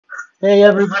Hey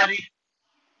everybody,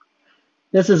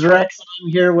 this is Rex, and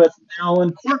I'm here with Al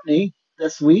and Courtney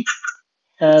this week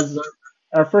as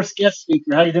our first guest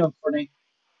speaker. How you doing, Courtney?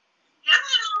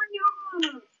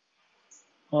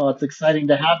 Oh, it's exciting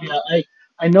to have you.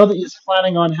 I know that you're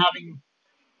planning on having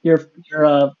your your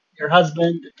uh, your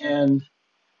husband and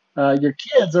your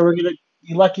kids. Are we gonna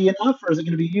be lucky enough, or is it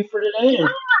gonna be you for today, or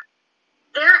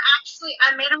They're actually,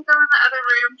 I made them go in the other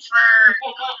room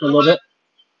for a little bit?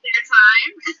 their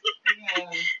time.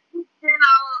 Then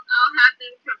I'll have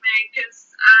them come in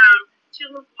because two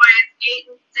little boys,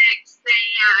 8 and 6, they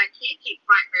can't keep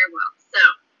quiet very well. So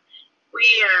we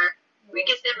we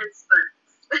get them in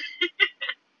spurts.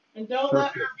 And don't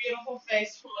let Perfect. her beautiful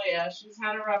face fool you. She's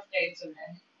had a rough day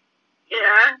today.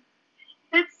 Yeah,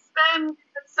 it's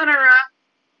been a rough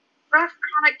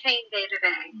chronic pain day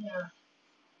today. Yeah.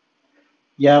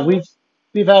 Yeah, So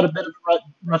we've had a bit of a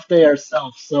rough day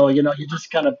ourselves, so you just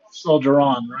kind of soldier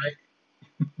on, right?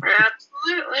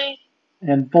 Absolutely.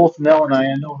 And both Mel and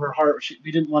I know her heart.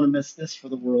 We didn't want to miss this for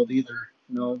the world either.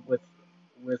 With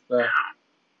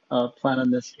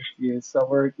planning this with you. So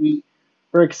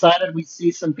we're excited. We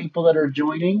see some people that are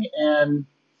joining, and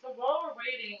so while we're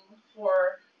waiting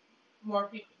for more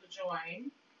people to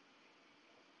join,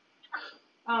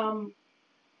 um,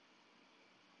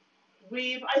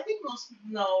 I think most people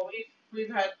know we've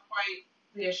had quite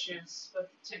the issues with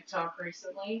TikTok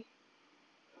recently.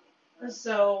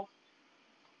 So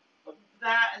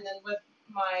that, and then with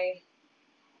my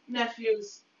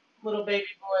nephew's little baby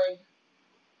boy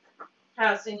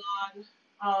passing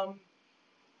on,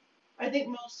 I think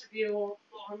most of you will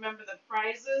remember the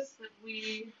prizes that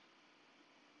we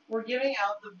were giving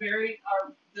out the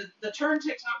Turn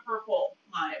TikTok Purple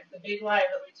live, the big live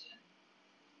that we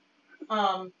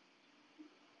did.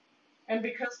 And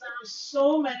because there were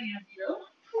so many of you,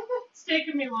 it's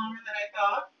taken me longer than I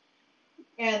thought.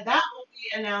 And that will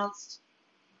be announced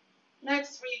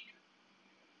next week.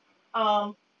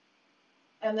 Um,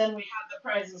 and then we have the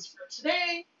prizes for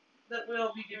today that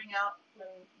we'll be giving out when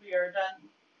we are done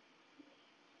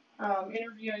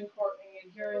interviewing Courtney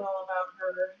and hearing all about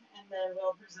her, and then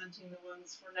we'll presenting the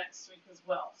ones for next week as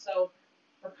well. So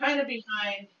we're kind of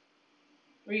behind.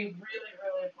 We really,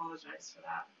 really apologize for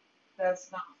that.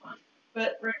 That's not fun.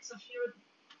 But Rex, if you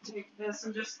would take this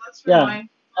and just let's yeah, remind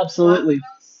absolutely.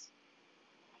 us.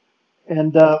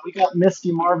 And we got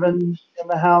Misty Marvin in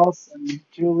the house and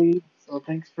Julie. So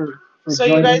thanks for So you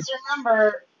joining. guys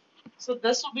remember, so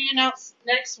this will be announced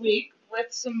next week with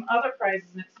some other prizes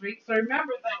next week. So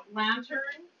remember that lantern,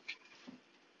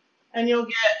 and you'll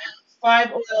get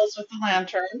 5 oils with the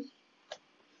lantern.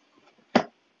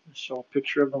 Show a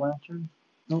picture of the lantern.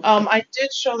 Nope. I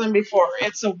did show them before.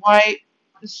 It's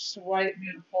just a white,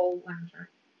 beautiful lantern.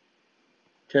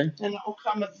 Okay. And it will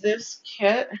come with this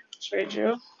kit. Trade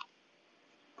you.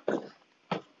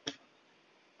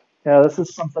 Yeah, this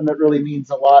is something that really means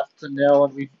a lot to Nell,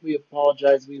 and we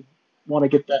apologize. We want to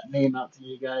get that name out to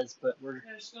you guys, but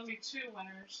There's going to be 2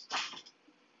 winners.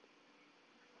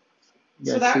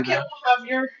 you So guys see that kit that? will have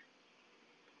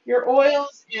your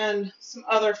oils and some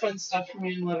other fun stuff from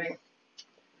your living.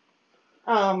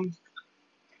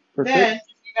 Then, Perfect.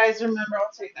 if you guys remember,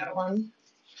 I'll take that one.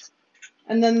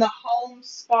 And then the home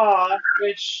spa,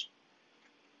 which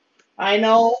I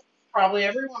know probably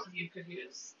every one of you could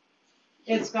use.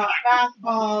 It's got bath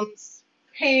bombs,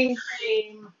 pain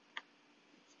cream,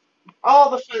 all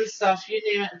the fun stuff. You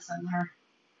name it, it's in there.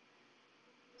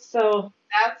 So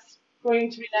that's going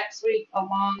to be next week,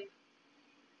 along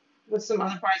with some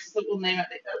other prizes that we'll name at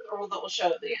or that we'll show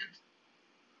at the end.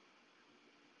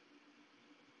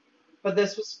 But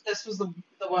this was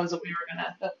the ones that we were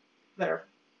gonna that are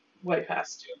way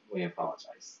past due. We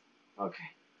apologize. Okay,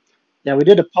 Yeah, we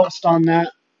did a post on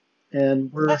that,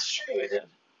 and that's true. We did.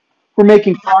 we're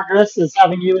making progress as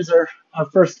having you as our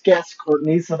first guest,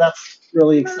 Courtney. So that's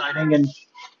really exciting,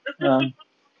 um,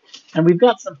 and we've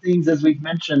got some things as we've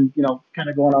mentioned, kind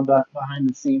of going on behind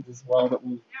the scenes as well that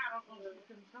we Yeah, I don't know that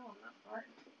we can tell them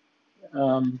that part.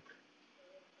 um,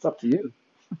 it's up to you.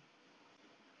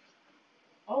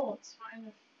 Oh, it's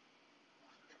fine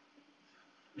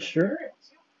if Sure, you're able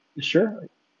to. sure.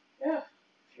 Yeah,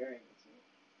 if you're able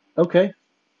Okay.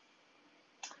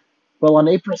 Well, on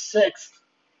April 6th,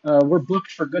 we're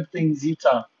booked for Good Things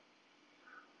Utah.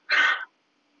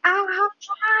 Oh, how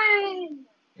fun!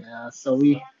 Yeah, so to. So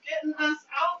we getting us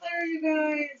out there, you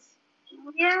guys.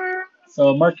 Yeah.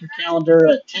 so mark your calendar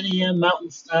at 10 a.m. Mountain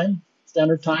Time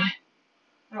Standard It's Time. fine.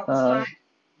 No, it's Uh, fine.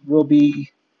 we'll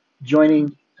be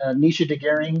joining Nisha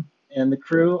DeGaring and the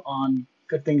crew on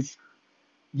Good Things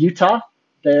Utah.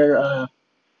 They're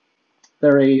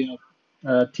they're a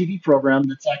TV program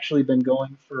that's actually been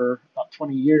going for about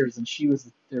 20 years, and she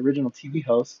was the original TV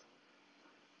host.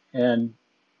 And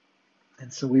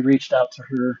so we reached out to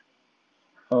her.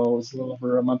 Oh, it was a little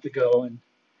over a month ago, and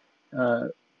uh,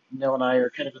 Nell and I are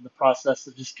kind of in the process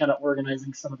of just kind of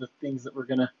organizing some of the things that we're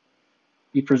going to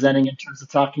be presenting in terms of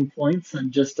talking points,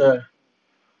 and just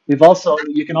we've also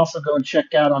you can also go and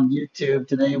check out on YouTube.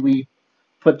 Today we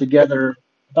put together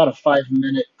about a 5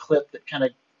 minute clip that kind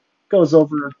of goes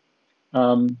over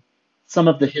um, some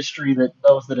of the history that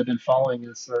those that have been following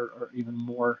us or even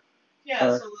more Yeah,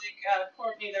 are. so like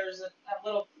Courtney, there's a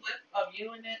little clip of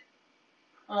you in it.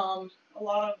 A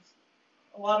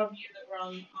lot of you that were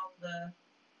on the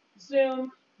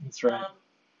Zoom. That's right.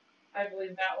 I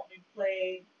believe that will be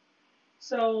played.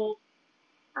 So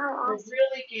Oh, we're awesome.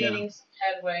 really Yeah. gaining some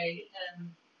headway,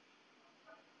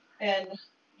 and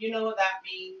you know what that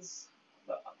means.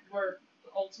 We're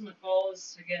the ultimate goal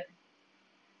is to get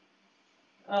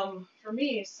for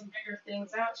me some bigger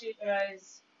things out to you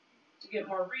guys, to get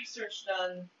more research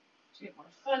done, to get more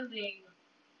funding,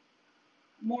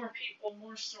 more people,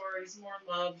 more stories, more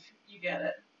love. You get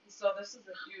it. So this is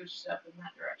a huge step in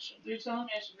that direction. They're telling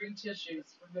me I should bring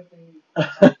tissues for good things.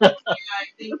 Yeah, I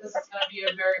think this is going to be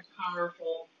a very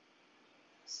powerful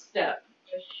step,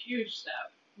 a huge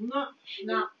step. Not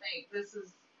think this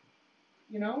is,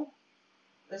 you know,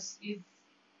 this is,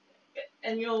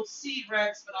 and you'll see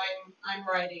Rex, but I'm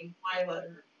writing my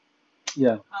letter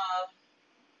Yeah.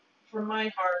 from my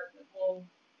heart. That will,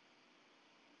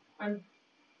 I'm,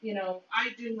 I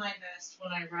do my best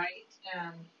when I write,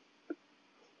 and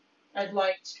I'd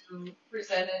like to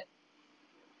present it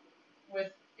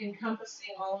with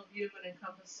encompassing all of you and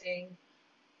encompassing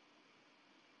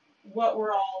what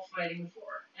we're all fighting for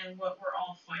and what we're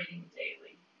all fighting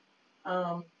daily.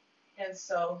 And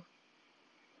so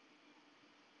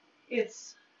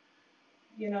it's,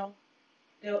 you know,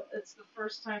 it's the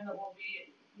first time that we'll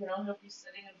be, he'll be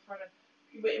sitting in front of.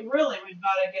 But really, we've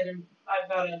got to get him. I've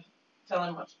got to tell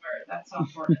him what to wear. That's how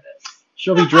important it is.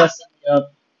 She'll be dressing me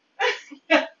up.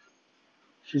 Yeah.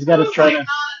 She's got to try to. You're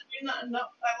not. No,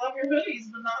 I love your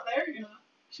hoodies, but not there.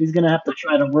 She's gonna have to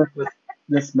try to work with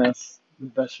this mess the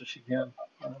best as she can.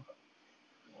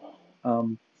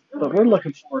 Um, but we're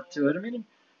looking forward to it. I mean,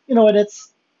 and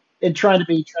it's in trying to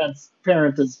be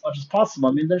transparent as much as possible.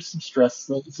 I mean, there's some stress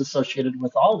that's associated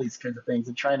with all these kinds of things,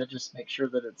 and trying to just make sure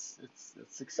that it's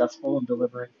successful and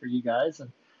delivering for you guys.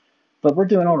 And but we're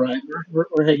doing all right.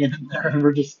 We're hanging in there, and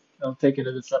we're just taking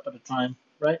it a step at a time,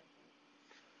 right?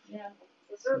 Yeah.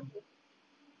 So,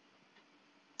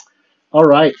 all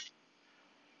right.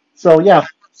 So yeah.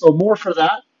 So more for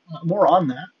that. More on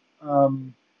that.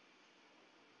 Um,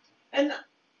 And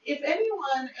if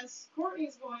anyone, as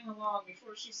Courtney's going along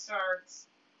before she starts,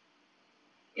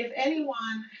 if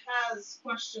anyone has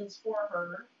questions for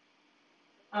her,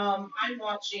 I'm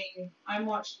watching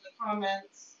the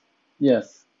comments,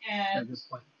 yes. and Good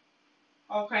point.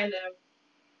 I'll kind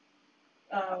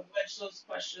of wedge those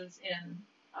questions in.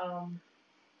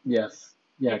 Yes.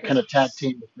 Yeah. Because Kind of tag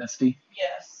team with Misty.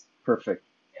 yes, Perfect.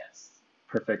 yes.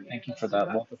 Perfect. Yeah, Thank you let's for do that,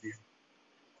 that. both of you.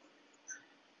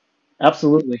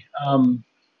 Absolutely.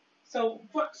 So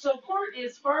Courtney,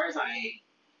 as far as I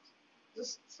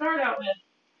just start out with,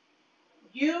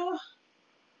 you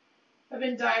have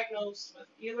been diagnosed with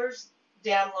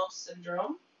Ehlers-Danlos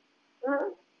syndrome,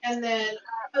 and then,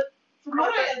 from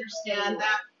what I understand,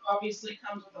 that obviously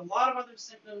comes with a lot of other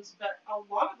symptoms, but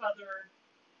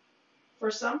for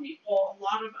some people, a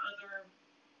lot of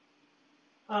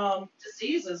other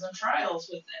diseases and trials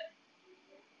with it.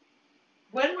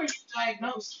 When were you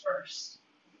diagnosed first,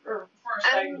 or first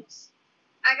diagnosed?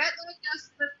 I got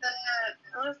diagnosed with the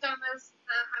Ehlers-Danlos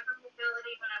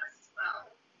hypermobility when I was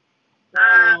 12.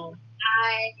 Wow.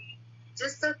 I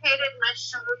dislocated my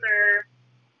shoulder.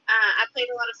 I played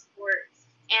a lot of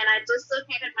sports, and I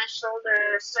dislocated my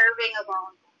shoulder serving a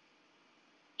volleyball.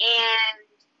 And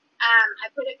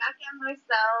I put it back on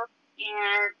myself,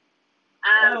 and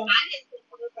I didn't think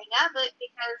anything of it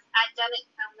because I'd done it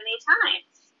so many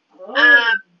times.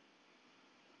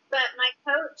 But my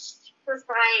coach was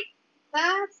like,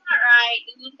 "That's not right.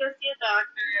 You need to go see a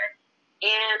doctor."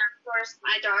 And of course,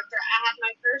 my doctor. I had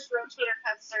my first rotator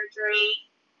cuff surgery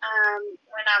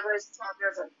when I was 12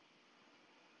 years old.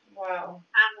 Wow.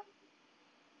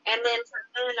 And then from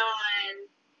then on,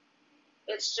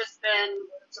 it's just been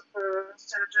multiple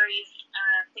surgeries,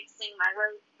 fixing my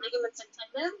ligaments and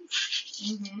tendons.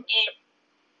 Mm-hmm.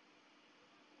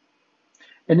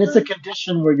 And it's a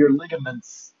condition where your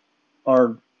ligaments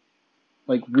are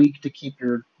like weak to keep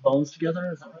your bones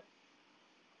together. Is that right?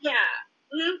 Yeah.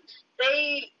 Mm-hmm.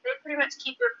 They pretty much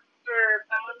keep your your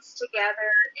bones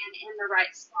together and in the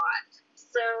right spot.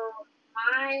 So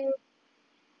my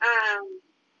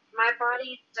my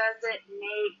body doesn't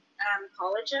make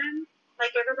collagen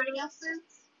like everybody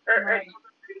else's, or Right. I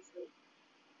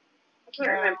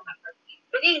can't remember that part.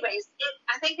 But anyways,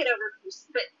 I think it overproduces.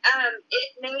 But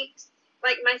it makes,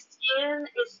 like, my skin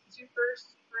is super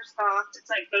super soft. It's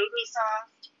like baby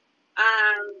soft.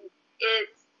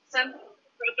 It's some people,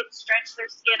 they can stretch their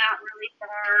skin out really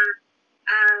far.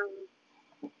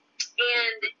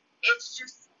 And it's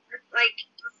just like,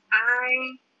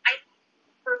 I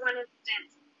for one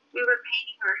instance, we were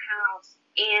painting our house,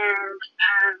 and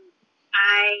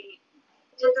I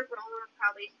did the roller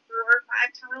probably 4 or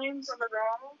 5 times on the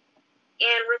roll,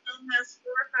 and within those 4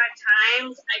 or 5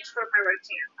 times, I tore my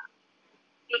rotator cuff,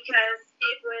 because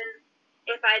it was,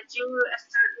 if I do a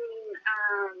certain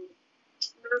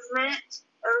movement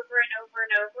over and over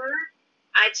and over,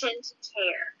 I tend to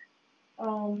tear.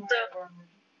 Oh my So God.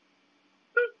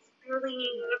 it's really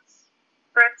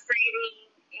frustrating,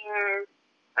 and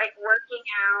like working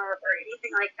out or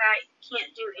anything like that, you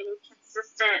can't do any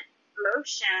consistent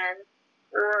motion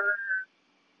or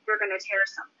you're going to tear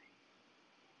something.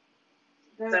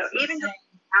 That's So even insane. the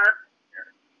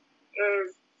chiropractor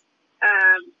is,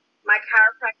 my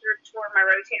chiropractor tore my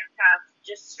rotator cuff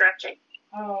just stretching.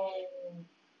 Oh,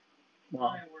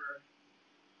 Wow. my word.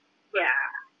 Yeah.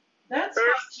 That's got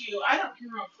to, I don't care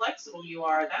how flexible you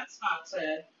are, that's got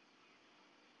to,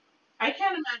 I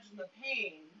can't imagine the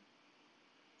pain.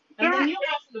 And then you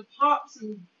have to pop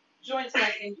some joints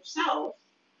back in yourself.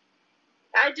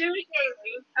 I do it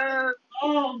daily.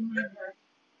 Oh my God.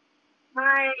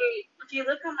 If you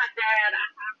look on my bed, I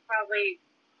have probably,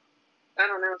 I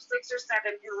don't know, 6 or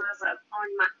 7 pillows up on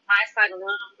my side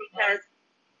alone, because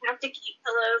I have to keep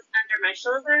pillows under my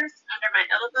shoulders, under my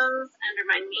elbows, under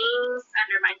my knees,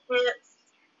 under my hips,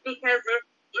 because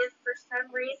if for some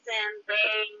reason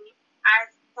I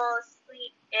fall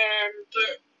asleep and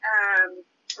get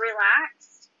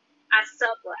relaxed, I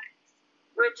sublux,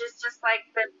 which is just like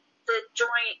the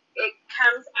joint, it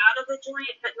comes out of the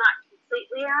joint but not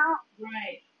completely out.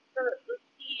 Right. So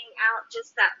being out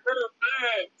just that little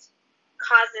bit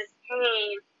causes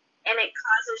pain, and it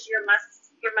causes your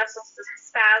muscles to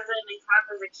spasm and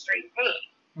causes extreme pain.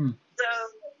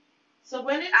 So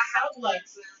when it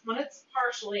subluxes, when it's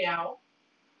partially out,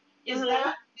 is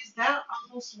that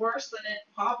almost worse than it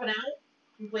popping out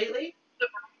completely?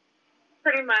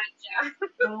 Pretty much, yeah.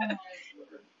 Oh my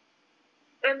word.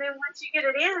 And then once you get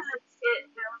it in, it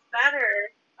feels better.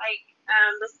 Like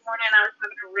this morning, I was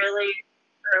having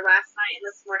last night and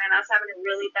this morning, I was having a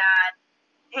really bad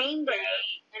pain day,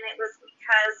 and it was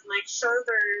because my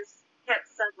shoulders kept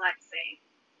subluxing.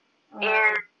 Oh.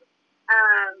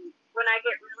 And when I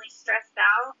get really stressed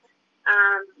out,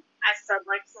 I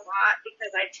sublux a lot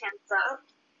because I tense up,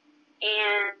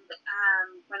 and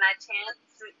when I tense,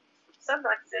 it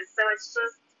subluxes. So it's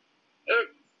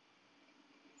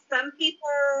some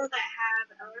people that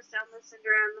have Ehlers-Danlos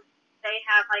syndrome, they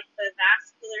have like the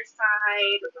vascular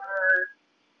side, or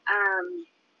I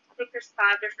think there's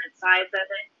 5 different sides of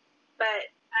it,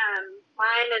 but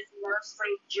mine is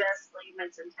mostly just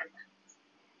ligaments and tendons.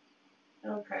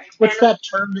 Okay. What's that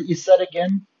term that you said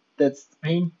again? That's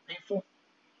painful?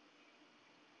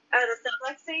 The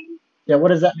subluxing? Yeah, what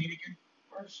does that mean again?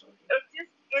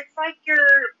 It's like your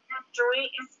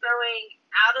joint is going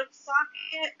out of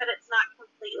socket, but it's not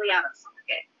completely out of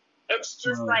socket. It's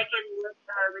just like in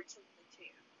limbo between the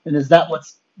two. And is that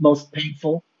what's most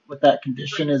painful with that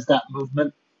condition? Is that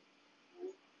movement?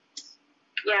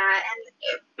 Yeah,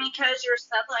 and because you're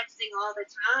subluxing all the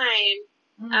time,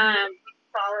 you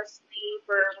fall asleep,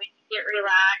 or when you get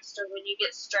relaxed, or when you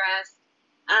get stressed,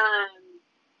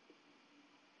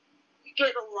 you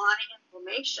get a lot of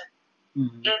inflammation.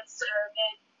 And so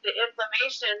then the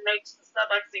inflammation makes the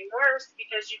subluxing worse,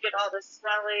 because you get all the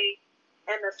swelling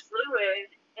and the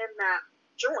fluid in that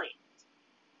joint.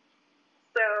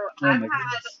 So I've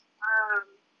had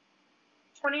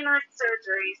 29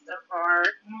 surgeries so far.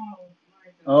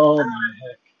 Oh my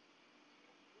heck.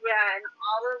 Yeah, and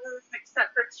all of them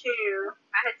except for 2.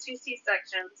 I had 2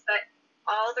 C-sections, but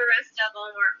all the rest of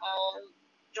them were all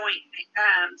joint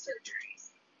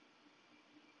surgeries.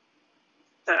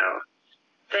 So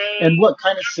And what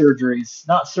kind of surgeries?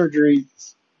 Not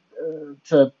surgeries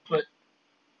to put,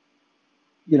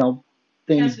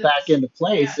 things back into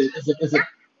place. Yeah.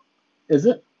 Is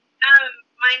it?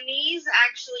 My knees,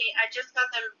 actually, I just got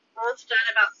them both done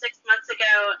about 6 months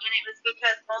ago, and it was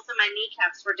because both of my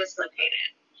kneecaps were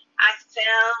dislocated. I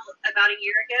fell about a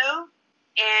year ago,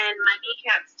 and my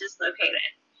kneecaps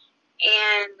dislocated.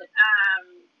 And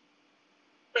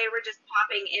they were just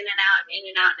popping in and out, in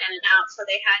and out, in and out. So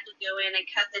they had to go in and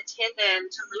cut the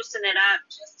tendon to loosen it up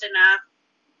just enough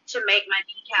to make my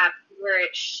kneecap where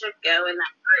it should go in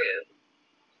that groove.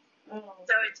 Oh.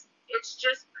 So it's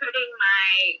just putting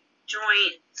my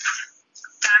joints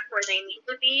back where they need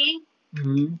to be for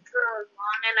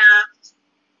long enough,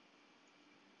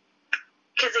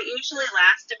 because it usually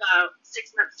lasts about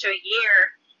 6 months to a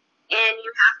year, and you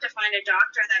have to find a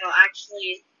doctor that'll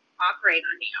actually operate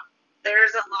on you.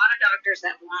 There's a lot of doctors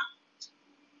that won't.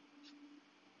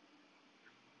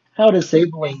 How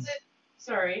disabling.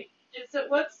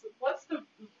 What's the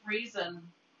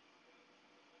reason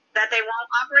That they won't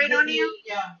operate on you?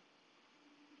 Yeah.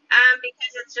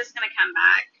 Because it's just going to come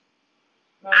back.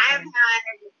 Okay. I've had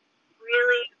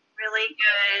really, really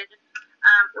good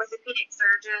orthopedic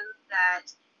surgeons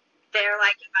that they're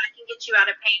like, if I can get you out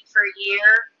of pain for a year,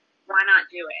 why not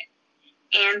do it?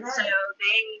 And so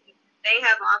they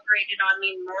have operated on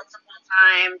me multiple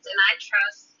times, and I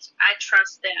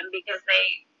trust them because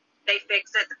they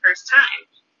fix it the first time.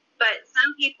 But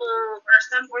some people or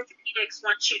some orthopedics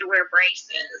want you to wear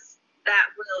braces that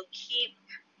will keep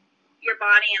your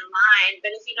body in line.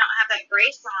 But if you don't have that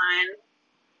brace on,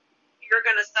 you're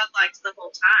going to subluxe the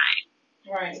whole time.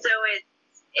 Right. So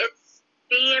it's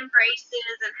be in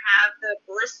braces and have the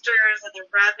blisters and the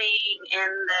rubbing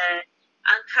and the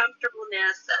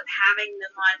uncomfortableness of having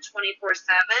them on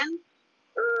 24/7,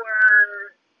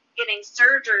 or getting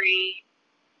surgery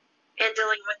and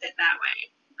dealing with it that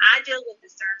way. I deal with the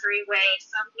surgery way.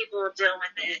 Some people deal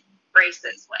with it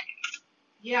braces way.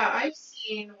 Yeah, I've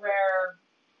seen where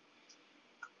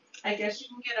I guess you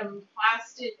can get them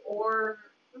plastic, or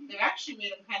they actually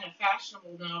made them kind of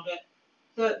fashionable now,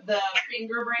 but the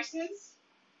finger braces.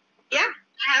 Yeah,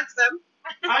 I have some.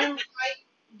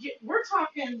 We're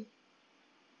talking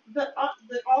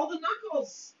all the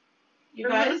knuckles, you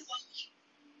guys.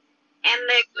 And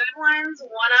the good ones,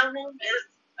 one of them is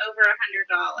over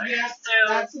 $100. Yeah, so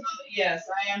that's another. Yes,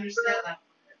 I understand that.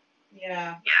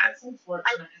 Yeah. That's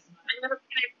unfortunate, isn't it? I'm gonna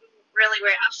put it really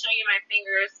weird. I'll show you my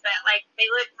fingers, but like they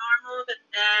look normal, but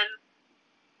then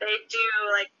they do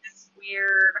like this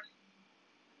weird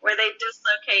where they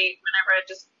dislocate whenever I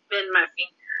just bend my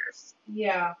fingers.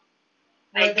 Yeah.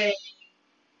 Where they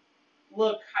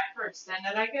look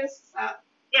hyperextended, I guess.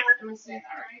 Yeah. Am I saying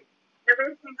that right?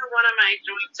 Every single one of my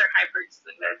joints are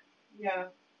hyperextended. Yeah.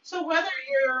 So whether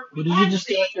you're... What did you just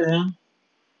do with your hand?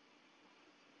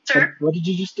 Sir? What did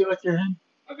you just do with your hand?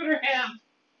 Look at her hand.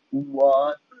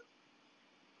 What?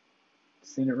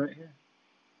 Seen it right here.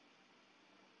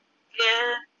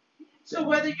 Yeah. So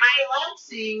whether you're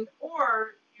relaxing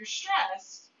or you're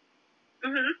stressed,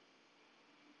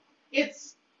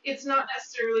 it's not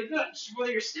necessarily good.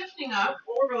 Whether you're stiffening up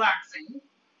or relaxing,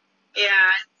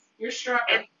 you're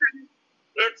struggling.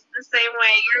 It's the same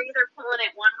way. You're either pulling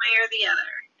it one way or the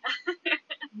other.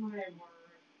 My word.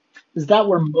 Is that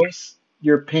where most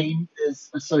your pain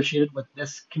is associated with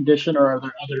this condition, or are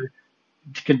there other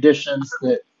conditions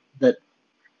that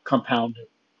compound it?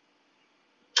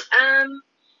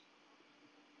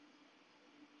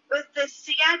 With the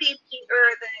CIDP,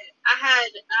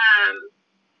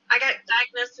 I got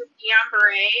diagnosed with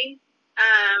Guillain-Barré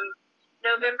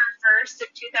November 1st of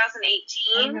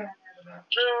 2018, and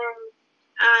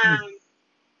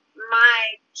my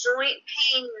joint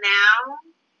pain now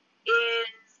is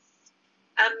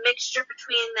a mixture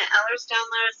between the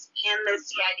Ehlers-Danlos and the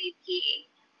CIDP,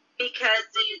 because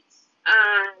it's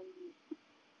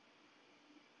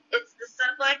the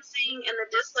subluxing and the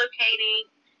dislocating,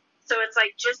 so it's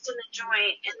like just in the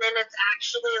joint, and then it's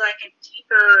actually like a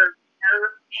deeper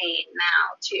nerve pain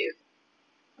now too.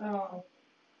 Oh.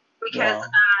 Because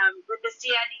with the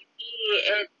CIDP,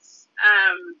 it's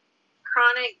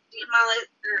chronic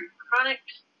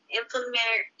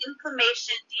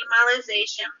inflammation,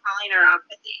 demyelination,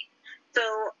 polyneuropathy. So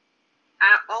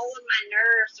all of my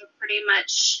nerves are pretty much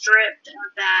stripped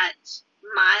of that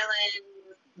myelin.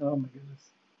 Oh my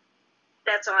goodness.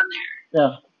 That's on there.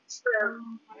 Yeah. So,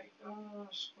 oh my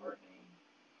gosh, Courtney.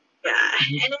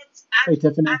 Yeah, and it's Hey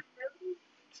Tiffany. I've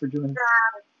noticed For doing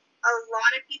that a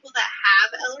lot of people that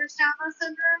have Ehlers-Danlos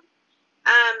syndrome,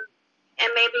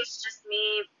 and maybe it's just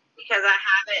me because I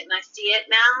have it and I see it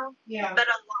now. Yeah. But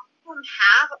a lot of them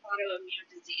have autoimmune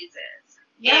diseases.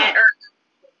 Yeah.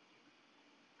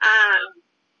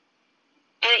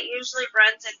 And it usually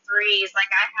runs in threes.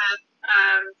 Like I have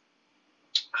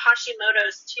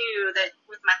Hashimoto's too, that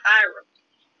with my thyroid.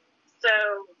 So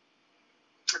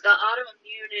the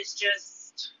autoimmune is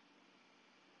just,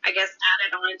 I guess,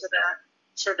 added on to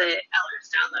the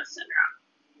Ehlers-Danlos syndrome.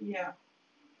 Yeah.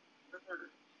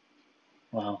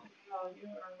 Wow. Oh, you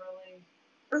are really...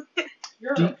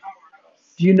 You're Do a you,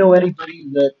 powerhouse. do you know anybody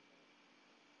that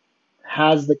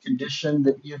has the condition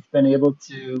that you've been able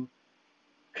to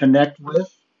connect with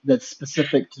that's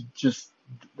specific to just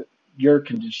your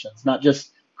conditions, not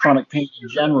just chronic pain in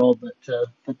general, but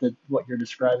what you're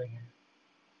describing here?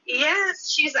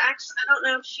 Yes, she's actually, I don't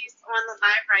know if she's on the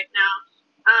live right now.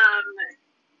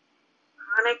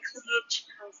 Chronically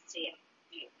Chelsea.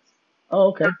 Oh,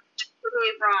 okay.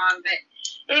 Totally wrong, but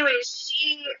anyways,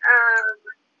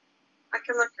 I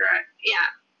can look her up. Yeah,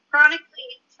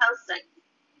 chronically Chelsea.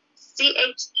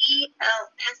 Chelseam.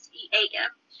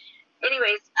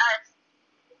 Anyways,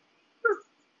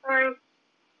 sorry.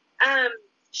 Um,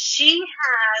 she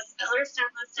has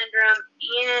Ehlers-Danlos syndrome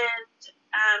and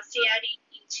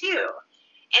CIDP too,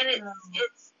 and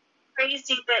it's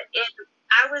crazy that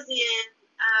I was in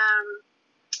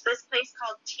this place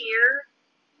called Tier.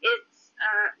 It's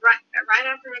right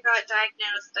after I got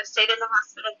diagnosed. I stayed in the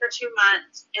hospital for 2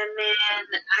 months, and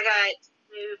then I got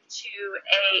moved to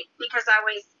because I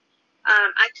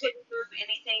couldn't move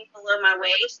anything below my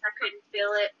waist. I couldn't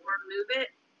feel it or move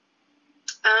it.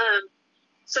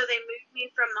 So they moved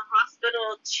me from the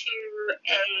hospital to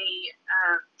a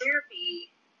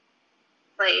therapy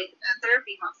place, a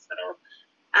therapy hospital,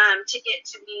 to get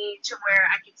to me to where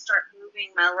I could start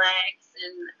moving my legs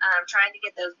and trying to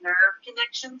get those nerve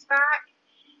connections back.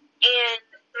 And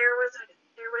there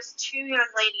was two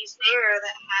young ladies there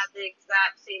that had the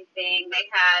exact same thing.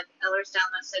 They had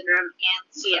Ehlers-Danlos syndrome and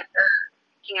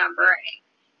Guillain-Barré.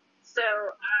 So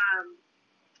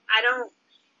I don't,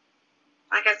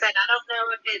 like I said, I don't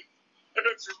know if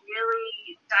it's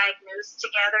really diagnosed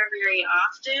together very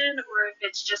often, or if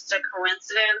it's just a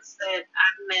coincidence that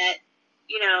I've met,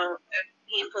 a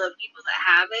handful of people that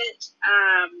have it.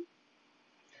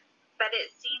 But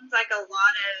it seems like a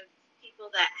lot of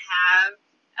people that have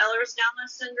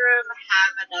Ehlers-Danlos syndrome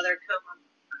have another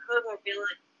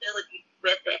comorbidity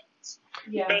with it.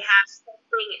 Yeah. They have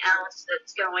something else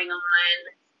that's going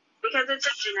on because it's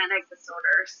a genetic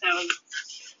disorder. So.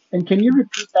 And can you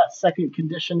repeat that second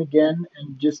condition again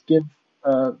and just give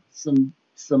some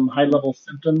high level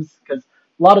symptoms? Because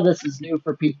a lot of this is new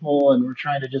for people, and we're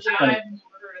trying to just kind of I've never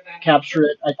heard of that. capture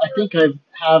it. I think I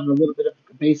have a little bit of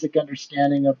a basic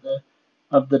understanding of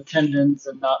the tendons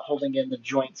and not holding in the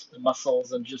joints, the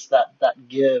muscles, and just that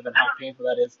give and how painful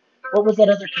that is. What was that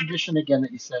other condition again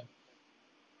that you said?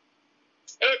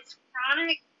 It's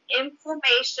chronic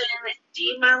inflammation,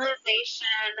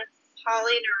 demyelination,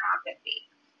 polyneuropathy.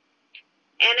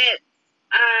 And it's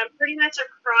pretty much a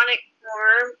chronic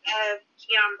form of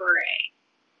Guillain-Barré.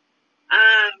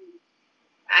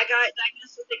 I got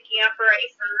diagnosed with the Guillain-Barré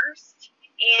first,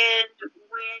 and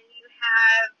when you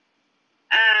have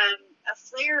a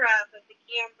flare-up of the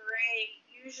Guillain-Barré,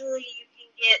 usually you can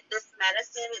get this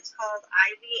medicine. It's called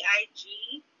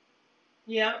IVIG.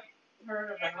 Yeah,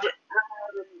 heard of that.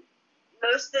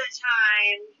 Most of the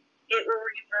time, it will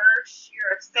reverse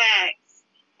your effects,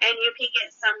 and you can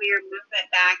get some of your movement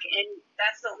back, and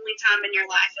that's the only time in your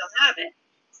life you'll have it.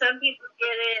 Some people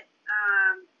get it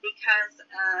because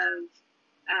of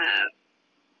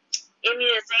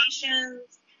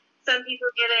immunizations. Some people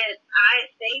get it.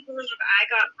 They believe I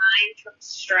got mine from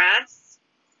stress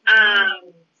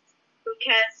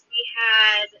because we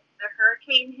had the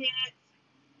hurricane hit,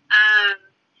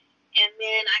 and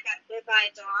then I got bit by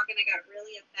a dog and I got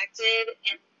really affected,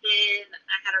 and then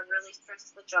I had a really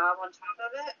stressful job on top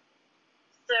of it.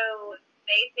 So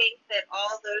they think that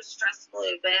all those stressful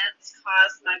events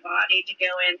caused my body to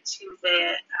go into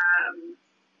the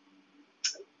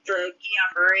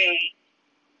Guillain-Barré.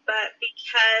 But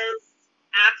because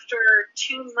after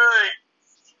 2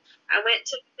 months, I went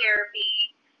to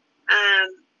therapy,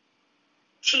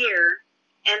 Tier,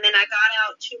 and then I got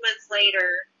out 2 months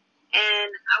later,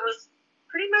 and I was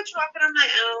pretty much walking on my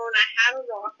own. I had a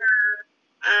walker.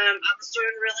 I was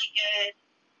doing really good,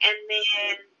 and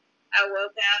then I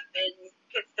woke up and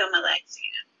could feel my legs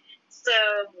again. So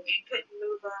I couldn't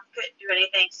move on, couldn't do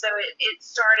anything. So it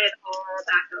started all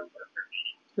back over for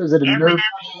me. So is it a nerve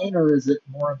pain, or is it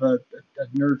more of a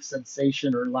nerve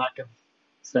sensation or lack of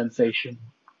sensation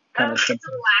kind of It's symptom?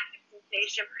 a lack of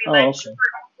sensation, pretty much Okay.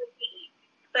 for me.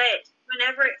 But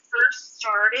whenever it first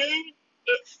started,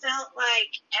 it felt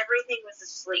like everything was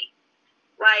asleep.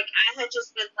 Like I had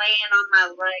just been laying on my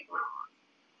leg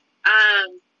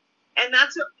wrong. And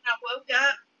that's when I woke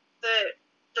up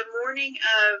the morning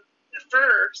of the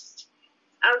first.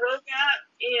 I woke up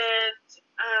and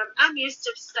I'm used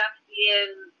to stuff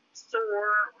being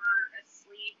sore or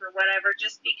asleep or whatever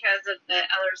just because of the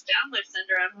Ehlers-Danlos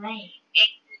syndrome. Right.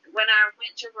 And when I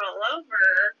went to roll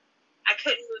over, I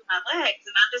couldn't move my legs,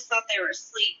 and I just thought they were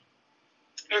asleep.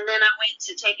 And then I went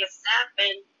to take a step,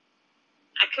 and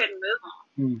I couldn't move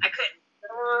them. I couldn't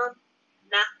move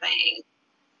nothing.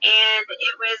 And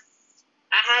it was,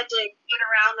 I had to get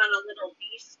around on a little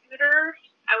scooter.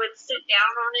 I would sit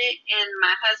down on it, and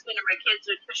my husband and my kids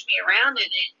would push me around in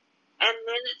it. And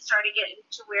then it started getting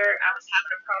to where I was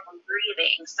having a problem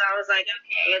breathing. So I was like,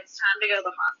 okay, it's time to go to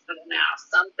the hospital now.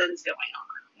 Something's going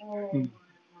on.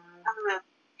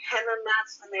 And then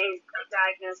that's when they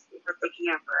diagnosed me with the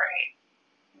Guillain-Barré.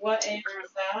 What age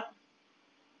was that?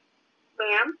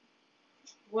 Ma'am?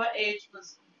 What age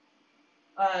was,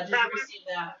 did you receive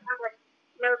that?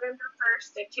 November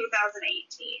 1st of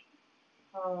 2018.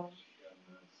 Oh,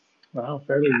 goodness. Wow,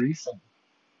 fairly recent.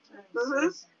 I'm so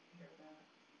sorry to hear that.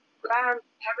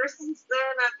 Ever since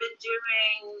then, I've been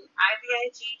doing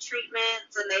IVIG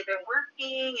treatments, and they've been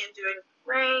working and doing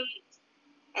great.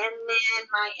 And then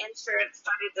my insurance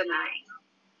started denying them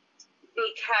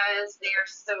because they are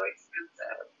so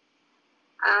expensive.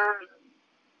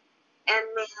 And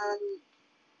then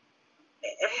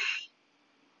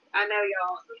I know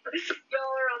y'all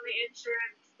are on the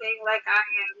insurance thing like I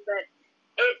am, but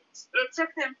it took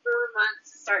them 4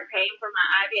 months to start paying for my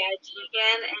IVIG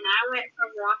again, and I went from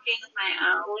walking on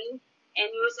my own and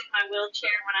using my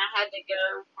wheelchair when I had to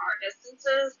go far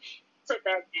distances to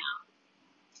bed now.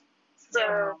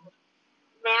 So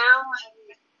now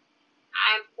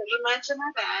I'm pretty much in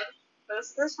my bed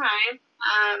most of the time.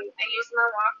 I use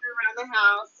my walker around the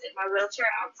house and my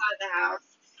wheelchair outside the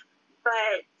house.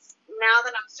 But now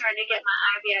that I'm starting to get my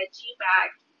IVIG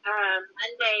back,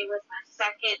 Monday was my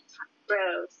second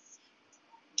dose.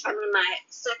 My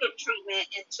second treatment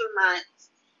in 2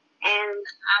 months. And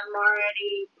I'm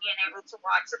already being able to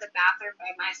walk to the bathroom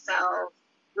by myself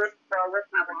with my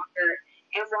walker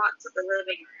and walk to the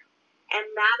living room. And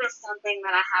that is something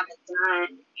that I haven't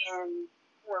done in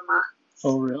 4 months.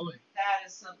 Oh, really? That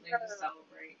is something to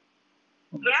celebrate.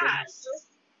 Yeah,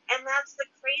 and that's the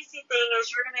crazy thing is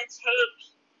you're going to take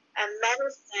a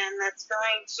medicine that's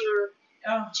going to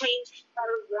change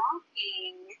your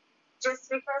walking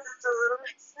just because it's a little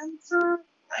expensive.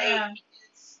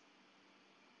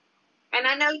 And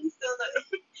I know you feel that,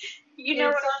 you know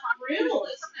it's unreal, isn't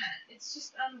it? It's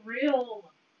just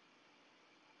unreal.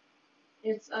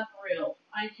 It's unreal.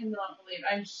 I cannot believe.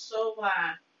 I'm so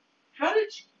glad. How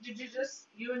did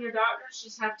you and your doctors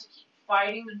just have to keep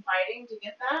fighting and fighting to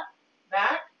get that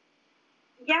back?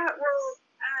 Yeah, well,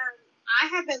 I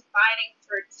have been fighting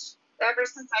ever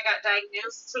since I got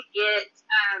diagnosed to get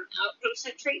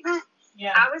outpatient treatment.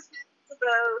 Yeah. I was going to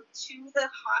go to the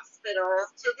hospital,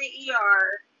 to the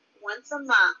ER, once a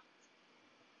month,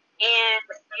 and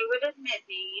they would admit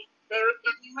me. They would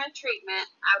give me my treatment.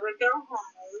 I would go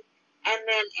home, and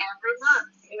then every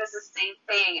month it was the same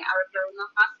thing. I would go in the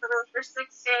hospital for 6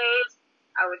 days.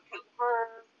 I would come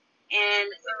home, and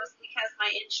it was because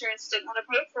my insurance didn't want to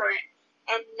pay for it.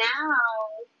 And now,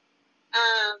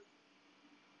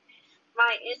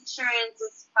 my insurance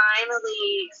is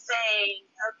finally saying,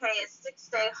 okay, a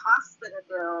 6-day hospital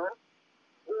bill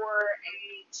or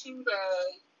a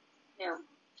 2-day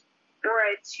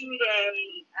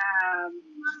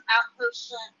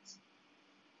outpatient.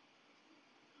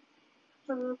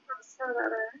 Can you spell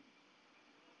that out?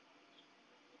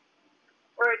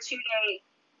 Or a 2-day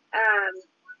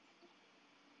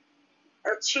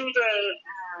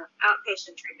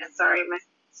outpatient treatment. Sorry, my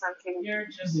son came in. You're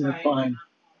just fine.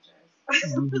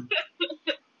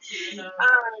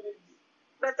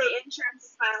 But the insurance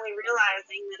is finally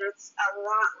realizing that it's a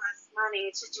lot less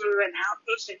money to do an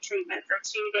outpatient treatment for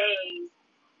 2 days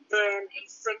than a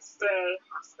 6-day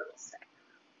hospital stay.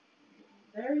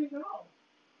 There you go.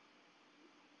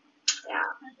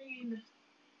 Yeah.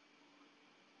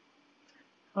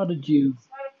 How did you? It's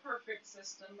not a perfect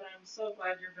system, but I'm so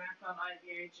glad you're back on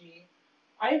IVIG.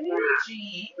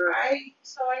 IVIG,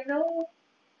 I know,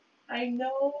 I don't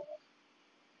know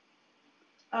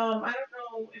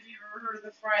if you've ever heard of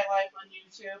the Fry Life on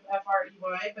YouTube,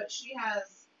 FREY, but she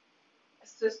has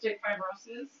cystic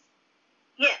fibrosis.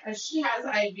 Yeah. And she has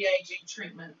IVIG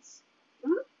treatments.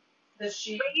 Mm-hmm. Does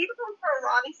she? They use them for a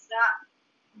lot of stuff.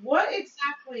 What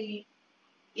exactly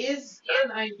is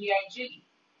in IVIG?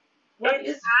 What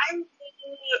is IV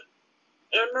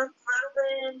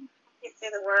hemoglobin? I can't say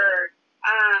the word.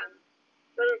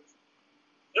 But it's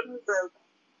hemoglobin.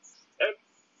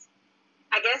 It's,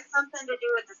 I guess, something to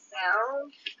do with the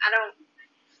cells. I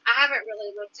haven't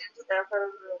really looked into the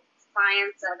whole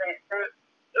science of it, but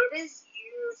it is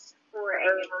used for a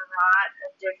lot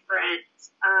of different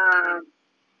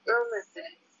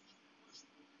illnesses.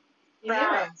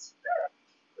 Yeah.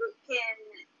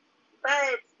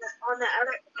 But on the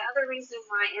other reason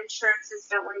why insurances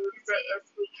don't want to use it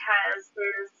is because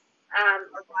there's a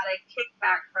lot of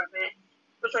kickback from it,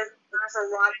 because there's a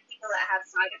lot of people that have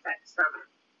side effects from it.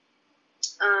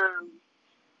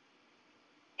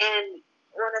 And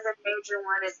one of the major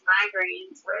one is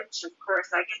migraines, which of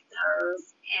course I get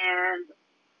those, and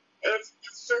it's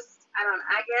just, I don't know,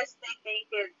 I guess they think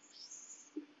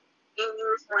it's, you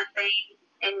use one thing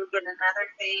and you get another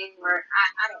thing, or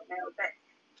I don't know, but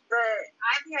the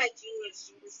IVIG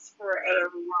is used for a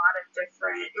lot of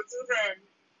different, it's even,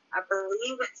 I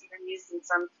believe it's even used in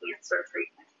some cancer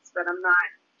treatments, but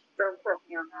don't quote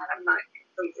me on that, I'm not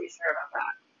completely sure about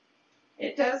that.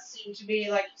 It does seem to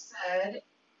be, like you said,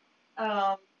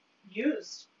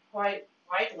 used quite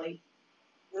widely.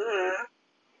 Mm-hmm.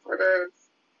 It is.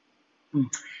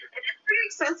 Hmm. It is pretty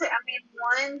expensive. I mean,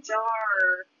 one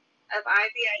jar of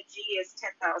IVIG is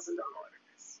 $10,000.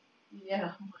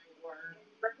 Yeah, my word.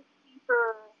 But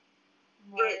people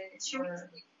get 2 to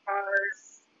 3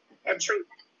 jars at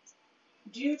treatment.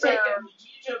 Do you take it? Do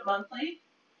you do it monthly?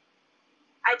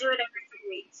 I do it every 3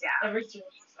 weeks. Yeah. Every 3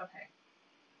 weeks. Okay.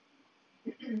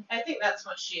 I think that's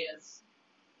what she is.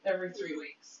 Every 3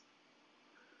 weeks.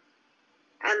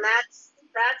 And that's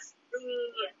the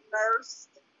most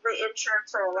the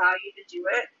insurance will allow you to do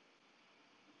it,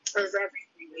 is every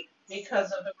 3 weeks.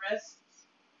 Because of the risks?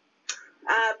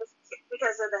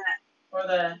 Because of that. Or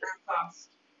the cost?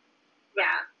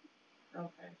 Yeah.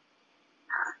 Okay.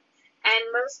 And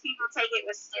most people take it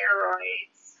with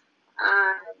steroids.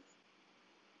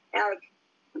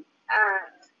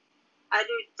 I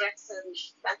do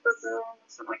dexamethasone,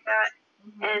 something like that.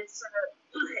 Mm-hmm. And so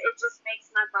it just makes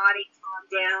my body calm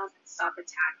down and stop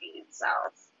attacking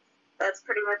itself. That's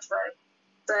pretty much what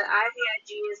the IVIG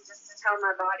is, just to tell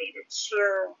my body to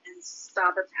chill and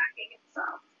stop attacking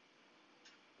itself.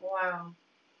 Wow.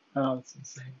 Oh, that's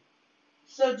insane.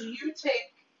 So do you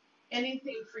take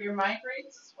anything for your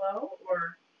migraines as well,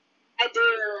 or? I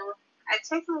do. I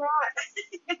take a lot.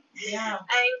 Yeah.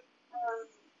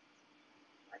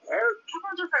 A couple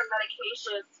of different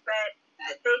medications, but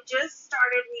they just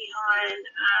started me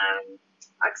on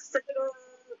occipital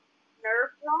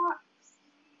nerve blocks,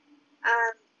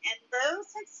 and those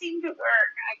have seemed to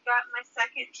work. I got my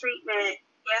second treatment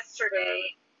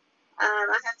yesterday.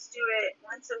 I have to do it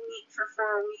once a week for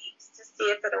 4 weeks to see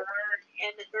if it'll work,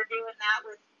 and they're doing that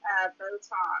with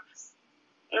Botox,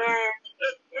 and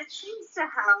it seems to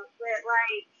help. But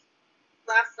like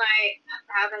last night, I'm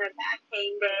having a back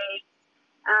pain day.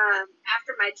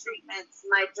 After my treatments,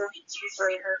 my joints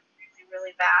usually hurt really,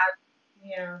 really bad.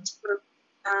 Yeah.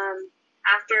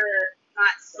 After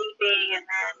not sleeping, and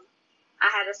then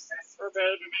I had a stressful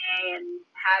day today and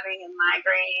having a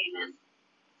migraine, and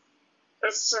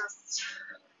it's just,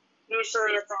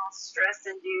 usually it's all stress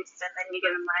induced, and then you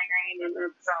get a migraine, and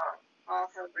it's all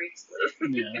hell breaks loose.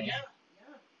 Yeah.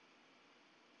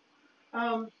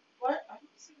 What? I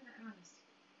was going to ask.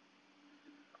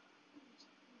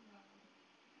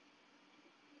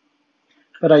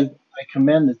 But I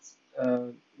commend it.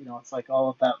 It's like all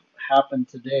of that happened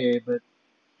today, but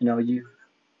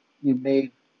you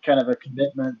made kind of a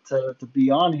commitment to be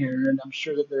on here, and I'm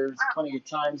sure that there's plenty of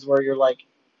times where you're like,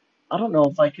 I don't know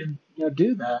if I can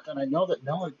do that, and I know that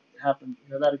Noah happened,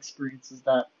 that experiences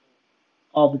that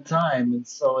all the time, and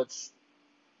so it's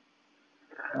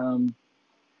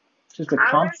just a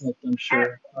conflict, I'm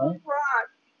sure, right?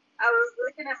 I was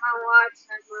looking at my watch,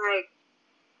 and I was like,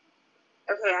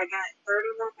 okay, I got 30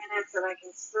 more minutes that I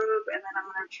can sleep, and then I'm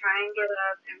going to try and get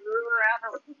up and move around a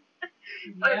little bit.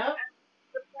 Yeah.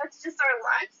 But that's just our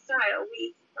lifestyle.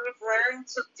 We've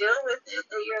learned to deal with it,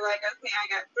 that you're like, okay,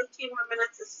 I got 15 more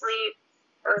minutes of sleep,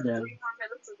 or 3 more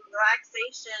minutes of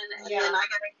relaxation, and then I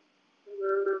got to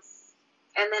move.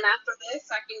 And then after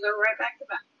this, I can go right back to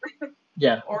bed.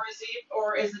 Yeah. Or is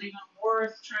it even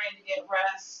worth trying to get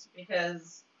rest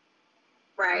because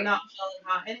you're not feeling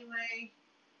hot anyway?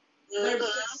 Mm-hmm.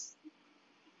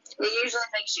 It usually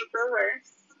makes you feel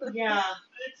worse. Yeah,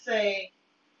 I'd say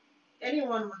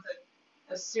anyone with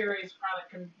a serious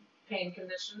chronic pain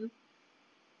condition,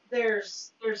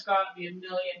 there's got to be a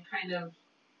million kind of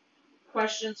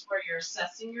questions where you're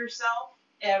assessing yourself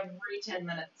every 10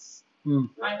 minutes. I mean,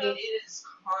 it is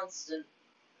constant.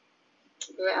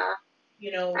 Yeah.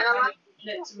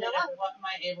 Minute to minute, what am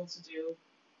I able to do?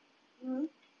 Mm-hmm.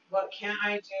 What can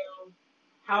I do?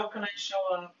 How can I show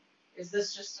up? Is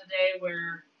this just a day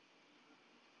where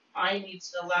I need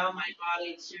to allow my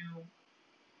body to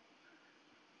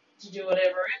do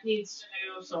whatever it needs to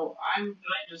do, so I'm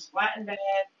just flat in bed?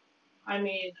 I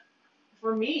mean,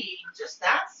 for me, just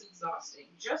that's exhausting.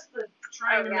 Just the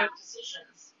trying to make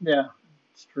decisions. Yeah,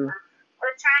 it's true. Or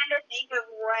trying to think of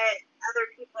what other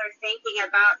people are thinking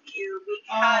about you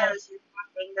because you're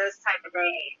having those type of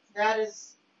days. That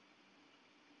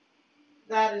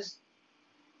is.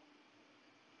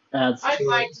 I'd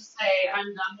like to say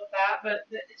I'm done with that, but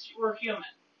we're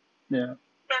human. Yeah.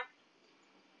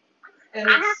 And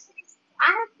I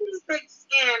have pretty thick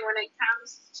skin when it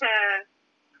comes to,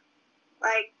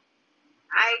 like,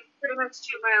 I pretty much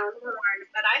toot my own horn,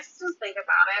 but I still think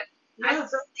about it. Yeah. I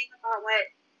still think about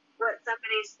what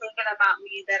somebody's thinking about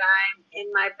me, that I'm in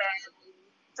my bed and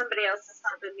somebody else is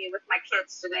helping me with my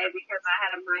kids today because I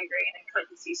had a migraine and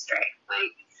couldn't see straight.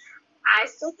 Like, I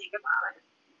still think about it.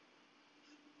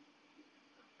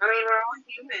 I mean, we're all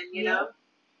human, you know?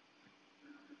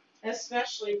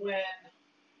 Especially when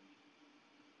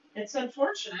it's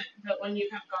unfortunate, but when you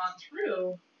have gone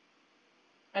through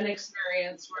an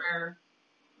experience where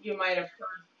you might have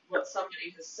heard what somebody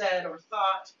has said or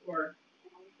thought, or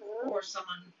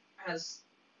someone has,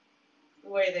 the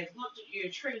way they've looked at you,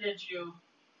 treated you,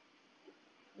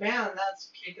 man,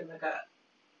 that's a kick in the gut.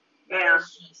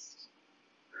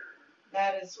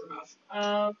 That is rough.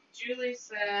 Julie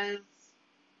says,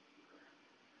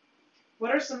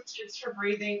 what are some tips for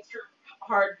breathing through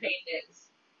hard pain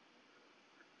days?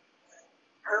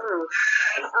 Oh,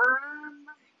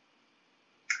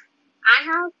 I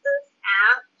have this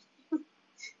app.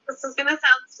 This is gonna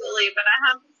sound silly, but I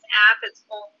have this app. It's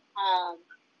called Calm.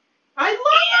 I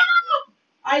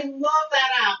love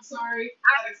that app. Sorry,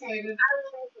 I'm excited. I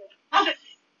love it.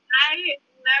 I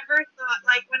never thought,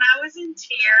 like, when I was in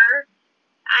TIR,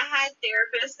 I had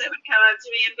therapists that would come up to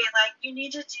me and be like, you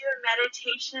need to do a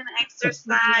meditation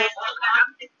exercise.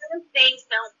 Those things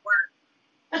don't work.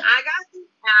 I got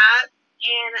this app,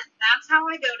 and that's how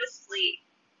I go to sleep.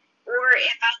 Or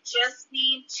if I just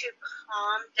need to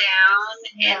calm down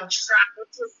and try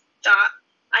to stop.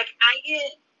 Like,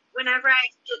 whenever I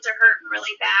get to hurting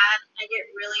really bad, I get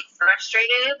really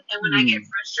frustrated. And when I get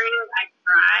frustrated, I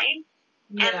cry.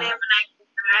 Yeah. And then when I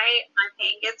cry, my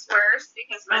pain gets worse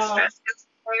because my stress gets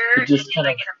higher. And then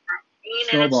I get a pain.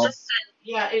 And it's just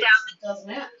it doesn't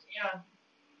end. Yeah.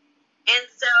 And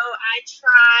so I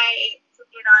try to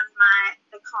get on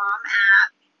the Calm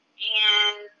app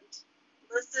and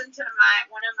listen to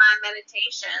one of my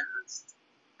meditations.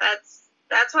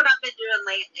 That's what I've been doing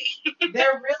lately.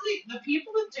 They're really, the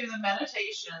people that do the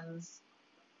meditations,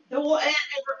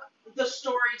 the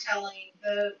storytelling,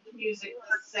 the music,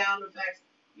 the sound effects.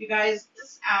 You guys,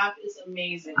 this app is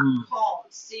amazing. Calm,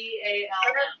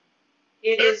 CALM.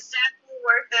 It's definitely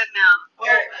worth it now.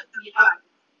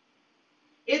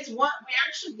 It's what we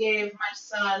actually gave my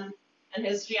son and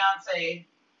his fiance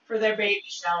for their baby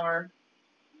shower.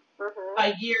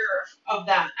 A year of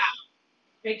that app,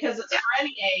 because it's for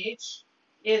any age.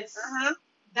 It's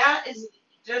that is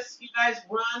just, you guys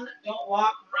run, don't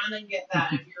walk, run and get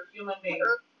that if you're a human being.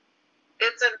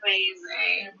 It's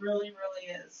amazing. It really, really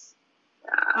is.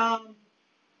 Yeah.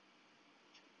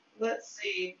 Let's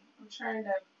see. I'm trying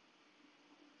to,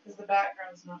 because the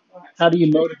background's not black. How do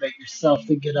you motivate yourself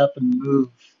to get up and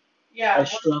move? Yeah, I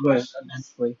struggle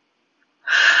immensely.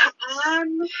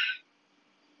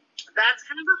 That's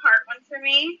kind of a hard one for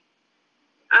me.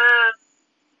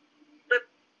 The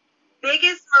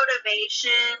biggest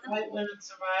motivation White Women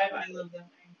Survive, I love that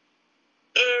name,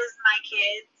 is my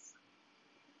kids.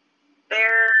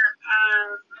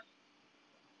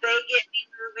 They get me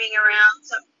moving around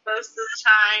most of the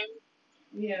time.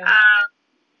 Yeah.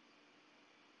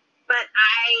 But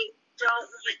I don't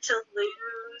want to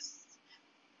lose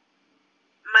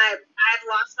I've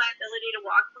lost my ability to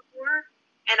walk before,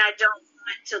 and I don't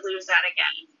want to lose that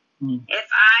again. If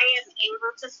I am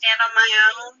able to stand on my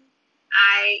own,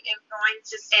 I am going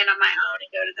to stand on my own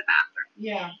and go to the bathroom.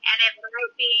 Yeah. And it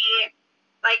might be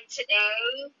like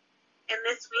today and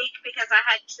this week, because I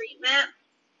had treatment,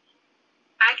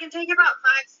 I can take about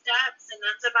 5 steps, and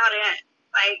that's about it.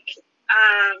 Like,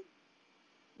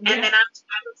 and then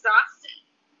I'm exhausted.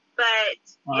 But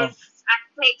if I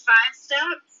can take 5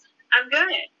 steps, I'm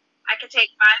good. I can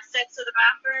take 5 steps to the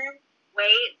bathroom,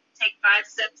 wait, take 5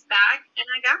 steps back, and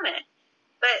I got it.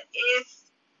 But if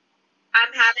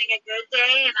I'm having a good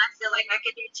day and I feel like I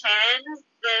could do 10,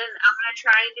 then I'm going to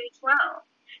try and do 12.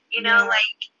 You know,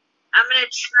 like, I'm going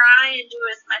to try and do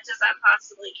as much as I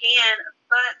possibly can,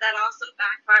 but that also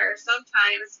backfires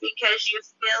sometimes because you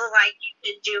feel like you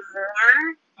can do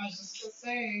more. I was just going to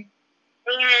say.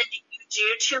 And you do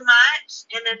too much,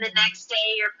 and then the next day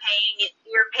you're paying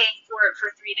for it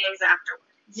for 3 days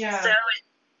afterwards. Yeah. So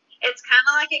it's kind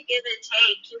of like a give and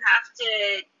take. You have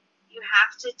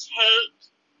to take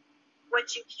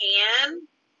what you can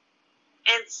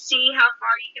and see how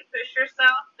far you can push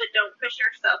yourself, but don't push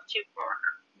yourself too far.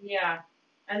 Yeah.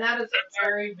 And that is a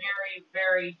very, very,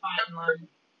 very fine line.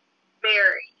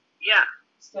 Very, yeah.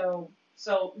 So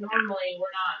normally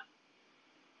we're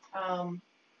not,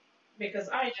 because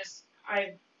I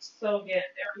so get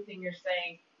everything you're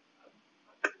saying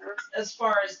as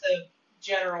far as the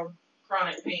general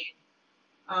chronic pain,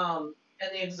 and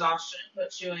the exhaustion it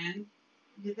puts you in.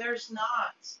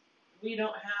 We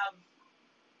don't have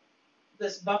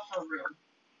this buffer room.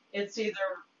 It's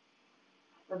either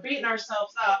we're beating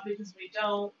ourselves up because we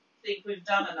don't think we've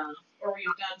done enough, or we've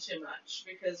done too much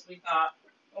because we thought,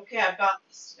 okay, I've got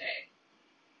this today.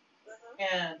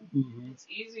 And it's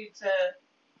easy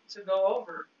to go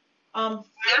over.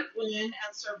 Fight, win,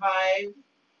 and survive.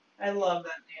 I love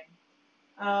that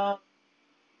name.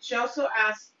 She also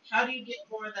asked, how do you get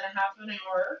more than a half an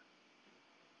hour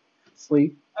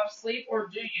Sleep. of sleep, or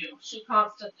do you? She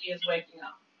constantly is waking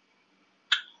up.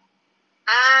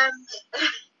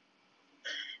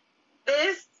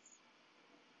 This,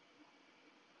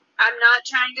 I'm not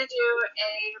trying to do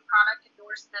a product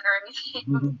endorsement or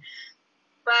anything,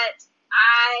 but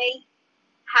I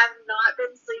have not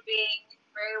been sleeping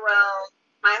very well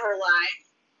my whole life.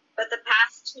 But the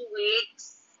past 2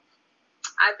 weeks,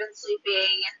 I've been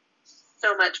sleeping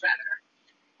so much better.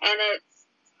 And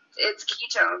it's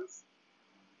ketones.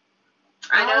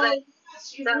 I know that that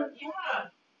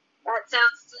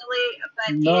sounds silly,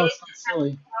 but no, it it's not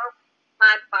silly. helped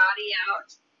my body out.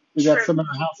 We got some in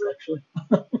our house, actually.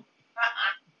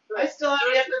 I still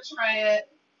have yet to try it.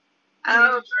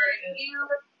 Oh, you!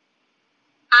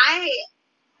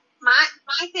 My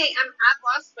thing. I've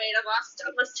lost weight. I've lost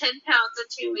almost 10 pounds in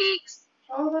 2 weeks.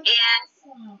 Oh, that's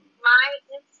awesome. My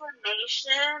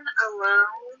inflammation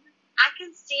alone, I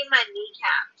can see my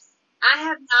kneecaps. I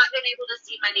have not been able to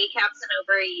see my kneecaps in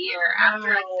over a year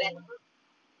after I've been.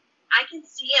 I can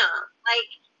see them.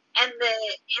 And the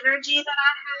energy that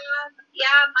I have,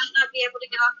 I might not be able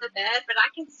to get off the bed, but I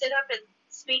can sit up and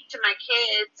speak to my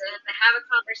kids and have a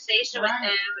conversation with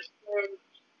them. And,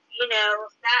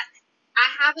 that I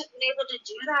haven't been able to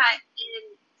do that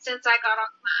since I got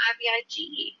off my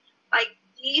IVIG.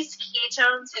 These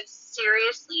ketones have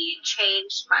seriously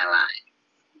changed my life.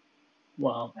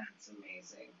 Wow. That's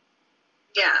amazing.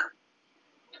 Yeah.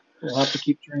 We'll have to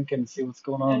keep drinking and see what's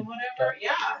going on. And whatever,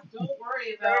 don't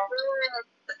worry about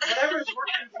whatever's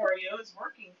working for you is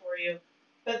working for you.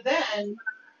 But then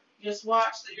just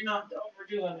watch that you're not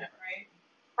overdoing it, right?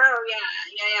 Oh,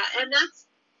 yeah. And that's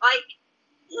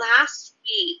last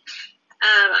week,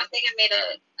 I think I made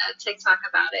a TikTok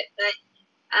about it, but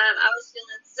I was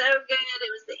feeling so good.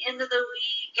 It was the end of the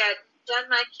week. I'd done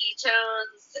my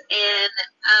ketones, and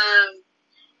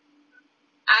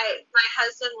my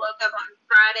husband woke up on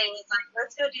Friday and was like,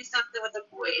 let's go do something with the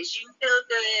boys. You feel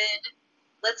good.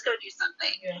 Let's go do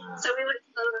something. Yeah. So we went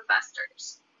to Dave &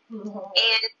 Buster's. Mm-hmm.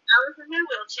 And I was in my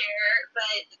wheelchair,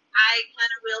 but I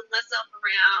kind of wheeled myself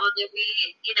around, and we,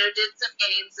 did some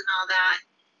games and all that.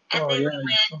 And then we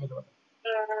went and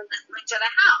looked at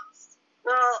a house.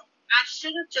 Well, I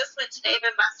should have just went to Dave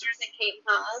 & Buster's and came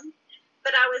home,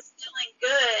 but I was feeling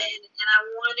good, and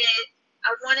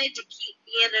I wanted to keep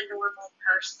being a normal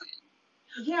person.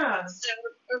 Yeah. So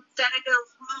instead of go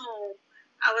home,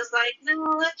 I was like,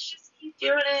 no, let's just keep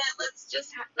doing it. Let's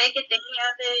just make a day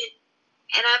of it.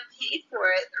 And I paid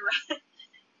for it.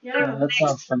 Yeah, that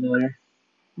sounds familiar.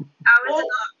 I was in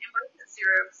emergency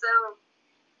room, so.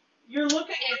 You're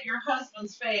looking at your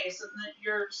husband's face and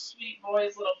your sweet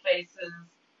boy's little faces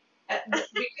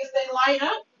because they light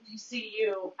up when they see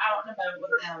you out and about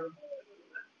with them.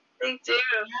 They do.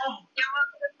 Yeah. You want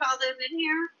me to call them in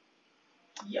here?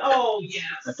 Oh,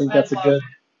 yes. I think that's a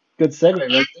good segue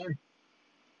right there.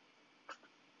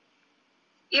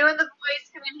 You and the boys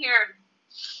come in here.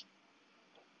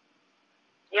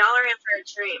 Y'all are in for a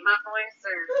treat. My boys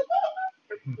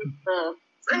are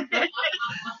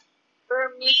for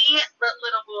me, but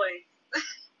little boys.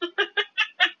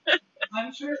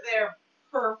 I'm sure they're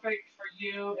perfect for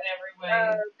you in every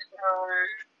way.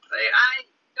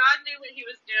 God knew what he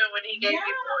was doing when he gave me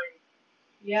boys.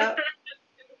 Yep.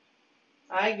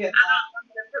 I get that. I'm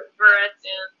going to put Brett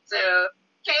in. So,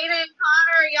 Kaden,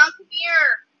 Connor, y'all come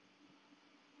here.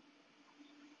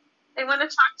 They want to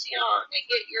talk to y'all and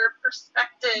get your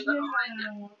perspective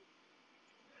on it.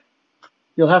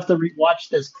 You'll have to watch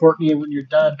this, Courtney, when you're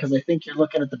done, because I think you're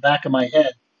looking at the back of my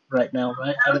head right now,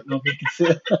 right? I don't know if you can see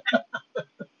it.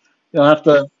 You'll have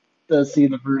to see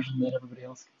the version that everybody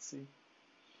else can see.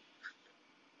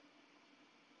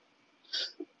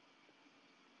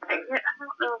 I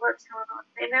don't know what's going on.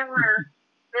 They never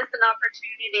miss an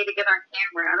opportunity to get on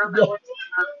camera. I don't know what's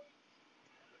going on.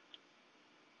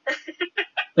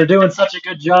 They're doing such a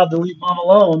good job to leave Mom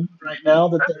alone right now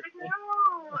that they're.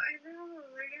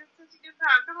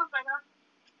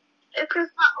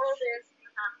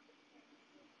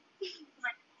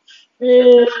 Hey,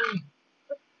 Kaden.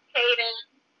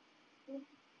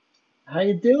 how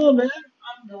you doing, man?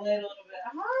 I'm delayed a little bit.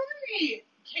 Hi,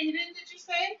 Kaden, did you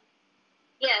say?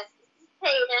 Yes, this is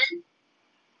Kaden.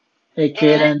 Hey, And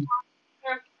Kaden.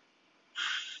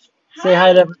 Say Hi.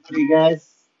 hi to everybody,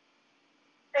 guys.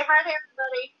 say hi to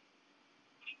everybody.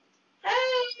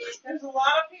 Hey. There's a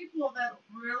lot of people that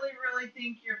really, really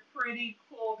think you're pretty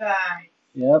cool guys.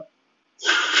 Yep.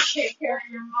 Take care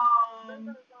of your There's mom.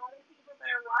 a lot of people that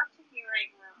are watching me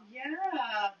right now.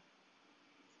 Yeah.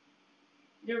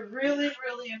 You're really,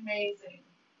 really amazing.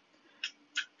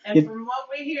 And You, from what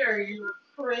we hear, you're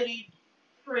pretty,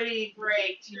 pretty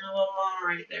great. Your little mom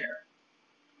right there.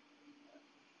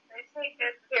 They take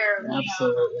good care of me. Yeah.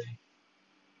 absolutely.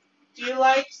 Do you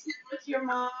like sitting with your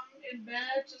mom in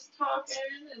bed, just talking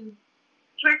and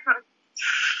Sure. You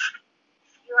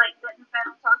like sitting in bed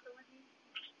and talking with me?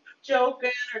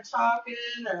 joking or talking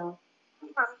or?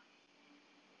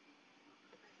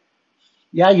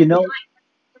 Yeah, you You know, like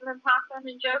sitting and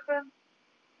talking and joking?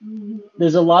 Mhm.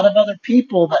 there's a lot of other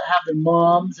people that have their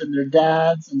moms and their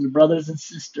dads and their brothers and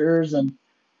sisters and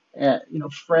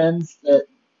friends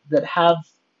that have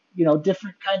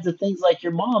different kinds of things like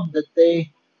your mom that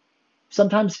they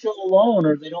sometimes feel alone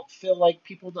or they don't feel like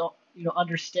people don't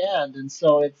understand, and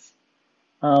so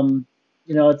um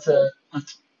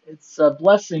it's a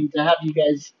blessing to have you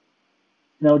guys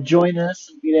join us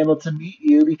and being able to meet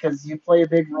you because you play a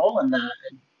big role in that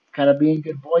and kind of being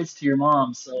good boys to your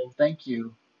mom. So thank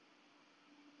you.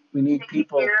 We need Taking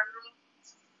people. care of me?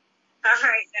 All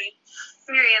right, then.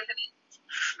 Come here, Anthony.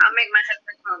 I'll make my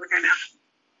husband come over here now.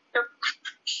 Yep.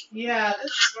 Yeah,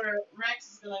 this is where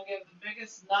Rex is gonna give the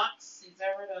biggest knocks he's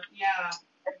ever done. Yeah,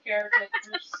 the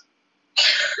caretakers.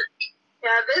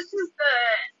 Yeah, this is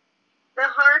the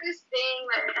hardest thing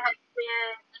that has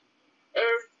been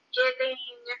is getting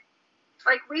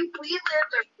like we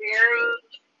lived a very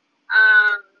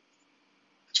um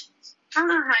I don't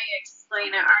know how you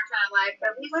explain it our kind of life,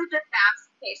 but we lived a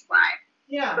fast paced life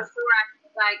Yeah, before I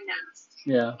was diagnosed.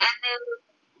 Yeah. And then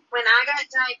when I got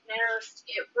diagnosed,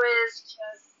 it was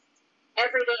just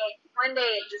every day. One day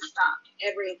it just stopped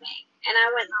everything, and I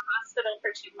went in the hospital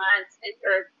for 2 months,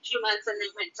 or 2 months, and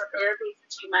then went to therapy for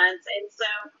 2 months, and so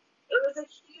it was a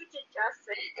huge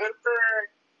adjustment. And for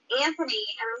Anthony,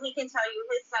 I mean, he can tell you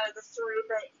his side of the story,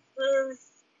 but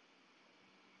his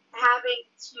having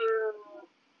to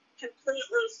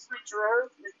completely switch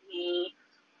roles with me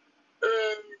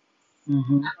is, Hmm.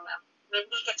 I don't know. I mean,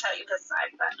 he can tell you his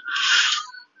side, but.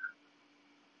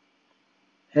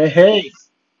 Hey, hey,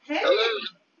 hey,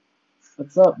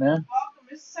 what's up, man? welcome.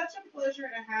 It's such a pleasure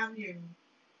to have you.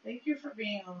 Thank you for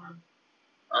being on.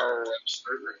 Oh,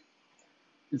 absolutely.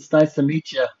 It's nice to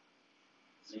meet you.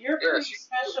 So you're a pretty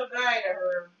special guy to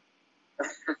her.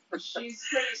 She's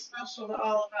pretty special to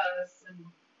all of us, and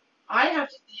I have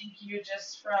to thank you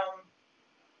just from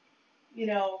you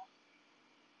know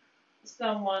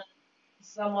someone,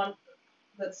 someone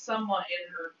that's somewhat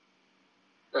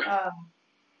in her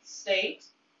state.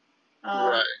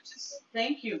 Right. Just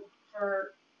thank you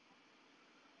for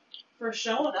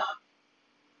showing up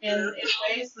in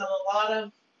ways that a lot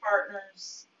of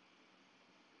partners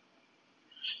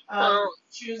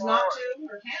choose not to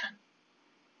or can.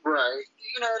 Right.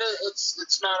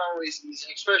 It's not always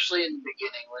easy, especially in the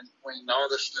beginning when all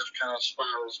this stuff kind of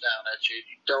spirals down at you.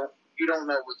 You don't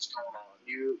know what's going on.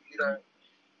 You don't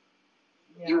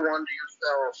you wonder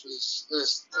yourself, is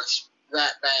this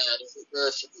that bad? Is it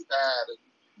this? Is it that?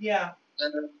 Yeah.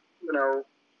 And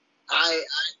I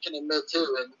can admit too,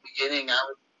 in the beginning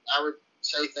I would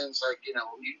say things like, you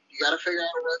got to figure out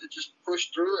a way to just push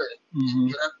through it and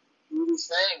get up and do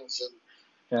these things, and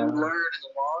you learn in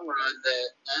the long run that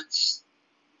that's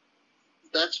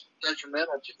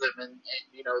detrimental to them, and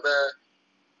the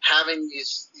having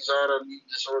these autoimmune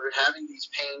disorders, having these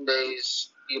pain days,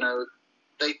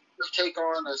 they take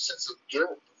on a sense of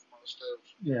guilt almost of,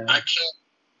 Yeah. I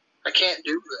can't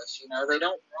do this. They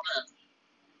don't want to.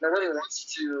 Nobody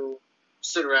wants to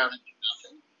sit around and do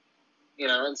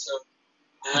nothing. And so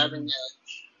having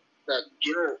that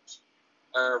guilt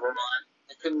of, well,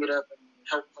 I couldn't get up and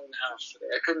help clean the house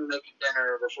today. I couldn't make a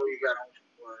dinner before you got home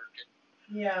from work.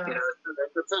 And, Yeah. it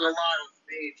took a lot of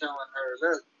me telling her,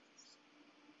 look,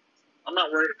 I'm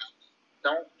not worried about that.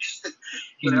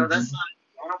 Don't, that's not,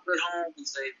 I don't get home and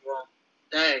say, well,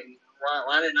 dang,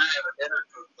 why didn't I have a dinner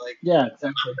cooked? Like, Yeah,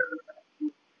 exactly.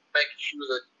 making sure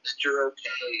that you're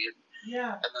okay.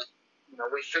 Yeah. And then,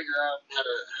 we figure out how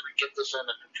to get this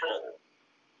under control.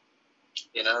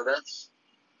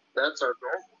 That's our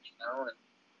goal, and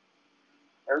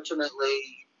ultimately,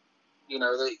 it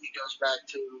goes back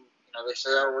to, they say,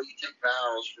 oh, well, you take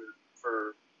vows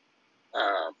for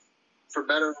um, for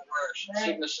better or worse,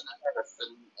 sickness and health,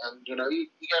 and you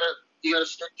gotta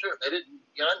stick to it.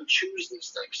 You didn't choose these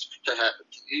things to happen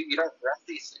to you. You don't want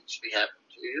these things to be happening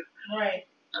to you. Right.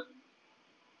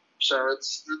 So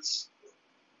it's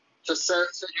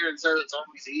sit here and say it's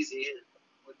always easy. It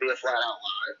would be a flat out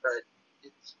lie, but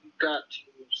you've got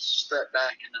to step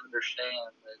back and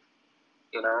understand that,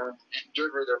 and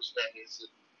give her those days.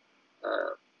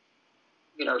 And,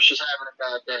 she's having a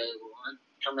bad day. Well, I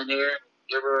come in here and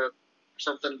give her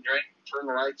something to drink, turn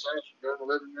the lights off, and go in the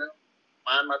living room,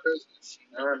 mind my business,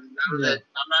 and know that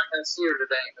I'm not going to see her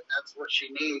today, but that's what she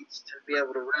needs to be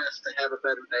able to rest, to have a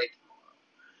better day tomorrow.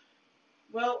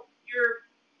 Well,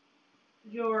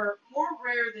 you're more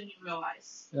rare than you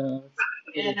realize. And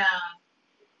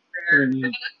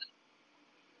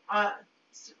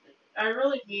I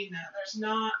really mean that.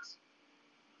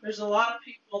 There's a lot of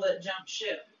people that jump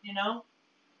ship,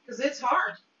 because it's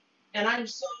hard. And I'm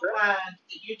so glad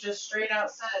that you just straight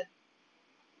out said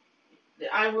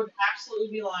that I would absolutely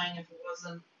be lying if it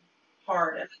wasn't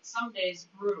hard. And some days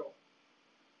brutal.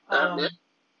 Because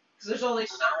there's only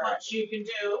so much you can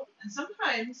do. And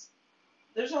sometimes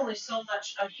there's only so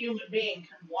much a human being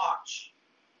can watch.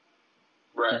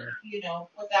 Right.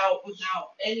 Without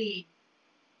any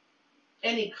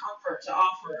comfort to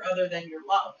offer other than your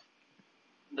love.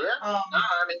 Yeah. I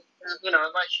mean,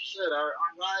 like you said, our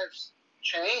lives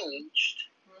changed.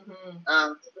 Mm-hmm.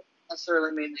 Doesn't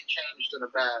necessarily mean they changed in a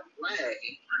bad way.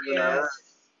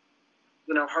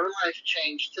 Her life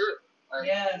changed too.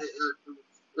 Yes.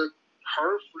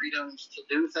 Her freedoms to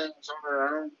do things on her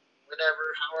own, whenever,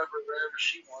 however, wherever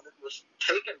she wanted, was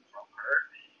taken from her.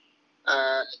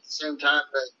 At the same time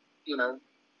that,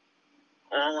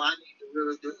 all I need to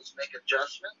really do is make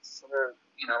adjustments. Or,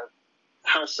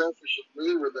 how selfish of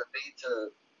me would it be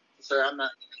to say I'm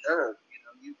not going to help?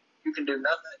 You can do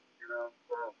nothing.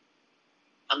 Well,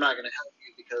 I'm not going to help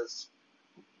you because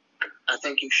I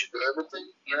think you should be able to.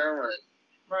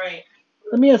 Right.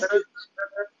 Let me ask you. It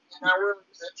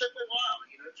took a while.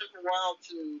 It took a while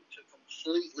to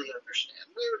completely understand.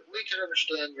 We could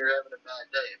understand you're having a bad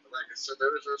day, but like I said, there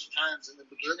was those times in the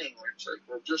beginning where it's like,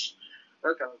 well, just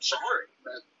look, I'm sorry,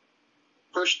 but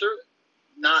push through it.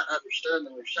 Not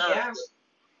understanding yourself. Yeah.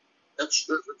 It's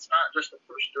not just a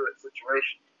push through it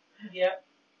situation. Yep.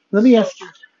 Let me ask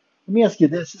you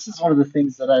this. This is one of the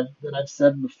things that I've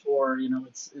said before.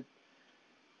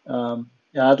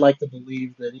 I'd like to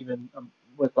believe that even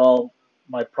with all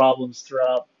my problems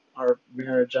throughout our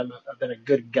marriage, I've been a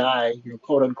good guy,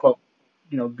 quote unquote,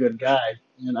 good guy.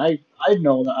 And I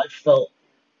know that I felt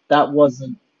that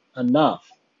wasn't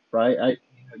enough, right?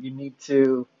 You need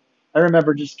to. I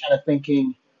remember just kind of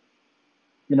thinking,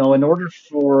 in order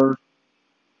for,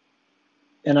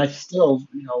 and I still,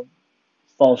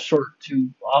 fall short too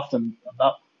often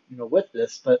about, with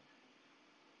this, but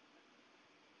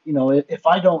if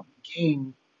I don't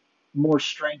gain more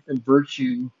strength and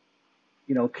virtue,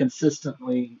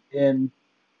 consistently in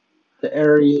the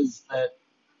areas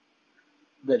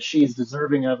that she's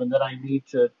deserving of and that I need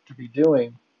to be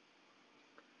doing,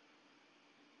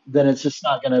 then it's just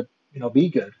not going to, be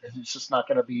good. It's just not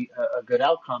going to be a good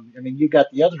outcome. I mean, you got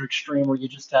the other extreme where you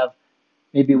just have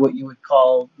maybe what you would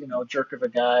call, jerk of a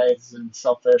guys and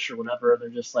selfish or whatever. They're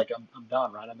just like, I'm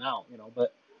done, right? I'm out,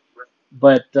 but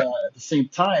at the same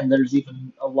time, there's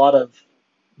even a lot of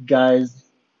guys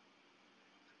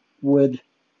would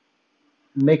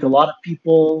make a lot of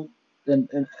people and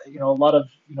a lot of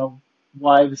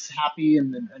wives happy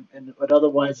and would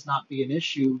otherwise not be an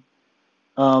issue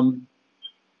um,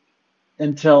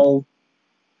 until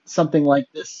something like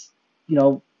this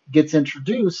gets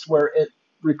introduced where it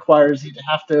requires you to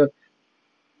have to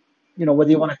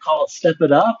whether you want to call it step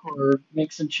it up or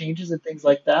make some changes and things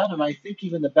like that. And I think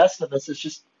even the best of us is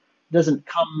just doesn't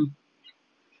come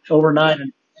overnight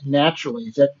and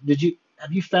naturally.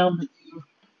 Have you found that you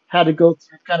had to go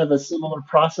through kind of a similar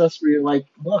process where you're like,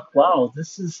 look, wow,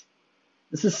 this is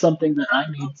something that I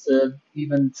need to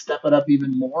even step it up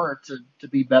even more to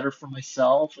be better for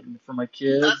myself and for my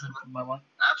kids and for my wife?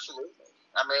 Absolutely.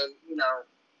 I mean,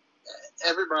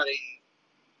 everybody,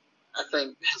 I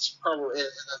think, has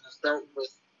dealt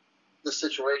with the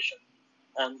situation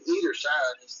on either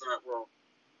side. Has thought, well,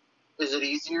 is it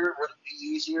easier? Would it be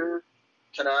easier?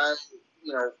 Can I,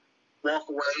 walk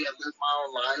away and live my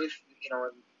own life, in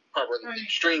probably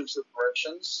extreme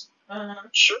situations?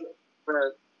 Sure,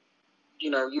 but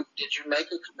did you make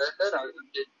a commitment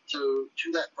to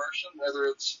that person, whether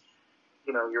it's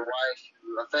your wife,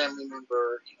 a family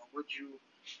member? Would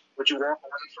you walk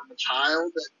away from a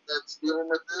child that's dealing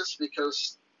with this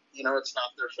because it's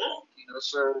not their fault?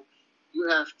 So you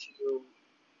have to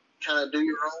kind of do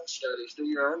your own studies, do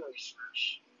your own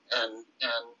research, and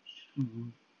Hmm.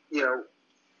 you know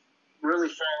really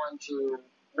fall into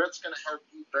what's going to help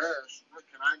you best. What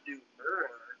can I do more?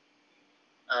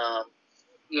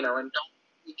 And don't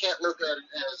you can't look at it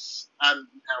as I'm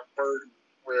now burdened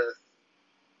with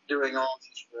doing all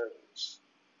these roles.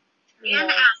 And Yeah.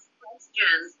 ask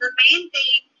questions. The main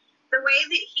thing, the way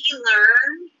that he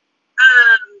learned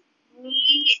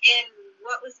me and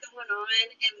what was going on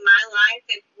in my life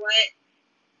and what,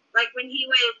 like when he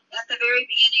would, at the very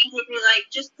beginning, he'd be like,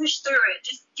 just push through it.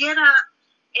 Just get up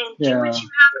and do what Yeah. you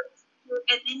have to do,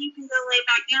 and then you can go lay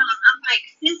back down. I'm like,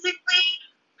 physically,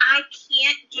 I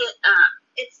can't get up.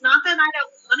 It's not that I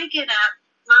don't want to get up.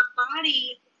 My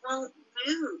body won't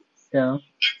move. Yeah. And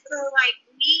so, like,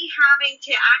 me having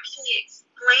to actually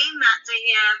explain that to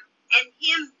him and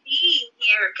him being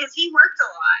here, because he worked a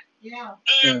lot. Yeah.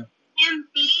 And Yeah. him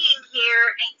being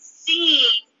here and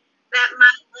seeing that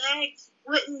my legs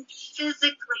wouldn't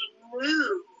physically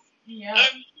move. Yeah.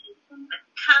 And him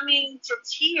coming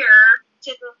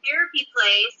to the therapy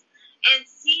place and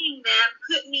seeing them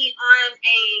put me on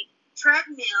a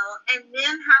treadmill and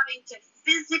them having to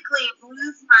physically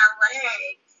move my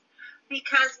legs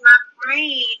because my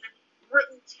brain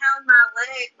wouldn't tell my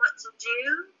leg what to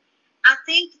do. I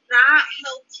think that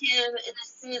helped him in a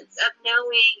sense of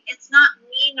knowing it's not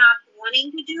me not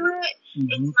wanting to do it, Hmm.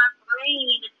 it's my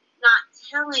brain not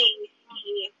telling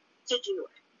me to do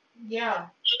it. Yeah.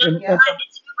 And, It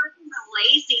wasn't a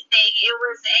lazy thing, it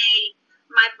was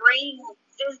my brain will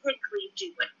physically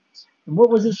do it. what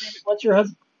was his name? What's your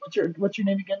husband? What's your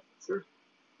name again, sir?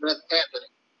 Anthony.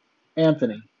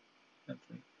 Anthony.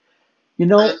 Anthony. You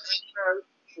know.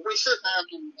 We sit back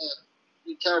and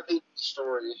you tell people the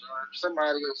stories, or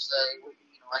somebody will say,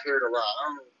 I hear it a lot.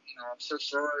 Oh, I'm so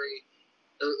sorry.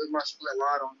 It must be a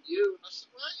lot on you. And I said,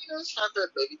 well, it's not that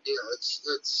big a deal.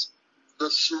 It's the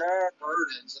small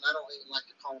burdens, and I don't even like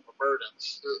to call them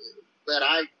burdens, that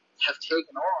I have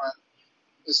taken on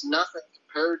is nothing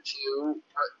compared to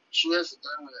what she has to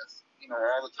deal with,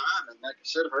 all the time. And like I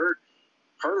said,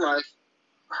 her life,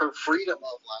 her freedom of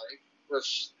life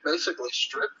was basically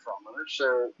stripped from her.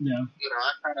 So, Yeah.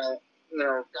 I kind of,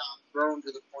 got thrown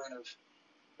to the point of,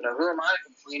 who am I to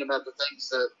complain about the things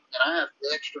that I have,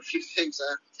 the extra few things I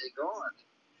have to take on?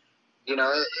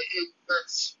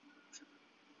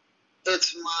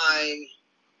 It's my,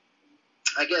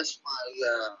 I guess my,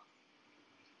 I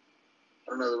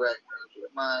don't know the right word,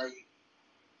 but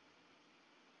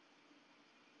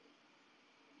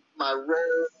my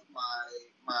role,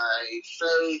 my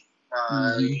faith,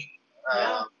 my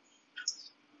Hmm.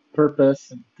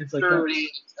 Purpose and things like that. purity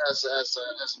as a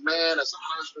man, as a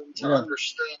husband, to Yeah.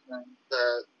 understand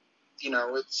that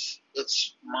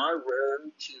it's my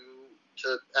role to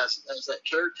as that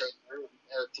caretaker,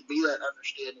 to be that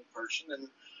understanding person, and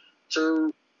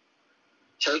to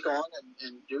take on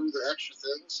and do the extra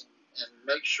things and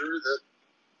make sure that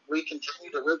we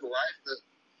continue to live the life that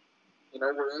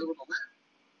we're able to live.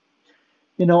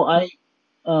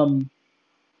 Um,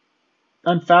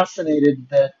 I'm fascinated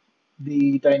that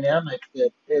the dynamic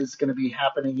that is going to be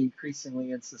happening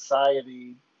increasingly in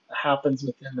society happens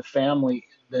within the family.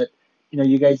 That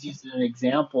you guys used an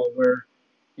example where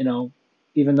you know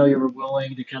even though you were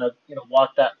willing to kind of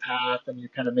walk that path and you're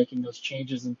kind of making those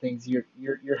changes and things, you're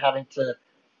having to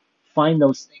find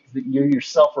those things that you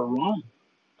yourself are wrong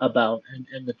about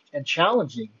and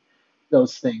challenging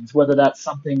those things, whether that's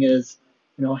something is,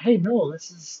 hey, no,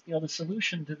 this is, the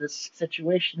solution to this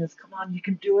situation is, come on, you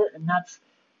can do it. And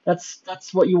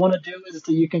that's what you want to do is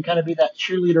that you can kind of be that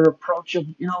cheerleader approach of,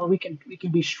 we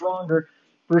can be stronger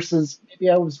versus maybe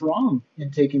I was wrong in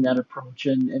taking that approach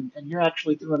and you're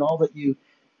actually doing all that you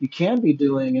can be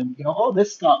doing and oh,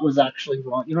 this thought was actually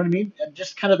wrong. You know what I mean? And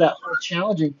just kind of that whole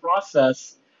challenging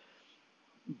process,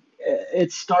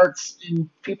 it starts in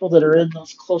people that are in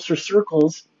those closer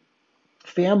circles,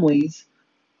 families,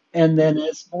 and then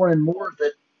as more and more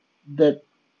that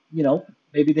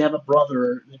maybe they have a brother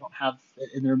or they don't have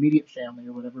in their immediate family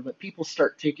or whatever, but people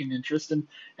start taking interest and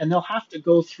they'll have to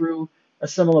go through a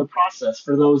similar process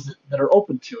for those that are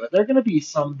open to it. There are going to be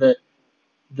some that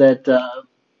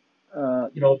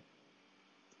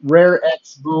Rare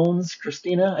X Bones,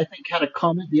 Christina, I think, had a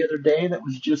comment the other day that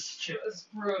was just It was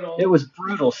brutal. it was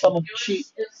brutal. Someone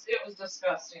It was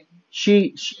disgusting.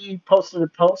 she posted a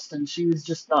post and she was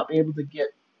just not able to get.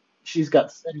 She's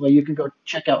got anyway. You can go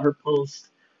check out her post.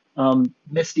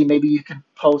 Misty, maybe you can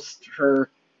post her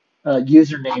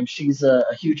username. She's a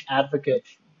huge advocate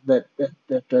that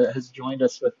has joined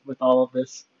us with all of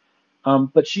this.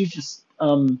 But she just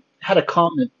had a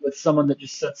comment with someone that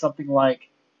just said something like,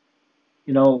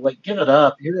 like give it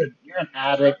up. You're an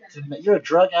addict. You're a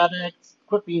drug addict.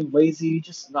 Quit being lazy.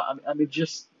 Just not. I mean,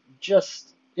 just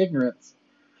ignorance.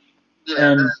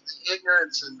 Yeah, And the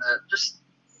ignorance and just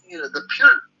the pure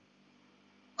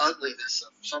ugliness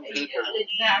of some people.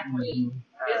 Exactly. mhm,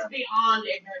 It's beyond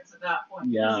ignorance at that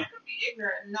point. Because yeah, you could be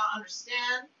ignorant and not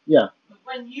understand, yeah, but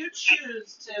when you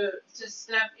choose to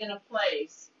step in a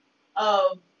place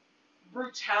of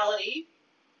brutality,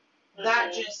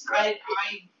 that just I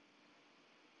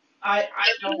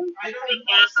don't even know what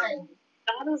to say.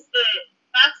 That is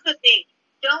that's the thing.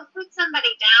 Don't put somebody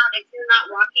down if you're not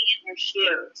walking in their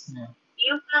shoes. yeah,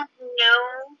 You have no.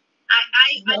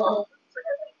 I No.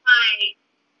 my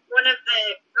one of the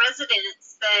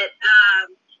residents that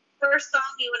first saw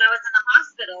me when I was in the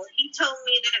hospital. He told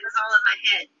me that it was all in my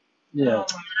head. yeah, Oh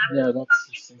my. And I was yeah. That's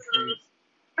just increased.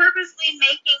 purposely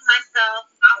making myself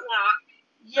not walk.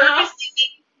 Yeah. Purposely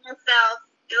making myself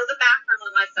go to the bathroom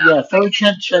with myself. Yeah, for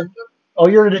attention. Oh,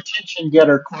 you're an attention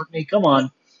getter, Courtney. Come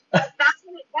on.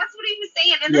 That's what he was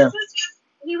saying. And Yeah, this was just,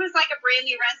 he was like a brand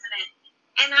new resident.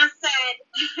 And I said,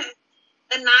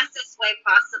 the nicest way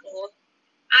possible,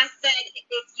 I said,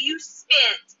 if you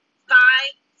spent 5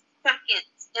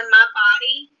 seconds in my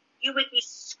body, you would be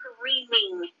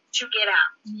screaming to get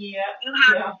out. Yeah. You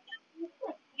have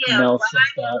Yeah. Mel what said I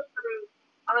go that. through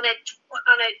on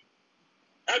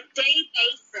a day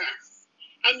basis,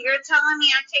 and you're telling me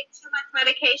I take too much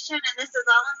medication and this is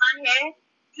all in my head.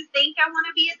 You think I want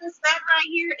to be in this bed right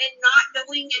here and not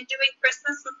going and doing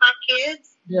Christmas with my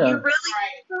kids? Yeah, You really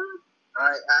think so?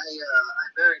 I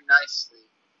very nicely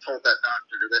told that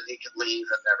doctor that he could leave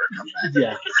and never come back.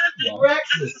 yeah, yeah.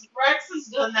 Rex has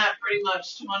done that pretty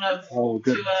much to one of Oh,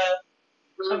 good.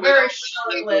 a very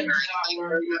short-lived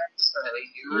doctor. You have to say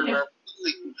you were Yeah. welcome to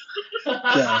leave.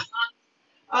 Yeah,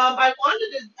 I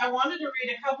wanted to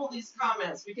read a couple of these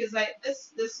comments because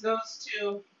this goes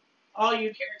to all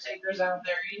you caretakers out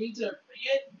there. You need to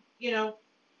you know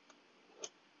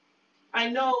I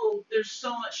know there's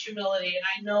so much humility and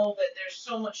I know that there's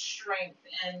so much strength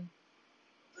and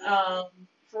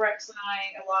for Rex and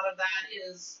I a lot of that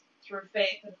is through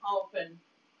faith and hope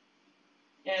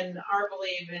and our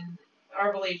belief in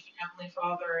Heavenly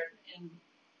Father and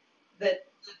that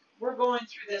we're going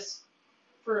through this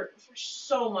for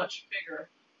so much bigger,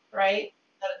 right?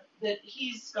 That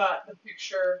he's got the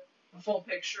full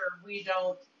picture. We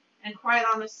don't. And quite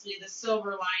honestly, the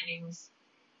silver linings,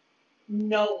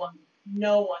 no one.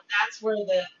 That's where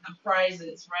the prize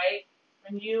is, right?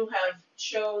 When you have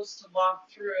chose to walk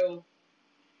through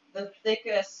the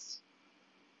thickest,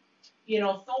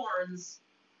 thorns,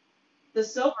 the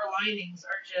silver linings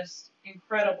are just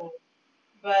incredible.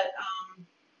 But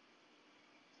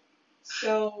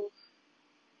so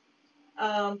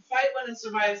Fight, Win, and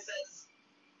Survive says,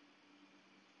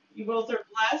 you both are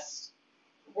blessed,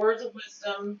 words of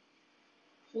wisdom.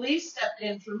 Police stepped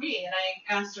in for me, and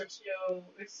I asked her to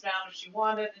expound if she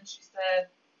wanted, and she said,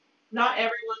 not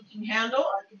everyone can handle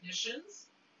our conditions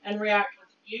and react with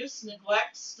abuse,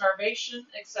 neglect, starvation,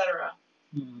 etc.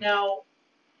 mhm, Now,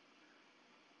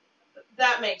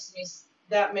 that makes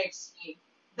me,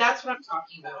 that's what I'm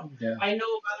talking about. yeah, I know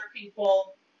of other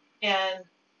people and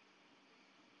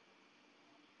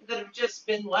that have just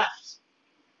been left.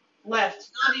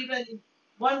 Not even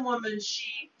one woman.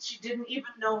 She didn't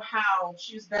even know how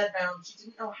she was bedbound. She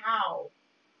didn't know how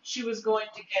she was going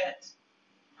to get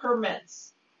her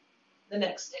meds the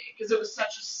next day because it was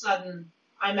such a sudden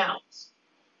I'm out.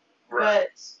 Right.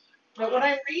 But what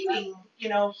I'm reading,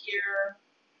 here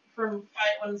from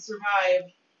Fight One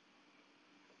Survive,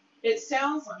 it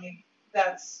sounds like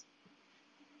that's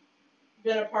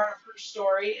been a part of her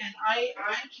story, and I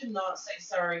cannot say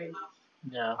sorry enough.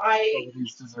 yeah. I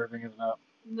Nobody's deserving of that.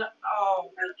 no,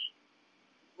 oh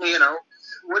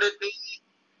Would it be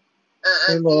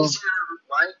Hey, an Lo. easier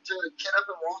life to get up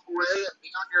and walk away and be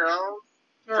on your own?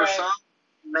 For right, some,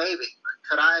 maybe. But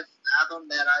could I fathom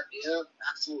that idea?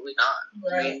 Absolutely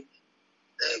not. I right,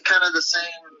 mean, kind of the same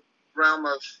realm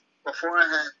of before I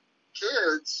had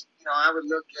kids, I would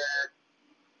look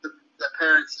at the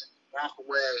parents and walk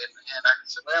away, and I could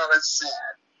say, well, that's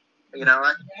sad.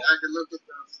 I could look at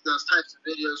those types of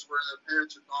videos where the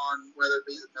parents are gone, whether it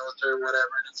be the military or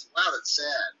whatever, and it's wow, that's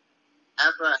sad.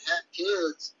 After I had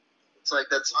kids, it's like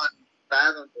that's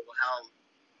unfathomable how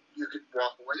you could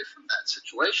walk away from that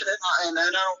situation. And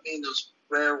I don't mean those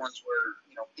rare ones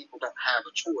where people don't have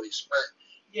a choice, but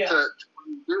yeah, when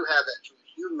you do have that choice,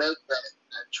 you make that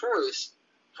choice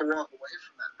to walk away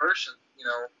from that person.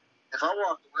 If I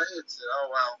walked away and said, oh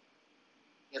well,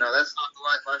 that's not the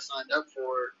life I signed up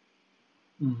for.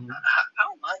 Mhm.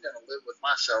 How am I going to live with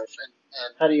myself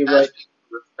and How do you ask write? people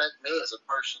to respect me as a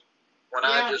person when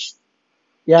I Yeah. just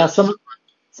Yeah, did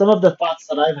some of the thoughts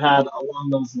that I've had along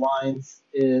those lines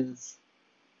is,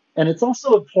 and it's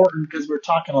also important because we're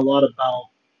talking a lot about,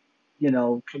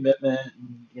 commitment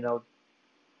and,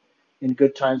 in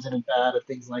good times and in bad and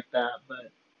things like that.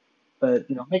 But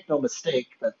make no mistake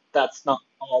that that's not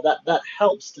all. That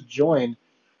helps to join,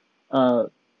 uh,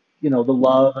 the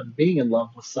love and being in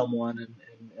love with someone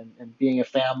and being a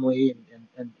family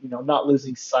and not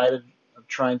losing sight of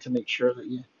trying to make sure that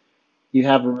you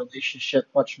have a relationship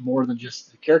much more than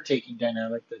just the caretaking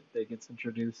dynamic that gets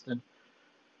introduced.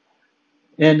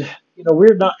 And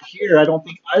we're not here. I don't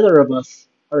think either of us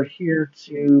are here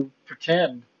to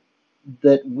pretend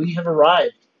that we have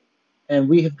arrived and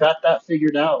we have got that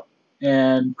figured out.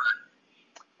 And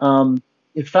um,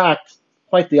 in fact,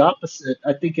 quite the opposite.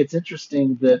 I think it's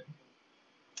interesting that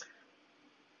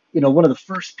one of the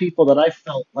first people that I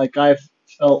felt like I've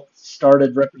felt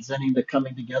started representing the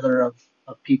coming together of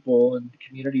people and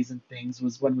communities and things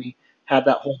was when we had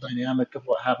that whole dynamic of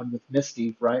what happened with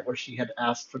Misty, right, where she had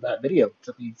asked for that video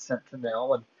to be sent to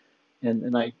Nell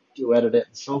and I do edit it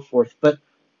and so forth. But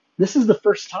this is the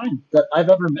first time that I've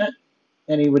ever met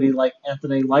anybody like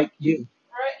Anthony, like you.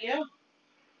 Right. Yeah.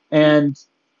 And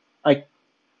I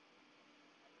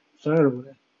sorry to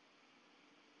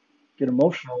get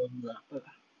emotional over that, but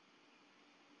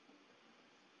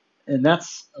and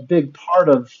that's a big part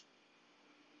of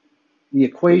the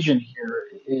equation here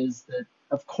is that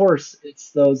of course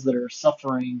it's those that are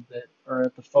suffering that are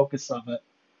at the focus of it.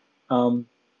 Um,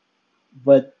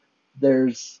 but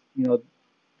there's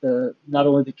the not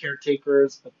only the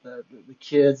caretakers but the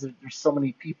kids. There's so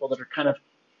many people that are kind of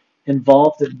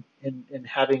involved in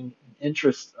having an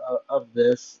interest of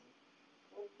this.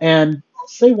 And I'll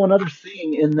say one other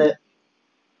thing in that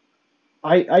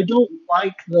I don't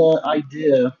like the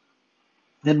idea,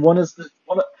 and one of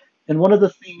the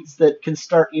things that can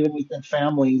start even within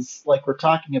families, like we're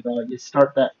talking about,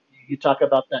 you talk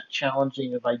about that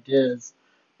challenging of ideas,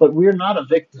 but we're not a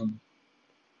victim.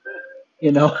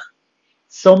 You know,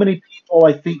 so many people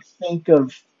I think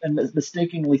of and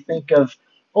mistakenly think of,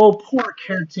 oh, poor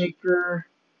caretaker.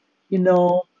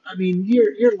 I mean,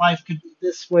 your life could be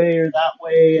this way or that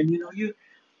way, and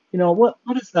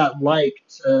what is that like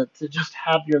to just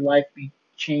have your life be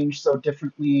changed so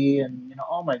differently, and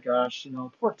oh my gosh,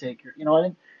 poor taker.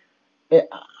 And it,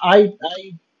 I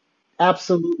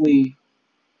absolutely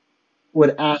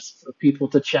would ask for people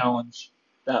to challenge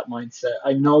that mindset.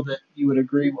 I know that you would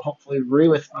hopefully agree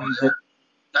with me that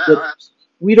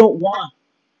we don't want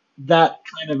that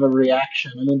kind of a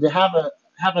reaction. I mean, to have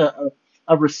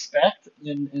a respect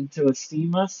and to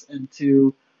esteem us and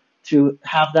to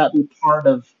have that be part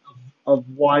of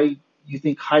why you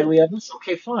think highly of us,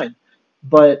 okay, fine.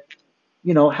 But,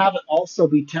 have it also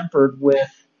be tempered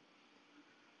with,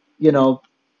 you know,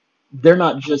 they're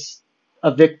not just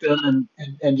a victim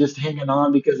and just hanging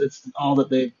on because it's all that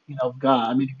they, got.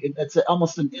 I mean, it's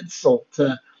almost an insult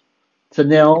to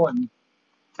Nell and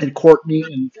Courtney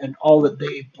and all that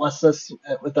they bless us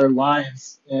with their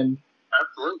lives.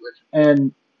 absolutely.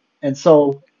 And, and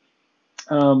so,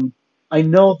 um, I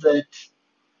know that,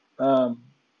 um,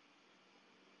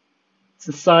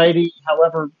 society,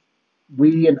 however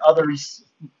we and others,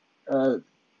 uh,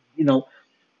 you know,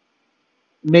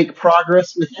 make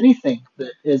progress with anything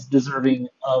that is deserving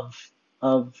of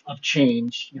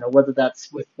change. Whether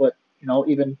that's with what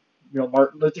even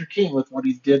Martin Luther King with what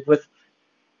he did with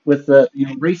the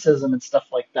racism and stuff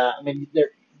like that. I mean,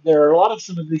 there are a lot of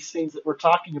some of these things that we're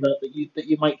talking about that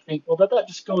you might think, well, that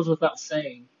just goes without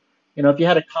saying. If you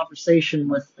had a conversation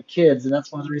with the kids, and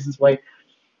that's one of the reasons why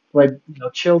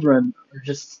children are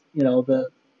just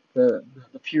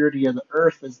the purity of the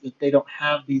earth is that they don't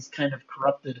have these kind of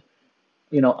corrupted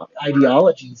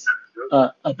ideologies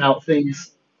about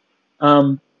things.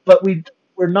 But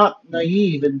we're not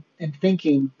naive in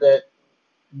thinking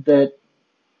that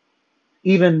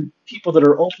even people that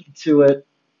are open to it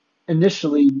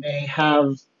initially may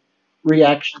have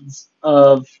reactions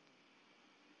of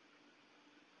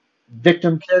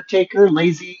victim caretaker,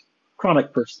 lazy,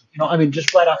 chronic person. I mean,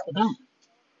 just right off the bat.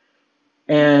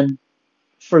 And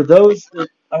for those that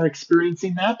are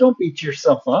experiencing that, don't beat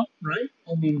yourself up, right?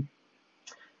 I mean,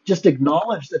 just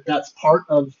acknowledge that that's part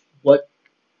of what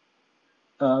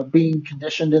being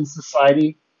conditioned in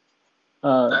society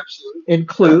Absolutely.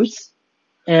 includes.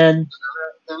 And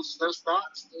Those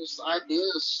thoughts, those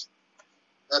ideas,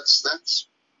 that's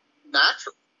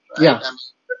natural, right? yeah, I mean,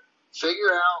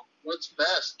 figure out what's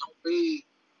best. Don't be,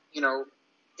 you know,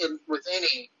 in with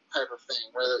any type of thing,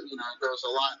 whether it goes a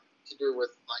lot to do with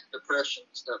like depression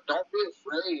and stuff. Don't be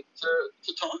afraid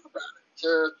to talk about it,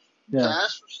 to yeah,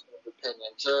 ask for support.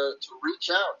 opinion, to reach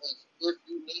out if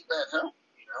you need that help,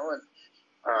 and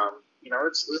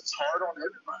it's hard on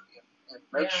everybody, and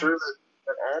make sure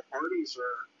that all parties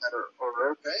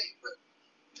are okay, but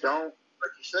don't,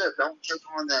 like you said, don't take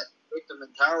on that victim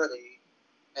mentality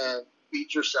and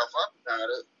beat yourself up about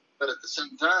it, but at the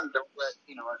same time, don't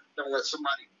let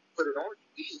somebody put it on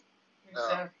you either.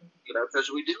 Exactly. Because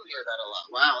we do hear that a lot.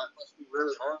 Wow, that must be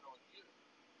really hard on you.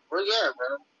 Well, yeah,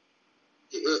 well,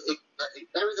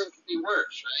 everything could be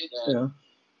worse, right? And,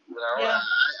 Yeah.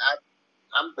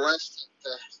 I'm blessed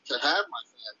to have my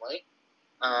family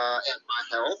and my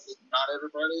health. And not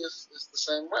everybody is the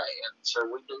same way, and so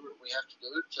we do what we have to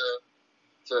do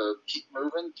to keep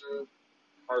moving through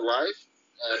our life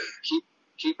and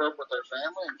keep up with our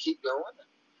family and keep going.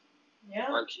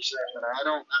 And like you said, I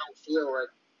don't feel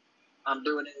like I'm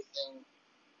doing anything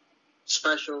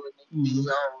special.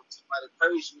 Somebody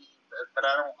praise me, but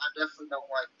I definitely don't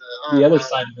like the other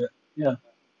side of it. Yeah.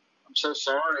 I'm so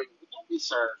sorry. Don't be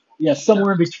sorry for me. Yeah,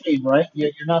 somewhere in between, right?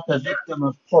 You're not the victim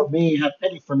of poor me, have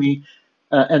pity for me,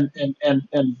 and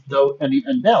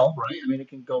Nell, right? I mean, it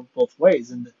can go both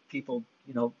ways, and that people,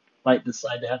 might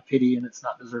decide to have pity, and it's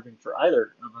not deserving for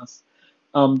either of us.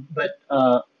 Um, but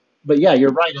uh, but yeah,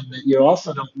 you're right in that you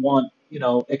also don't want,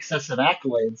 excessive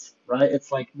accolades, right?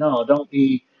 It's like, no, don't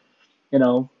be, you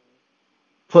know,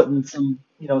 putting some,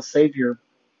 savior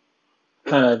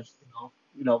kind of,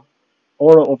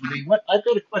 aura over me. I've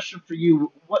got a question for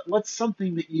you. What's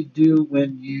something that you do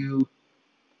when you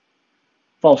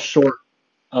fall short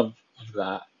of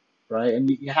that, right? And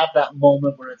you have that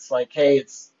moment where it's like, hey,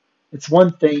 it's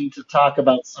one thing to talk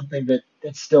about something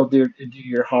that's still dear to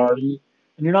your heart, and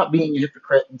you're not being a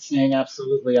hypocrite and saying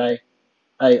absolutely, I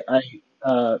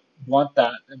want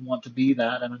that and want to be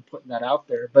that, and I'm putting that out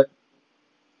there. But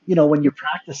when you're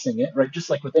practicing it, right, just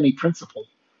like with any principle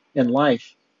in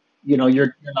life, you're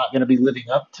not going to be living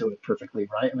up to it perfectly,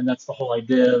 right? I mean, that's the whole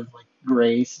idea of like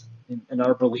grace and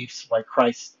our beliefs, why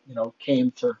Christ,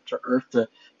 came to earth to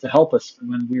help us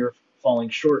when we were falling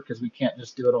short, because we can't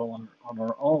just do it all on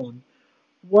our own.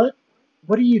 What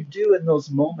what do you do in those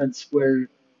moments where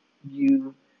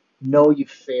you know you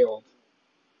failed,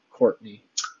 Courtney?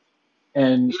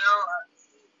 And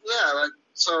Yeah, like,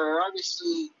 so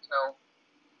obviously,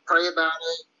 pray about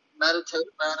it, meditate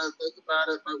about it, think about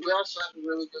it. But we also have a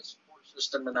really good support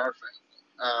system in our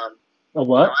family. a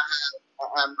what?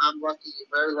 I'm lucky,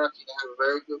 very lucky to have a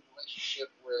very good relationship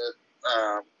with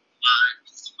my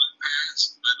parents,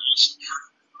 but also my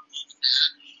mom and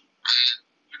dad.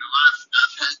 And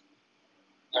I've had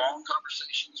long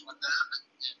conversations with them,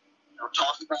 and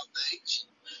talk about things,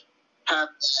 have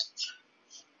that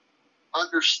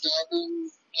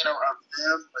understanding, of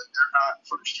them, but they're not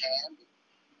firsthand.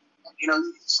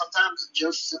 Sometimes it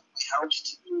just simply helps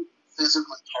to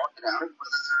physically talk it out, whether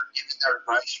they're giving their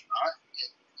advice or not.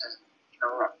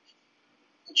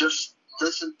 And just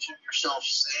listen to yourself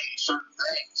say certain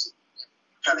things and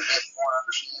kind of get more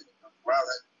understanding of, wow,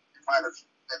 that it might have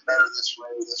been better this way,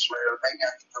 or maybe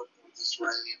I can help you this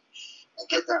way, and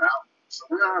get that out. So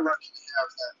we are lucky to have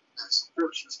that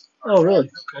support system. Oh,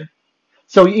 really? Okay.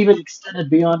 So even extended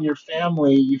beyond your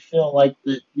family, you feel like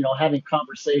that, having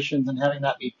conversations and having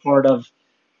that be part of,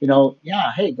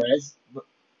 yeah, hey guys,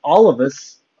 all of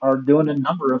us are doing a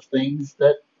number of things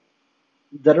that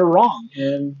are wrong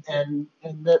and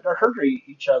that are hurting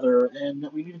each other and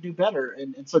that we need to do better.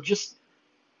 And so just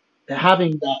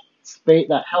having that space,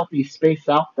 that healthy space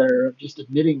out there of just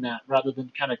admitting that rather than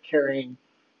kind of carrying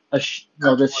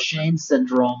this shame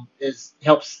syndrome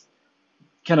helps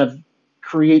kind of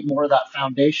create more of that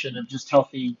foundation of just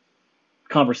healthy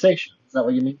conversation. Is that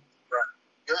what you mean? Right.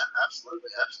 Yeah, absolutely,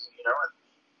 absolutely.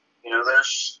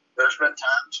 There's been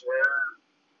times where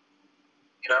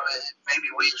maybe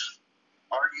we've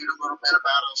argued a little bit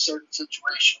about a certain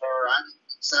situation, or I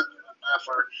didn't accept it enough,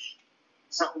 or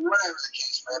something, whatever the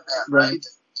case may have been, right?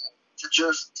 To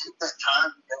just take that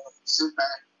time to go and sit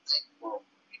back and think, well,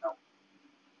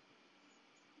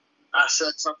 I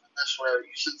said something this way, or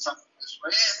you said something this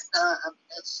way. I mean,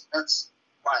 that's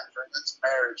life, right? That's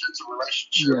marriage. It's a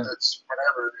relationship. That's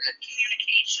whatever.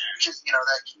 Communication.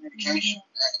 That communication.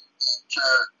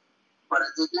 But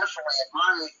it definitely, in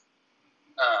my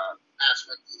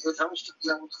aspect, it helps to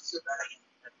be able to sit back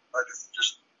and like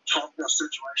just talk those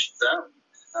situations out.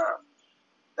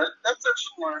 That took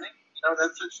some learning. That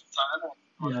took some time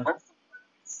on both of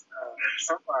us.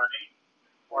 Somebody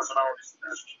wasn't always the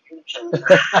best communicator.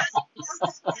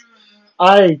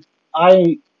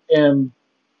 I am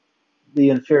the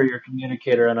inferior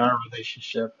communicator in our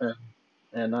relationship,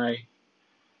 and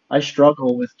I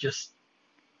struggle with just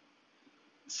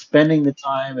spending the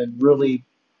time and really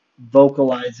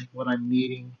vocalizing what I'm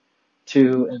needing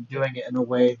to and doing it in a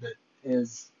way that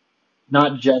is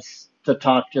not just to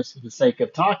talk just for the sake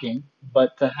of talking,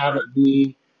 but to have it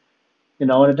be,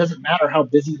 and it doesn't matter how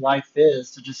busy life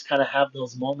is, to just kind of have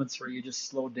those moments where you just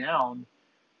slow down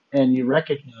and you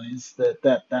recognize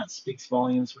that speaks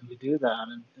volumes when you do that.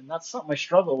 And that's something I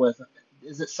struggle with.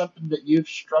 Is it something that you've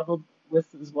struggled with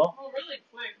as well? Well, really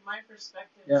quick, my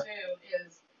perspective Yeah. too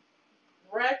is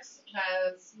Rex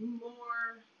has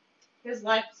more, his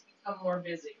life has become more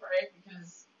busy, right?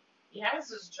 Because he has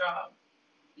his job.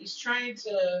 He's trying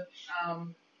to,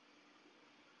 um,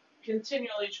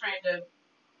 continually trying to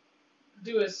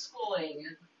do his schooling,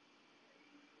 and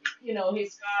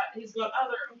he's got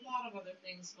a lot of other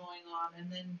things going on,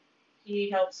 and then he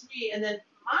helps me, and then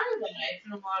my life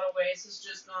in a lot of ways has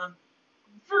just gone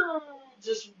vroom,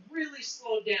 just really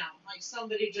slowed down, like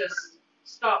somebody just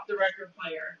stopped the record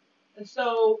player, and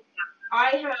so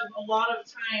I have a lot of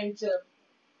time to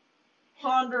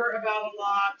ponder about a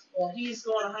lot. Well, he's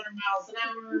going 100 miles an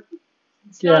hour.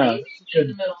 It's not Yeah, easy to get in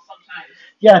the middle sometimes.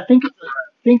 yeah. Think of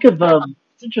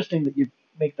it's interesting that you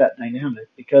make that dynamic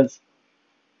because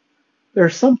there are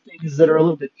some things that are a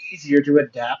little bit easier to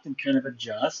adapt and kind of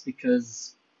adjust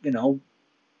because you know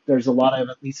there's a lot of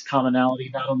at least commonality,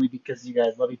 not only because you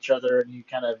guys love each other and you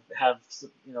kind of have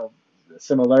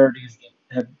similarities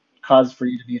that have caused for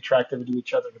you to be attractive to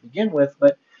each other to begin with,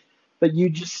 but you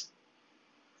just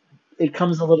it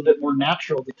comes a little bit more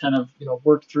natural to kind of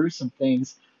work through some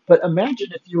things. But imagine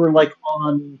if you were like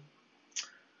on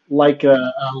like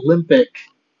a Olympic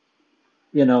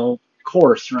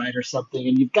course, right, or something,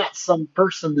 and you've got some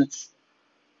person that's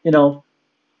you know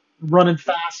running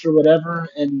fast or whatever,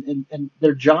 and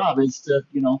their job is to,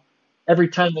 every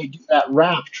time they do that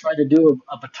wrap, try to do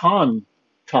a baton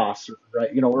toss, right,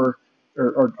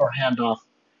 or handoff.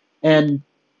 And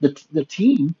the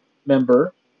team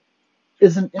member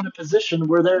isn't in a position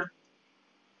where they're,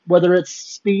 whether it's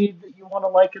speed that you want to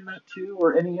liken that to,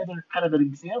 or any other kind of an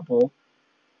example,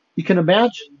 you can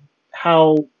imagine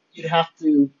how you'd have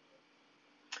to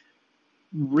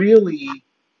really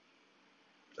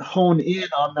hone in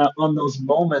on those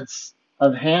moments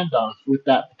of handoff with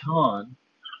that baton.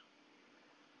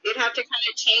 You'd have to kind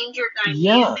of change your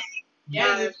Yeah, dynamic.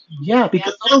 Yeah, yeah,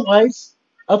 because otherwise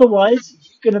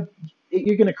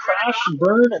you're gonna crash and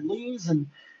burn and lose and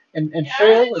yeah,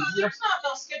 fail there's not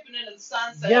no skipping into the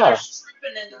sunset. yeah, There's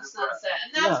tripping into the sunset,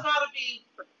 and that's yeah, got to be.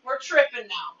 We're tripping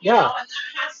now, yeah, and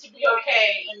that has to be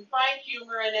okay, and find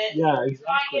humor in it. yeah, Find,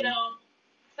 exactly.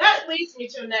 that leads me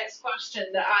to a next question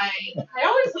that I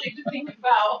always like to think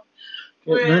about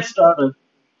Getting her with started.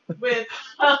 with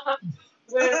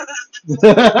with You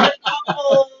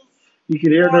couples,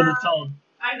 can hear it in or the tone.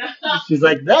 I know. She's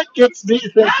like, that gets me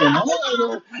thinking.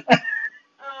 Oh.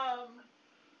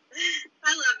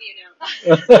 I love you now.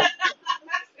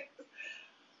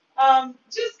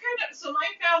 Just kind of, so my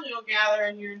family will gather,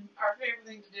 and our favorite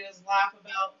thing to do is laugh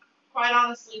about, quite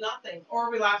honestly, nothing,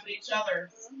 or we laugh at each other,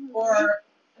 or,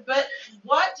 but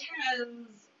what has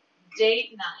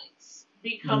date nights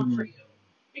become for Mm. you?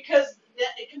 Because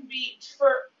it can be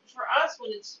for us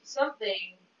when it's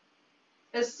something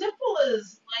as simple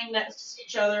as laying next to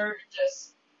each other and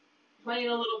just playing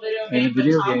a little video And a game, but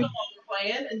video talking game. while we're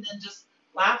playing, and then just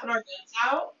laughing our guts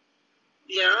out.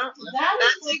 Yeah, That is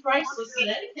that's more priceless than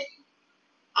anything.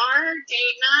 our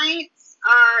date nights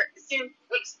are,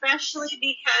 especially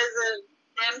because of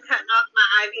them cutting off my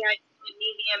IVI and me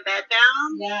being bed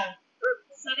bound. Yeah. We're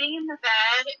sitting in the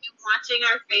bed and watching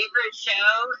our favorite show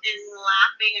and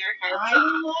laughing our heads I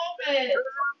off. love it.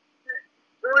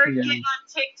 Or Yeah. getting on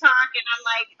TikTok and I'm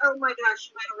like, oh my gosh,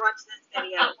 you gotta watch this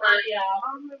video. Or, Yeah.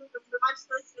 oh my gosh, watch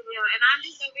this video. And I'm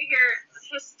just over here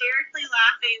hysterically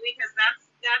laughing because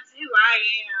that's who I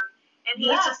am. And he's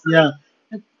Yeah. just like, Yeah.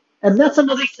 And that's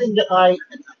another thing that I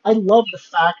love the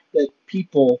fact that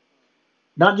people,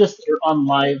 not just that are on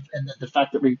live and the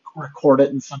fact that we record it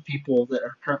and some people that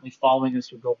are currently following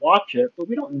us will go watch it, but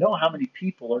we don't know how many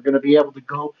people are going to be able to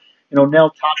go.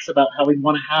 Nell talks about how we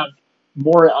want to have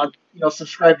more on,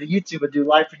 subscribe to YouTube and do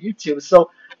live for YouTube.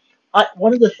 So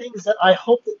one of the things that I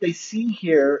hope that they see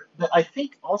here that I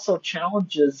think also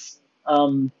challenges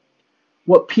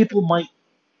what people might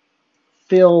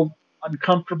feel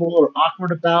uncomfortable or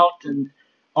awkward about, and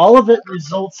all of it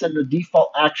results in the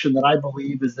default action that I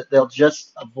believe is that they'll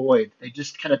just avoid. They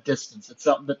just kind of distance. It's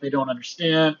something that they don't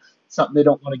understand, something they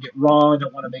don't want to get wrong,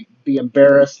 don't want to be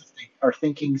embarrassed if they are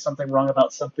thinking something wrong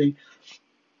about something.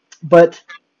 But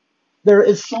there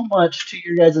is so much to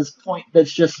your guys' point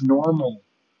that's just normal.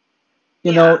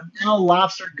 yeah, Now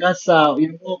laughs our guts out.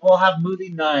 We'll have movie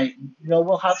night.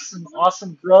 We'll have some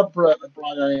awesome grub brought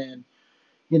in.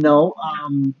 You know,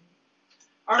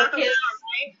 Our kids,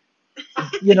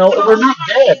 so we're all not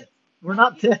my dead. kids, We're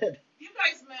not dead. you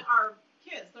guys met our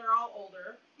kids. They're all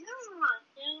older.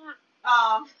 Yeah.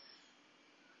 Um,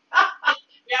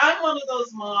 yeah, I'm one of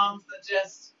those moms that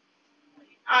just,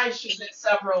 I should get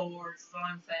several awards, is all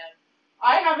I'm saying.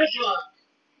 I have a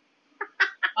book.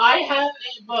 I have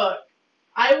a book.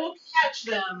 I will catch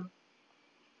them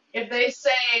if they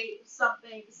say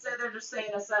something, say they're just saying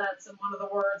a sentence and one of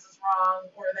the words is wrong,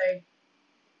 or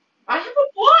I have a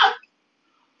book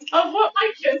of what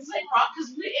my kids say wrong,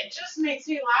 because it just makes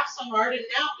me laugh so hard, and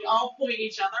now we all point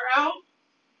each other out.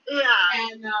 Yeah.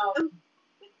 And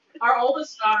our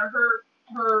oldest daughter,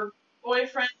 her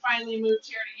boyfriend finally moved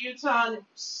here to Utah, and I'm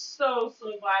so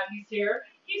glad he's here.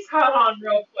 He's caught on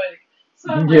real quick,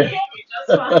 so I'm like, Yeah. he'll be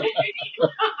just fine.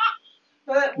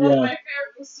 But one of Yeah. my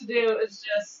favorite things to do is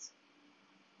just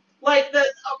like the.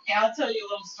 Okay, I'll tell you a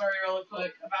little story really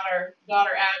quick about our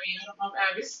daughter Abby. I don't know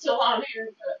if Abby's still on here,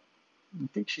 but I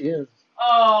think she is.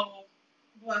 oh,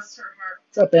 bless her heart.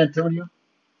 What's up, Antonio?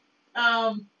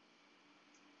 Um,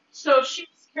 so she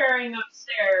was carrying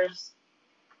upstairs.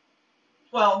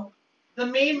 Well, the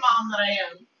mean mom that I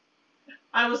am,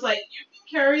 I was like, you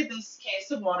can carry this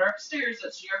case of water upstairs.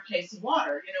 It's your case of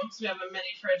water, because we have a mini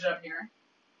fridge up here.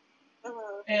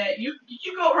 And you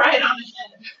go right on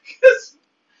ahead,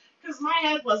 because my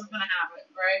head wasn't gonna have it,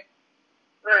 right?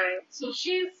 Right. So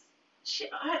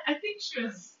I think she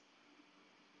was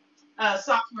a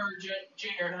sophomore or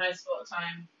junior in high school at the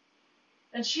time,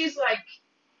 and she's like,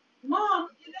 Mom,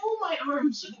 my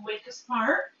arms are the weakest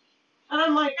part. And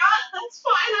I'm like, that's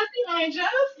fine. I'm behind you.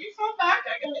 You fall back,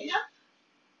 I got you.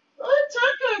 Well, it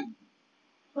took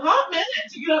a hot minute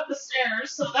to get up the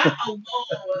stairs, so that alone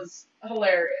was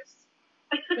hilarious.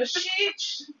 But she,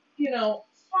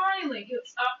 finally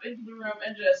gets up into the room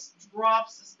and just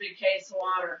drops this big case of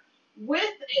water. With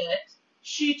it,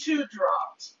 she too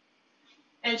dropped.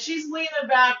 And she's leaning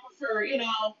back with her,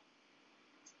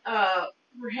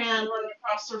 her hand running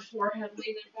across her forehead,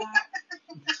 leaning back.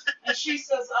 And she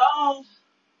says, Oh,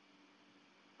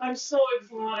 I'm so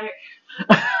exotic.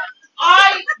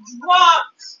 I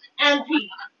dropped and peed.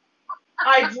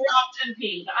 I dropped and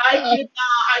peed. I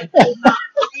could not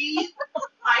breathe.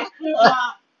 I could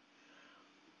not.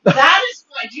 That is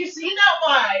why. Do you see now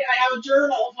why I have a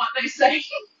journal of what they say?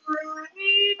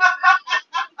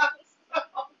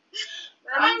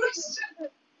 I was just,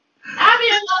 Abby,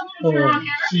 I love you. You're on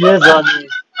here. She is on here.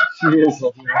 She is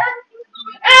on here.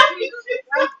 Abby,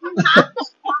 Like, you have to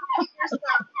find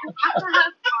yourself. You have to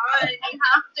have fun. You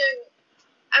have to.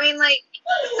 I mean, like,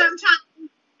 sometimes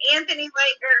Anthony or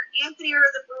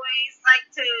the boys like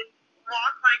to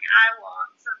walk like I walk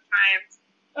sometimes.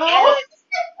 And oh,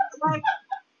 it's like,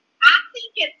 I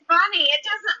think it's funny. It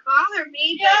doesn't bother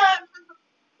me. yeah.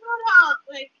 Hold up.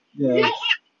 Like, Yeah. I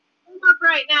can't move up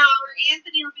right now. Or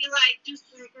Anthony will be like, just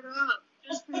pick it up.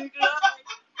 Just pick it up.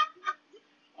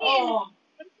 Oh,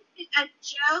 A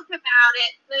joke about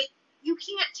it, but you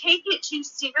can't take it too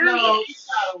serious. no, you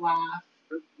gotta laugh.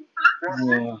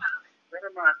 Yeah. One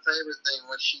of my favorite things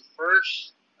when she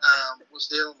first was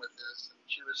dealing with this, and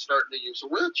she was starting to use a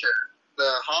wheelchair. The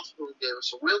hospital gave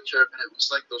us a wheelchair, but it was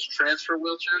like those transfer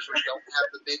wheelchairs where you don't have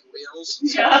the big wheels.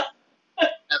 Yeah.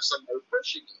 Have somebody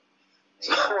pushing you.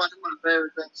 So one of my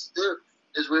favorite things to do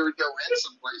is we would go in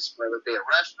someplace, whether it be a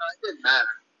restaurant, it didn't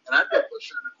matter. And I'd go push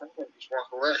her in the corner and just walk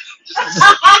away.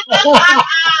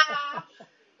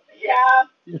 Yeah.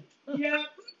 Yeah.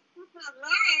 With my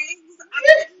legs,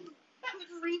 I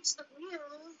couldn't reach the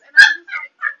wheels, and I'm just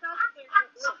like stuck there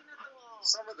looking at the wall.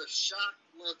 Some of the shocked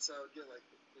looks I would get, like,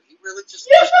 did he really just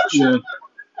Yeah.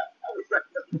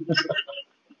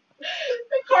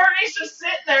 Courtney's just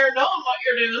sitting there knowing what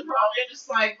you're doing, probably just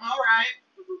like, all right.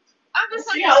 I'm just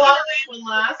See like, how long this one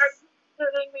lasts.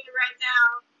 hitting me right now.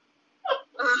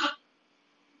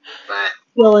 But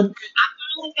Well, and I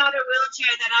finally got a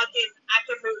wheelchair that I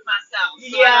can move myself. So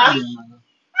Yeah. yeah.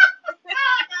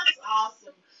 That's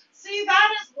awesome. See, that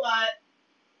is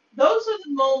those are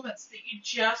the moments that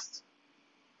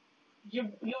you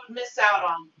would miss out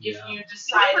on if Yeah. you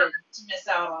decided to miss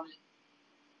out on it.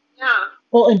 Yeah.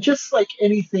 Well, and just like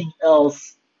anything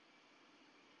else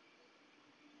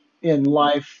in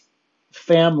life,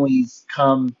 families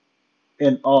come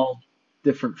in all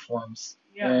different forms.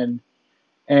 Yeah.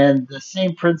 And the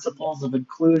same principles of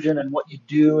inclusion and what you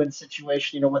do in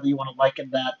situation, whether you want to liken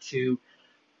that to,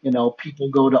 people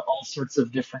go to all sorts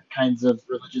of different kinds of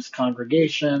religious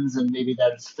congregations, and maybe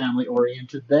that is family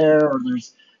oriented there, or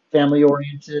there's family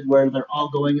oriented where they're all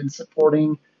going and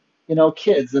supporting,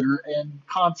 kids that are in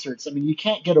concerts. I mean, you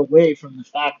can't get away from the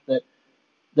fact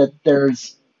that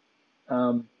there's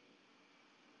um,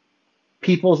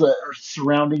 people that are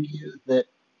surrounding you that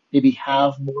maybe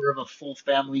have more of a full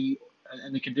family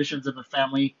and the conditions of a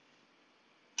family,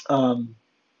 um,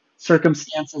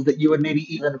 circumstances that you would maybe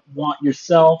even want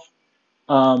yourself.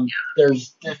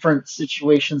 There's different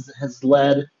situations that has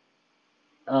led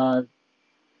uh,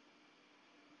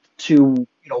 to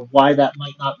why that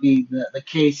might not be the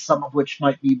case. Some of which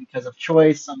might be because of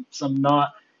choice, some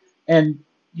not. And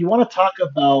you want to talk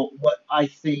about what I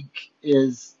think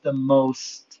is the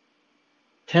most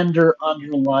tender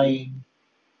underlying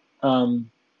um,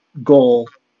 goal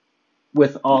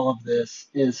with all of this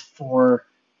is for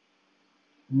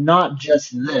not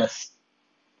just this,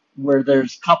 where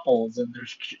there's couples and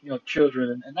there's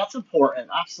children, and that's important,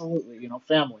 absolutely,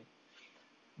 family,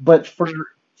 but for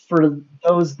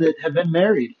those that have been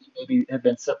married, maybe have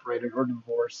been separated or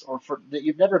divorced, or for that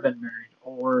you've never been married,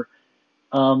 or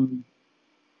um,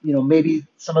 maybe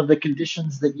some of the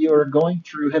conditions that you are going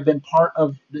through have been part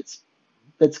of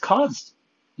that's caused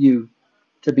you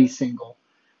to be single,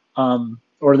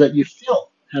 or that you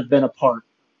feel have been a part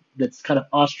that's kind of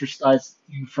ostracized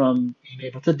you from being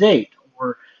able to date,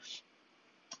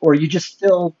 or you just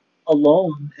feel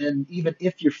alone. And even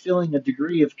if you're feeling a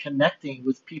degree of connecting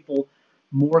with people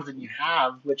more than you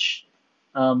have, which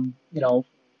I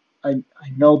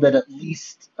know that at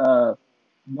least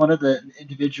one of the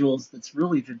individuals that's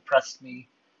really impressed me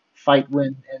fight,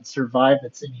 win, and survive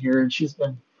that's in here, and she's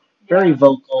been very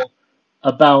vocal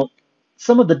about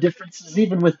some of the differences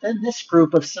even within this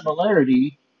group of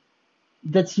similarity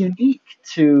that's unique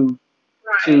to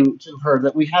Right. to her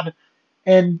that we haven't.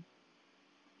 And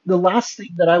the last thing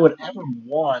that I would ever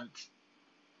want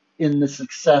in the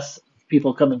success of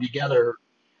people coming together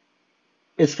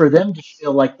is for them to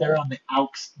feel like they're on the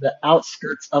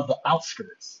outskirts of the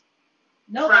outskirts.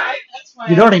 No, Right. that's why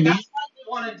You know what I mean? that's why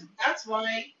we wanted. That's why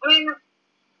I mean,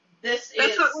 this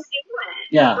that's is. what we're doing.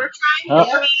 Yeah. We're trying to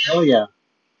Oh, bring oh yeah.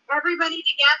 everybody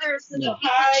together so Yeah. that people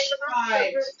High can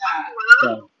five feel to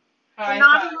that. Yeah. High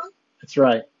not five. alone. That's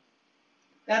right.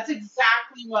 That's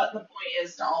exactly what the point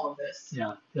is to all of this.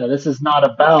 Yeah. Yeah. This is not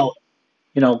about,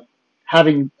 you know,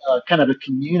 having kind of a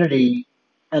community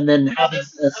and then No, having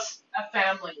this is this, a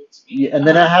family to me. yeah, and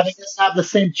then having us have the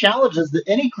same challenges that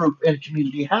any group and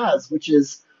community has, which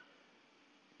is,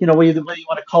 whether you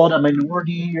want to call it a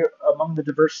minority or among the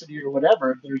diversity or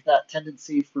whatever, there's that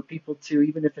tendency for people to,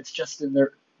 even if it's just in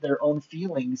their own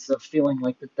feelings of feeling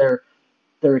like that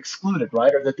they're excluded,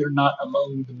 right? Or that they're not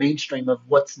among the mainstream of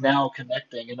what's now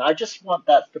connecting. And I just want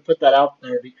that to put that out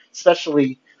there,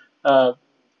 especially uh,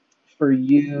 for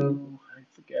you. I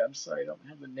forget. I'm sorry, I don't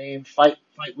have the name. Fight,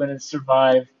 win, and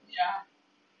survive. Yeah.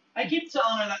 I keep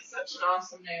telling her that's such an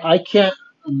awesome name. I can't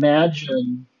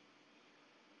imagine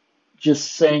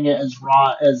just saying it as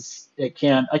raw as it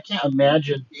can. I can't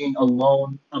imagine being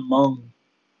alone among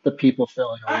the people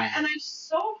feeling alone. And I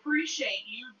so appreciate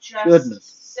you just Goodness.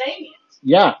 saying it.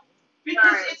 Yeah.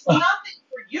 Because it's nothing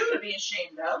for you to be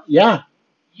ashamed of. Yeah.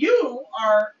 You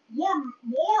are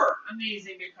more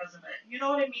amazing because of it. You know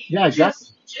what I mean? Yeah, exactly.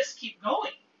 Just keep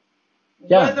going.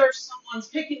 Yeah. Whether someone's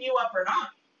picking you up or not.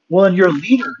 Well, and you're a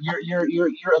leader.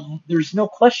 There's no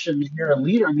question that you're a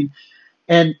leader. I mean,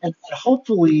 and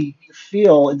hopefully you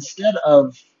feel, instead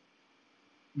of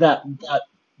that that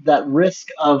that risk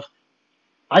of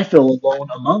I feel alone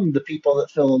among the people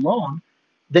that feel alone,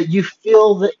 that you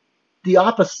feel that the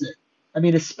opposite. I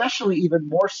mean, especially even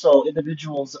more so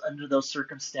individuals under those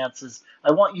circumstances.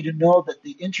 I want you to know that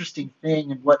the interesting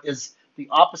thing, and what is the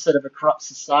opposite of a corrupt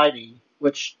society,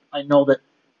 which I know that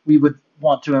we would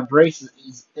want to embrace,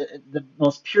 is the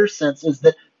most pure sense, is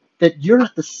that you're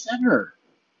at the center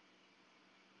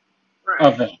Right.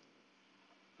 of it,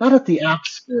 not at the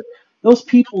outskirts. Those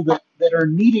people that are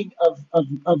needing of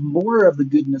more of the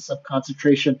goodness of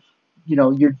concentration,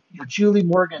 your Julie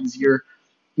Morgans, your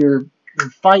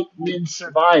fight, win,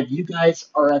 survive. You guys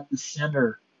are at the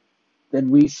center. Then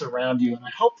we surround you, and I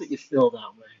hope that you feel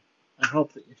that way. I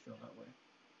hope that you feel that way.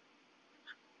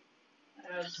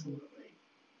 Absolutely.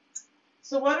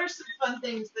 So what are some fun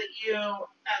things that you,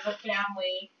 as a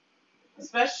family,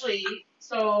 especially,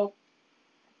 so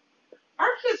our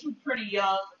kids were pretty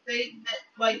young.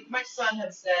 Like my son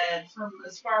had said, from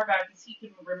as far back as he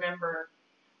can remember,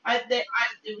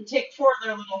 it would take four of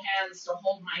their little hands to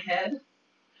hold my head.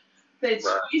 They'd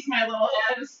squeeze my little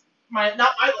head,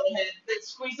 not my little head. They'd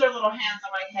squeeze their little hands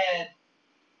on my head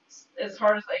as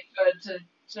hard as they could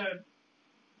to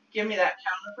give me that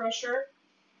counter pressure.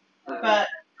 But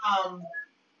um,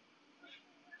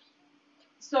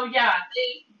 so yeah,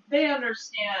 they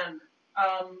understand,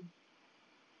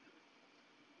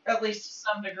 at least to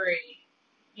some degree.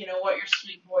 you know, what your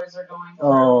sweet boys are going through.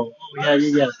 Oh, What yeah, are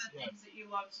some yeah, of the things that you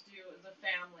love to do as a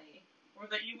family, or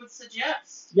that you would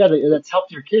suggest? yeah. That's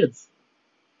helped your kids.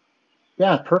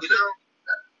 Yeah, You perfect.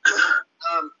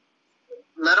 know,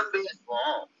 let them be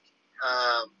involved.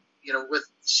 With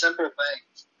simple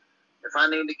things. If I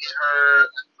need to get her a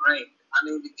drink, if I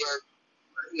need to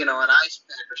get an ice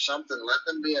pack or something, let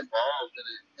them be involved in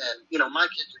it. And my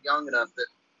kids are young enough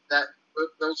that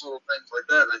those little things like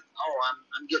that, like, oh,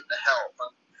 I'm getting the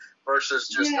help, versus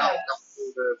just, oh, don't do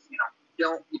Yes. this.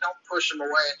 You don't push them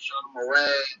away and shut them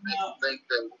away and make them No. think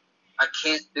that I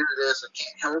can't do this, I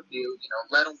can't help you.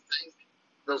 Let them think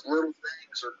those little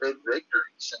things are big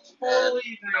victories, and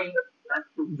Totally agree. that's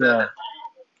Yeah,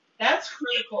 That's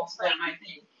critical to them, I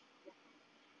think.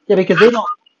 yeah, because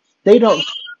they don't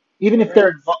even if they're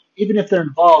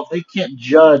involved, they can't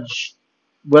judge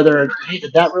whether, hey,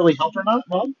 did that really help or not,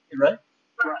 Mom? You're right.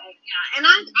 Right, yeah. And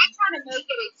I try to make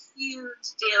it a huge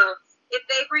deal. If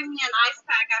they bring me an ice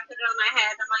pack, I put it on my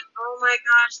head. I'm like, oh my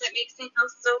gosh, that makes me feel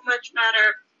so much better.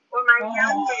 Or my Oh,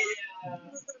 youngest, yeah.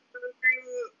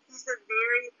 he's a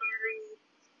very, very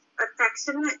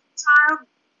affectionate child.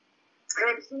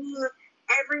 And he,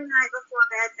 every night before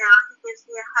bed now, he gives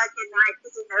me a hug at night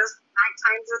because he knows night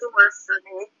times are the worst for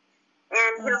me.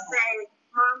 And he'll say,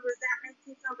 Mom, does that make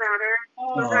you feel better?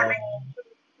 Does that make Oh. you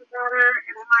feel better?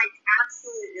 And I'm like,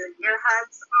 absolutely. Your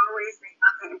hugs always make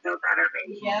my pain feel better,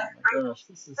 baby. Yeah. Oh my gosh,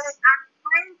 this But is I'm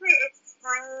trying to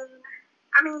explain.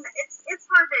 I mean, it's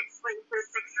hard to explain to a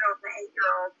 6-year-old and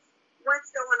 8-year-old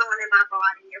what's going on in my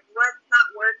body and what's not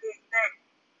working. But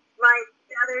like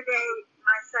the other day,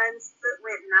 my son's foot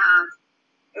went numb,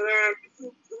 and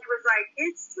he was like,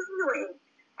 it's tingling.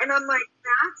 And I'm like,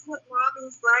 that's what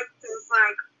mommy's like feels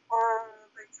like all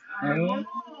the time.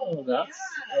 oh, that's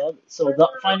Yeah. so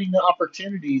finding the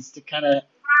opportunities to kind of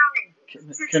Right. To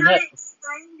try to connect.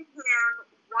 explain to him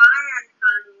why I'm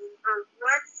hurting or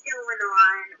what's going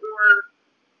on, or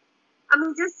I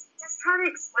mean, just try to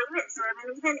explain it to him. And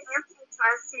even Anthony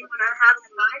tries to when I'm having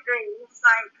a migraine. He's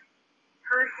like,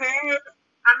 her head.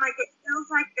 I'm like, it feels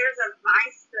like there's a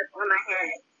vice grip on my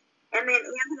head. And then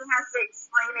Anthony has to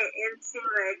explain it into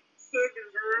a kid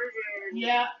version.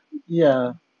 Yeah.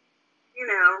 Yeah, You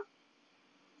know.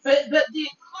 But the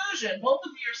inclusion, both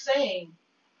of you are saying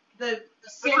the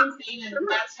same thing, and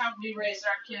that's how we raise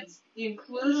our kids. The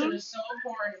inclusion is so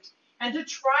important, and to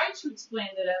try to explain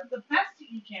to them the best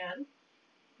that you can,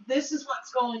 this is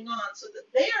what's going on, so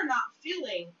that they are not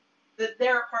feeling that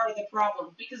they're a part of the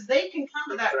problem, because they can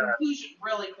come to that conclusion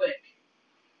really quick.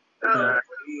 yeah,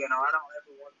 I don't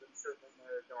ever want them sitting in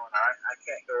there going, I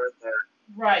can't go in there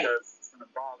Right. because it's going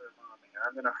to bother mommy, or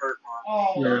I'm going to hurt mommy.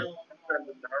 Oh, yeah, no. Let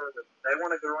them know that if they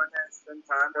want to go in there and spend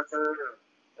time with her, or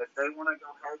if they want to go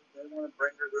help, they want to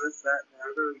bring her this, that, and the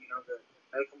other, that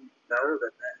make them know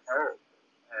that helps.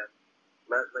 And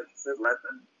like you said, let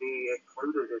them be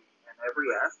included in every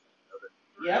aspect of it.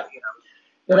 Yep.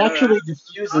 it actually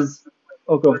diffuses.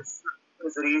 Oh, go.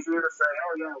 Is it easier to say,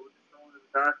 oh yeah, we're just going to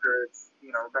the doctor? It's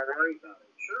don't worry about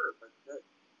it. Sure, but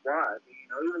why?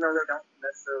 Even though they don't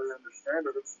necessarily understand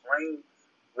it, explain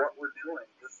what we're doing,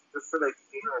 just so they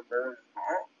feel more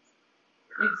involved.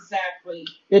 Exactly.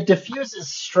 It diffuses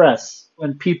stress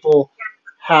when people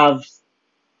have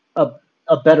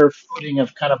a better footing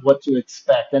of kind of what to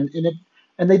expect, and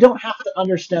they don't have to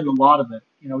understand a lot of it.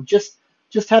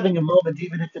 Just having a moment,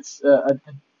 even if it's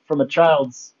from a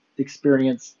child's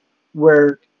experience,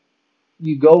 where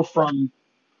you go from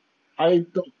I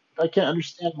can't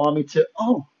understand mommy to,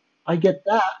 oh, I get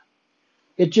that.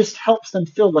 It just helps them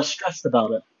feel less stressed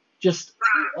about it. Just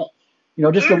uh,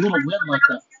 just a And little when win like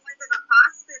I that. was going to the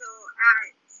hospital at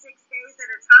 6 days at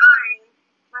a time,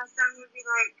 my son would be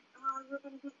like, oh, you're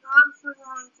going to be gone for a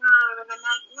long time. And I'm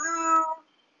like, no,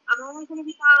 I'm only going to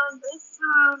be gone this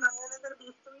time. I'm only going to be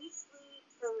 3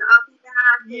 sleeps and I'll be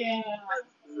back. Yeah.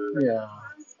 Yeah.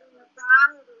 His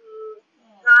anxiety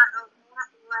got a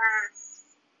lot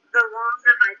less the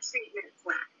longer my treatments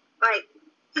went. Like,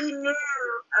 he knew,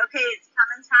 okay, it's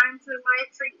coming time for my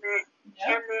treatment. Yep.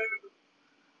 And then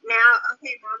now,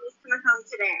 okay, mommy's coming home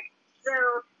today. So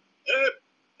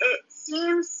it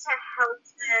seems to help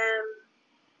them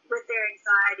with their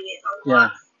anxiety a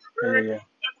lot. Yeah.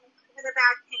 If I'm having a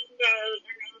bad pain day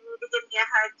and they need to give me a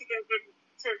hug to go to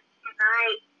good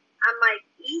night, I'm like,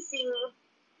 easy,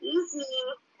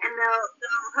 and they'll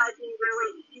hug me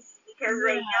really easy because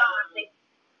they know if they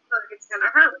hug, it's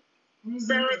gonna hurt. Mm-hmm.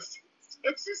 So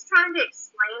it's just trying to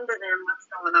explain to them what's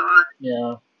going on.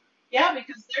 Yeah. Yeah,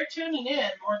 because they're tuning in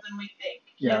more than we think.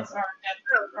 Yeah. Kids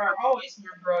are always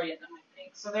more brilliant than we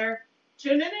think. So they're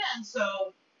tuning in.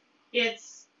 So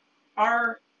it's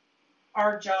our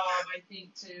our job, I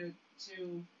think, to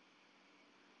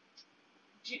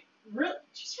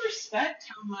just respect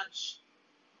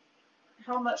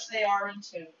how much they are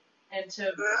into, and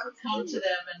to come to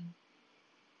them and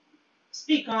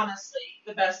speak honestly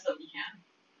the best that we can.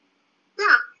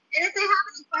 Yeah, and if they have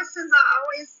any questions, I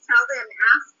always tell them,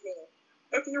 ask me.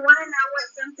 If you want to know what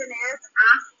something is,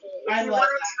 ask me. If I you love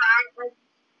want to that. try, like,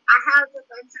 I have a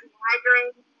bunch of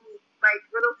migraine, like,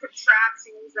 little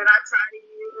contraptions that I try to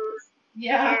use.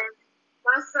 Yeah. And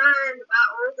my son, my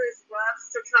oldest, loves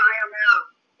to try them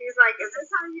out. He's like, is this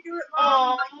how you do it,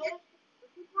 Mom? I'm like, yeah,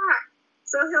 this is what.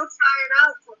 So he'll try it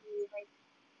out for me. Like,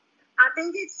 I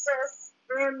think it's just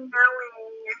them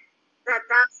knowing that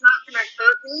that's not going to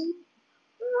hurt me,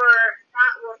 or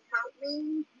that will help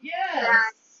me. Yes.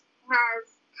 That has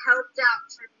helped out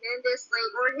tremendously.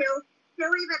 Or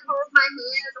he'll even hold my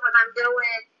hand when I'm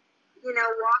doing,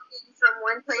 walking from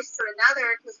one place to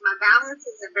another, because my balance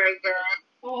isn't very good.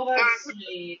 Oh, that's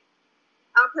sweet.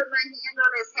 I'll put my hand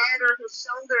on his head or his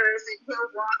shoulders, and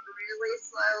he'll walk really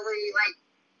slowly. Like,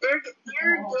 they're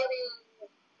getting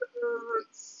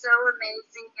so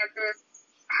amazing at this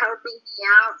helping me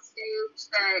out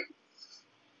stage that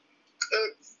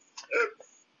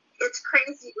it's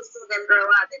crazy to see them grow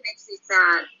up. It makes me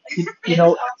sad.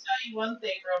 I'll tell you one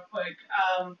thing real quick.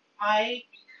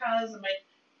 Because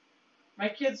my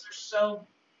kids are so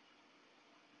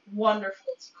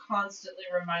wonderful to constantly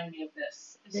remind me of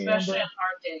this, especially on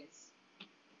hard days.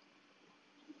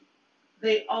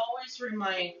 They always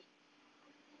remind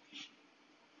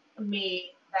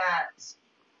me that,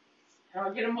 and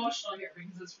I'll get emotional here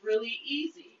because it's really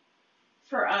easy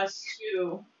for us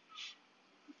to,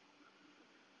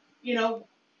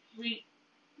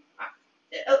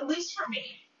 at least for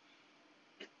me,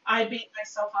 I beat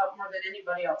myself up more than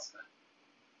anybody else could.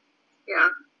 Yeah.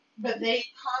 But they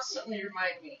constantly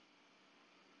remind me,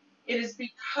 it is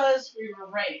because we were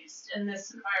raised in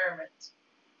this environment,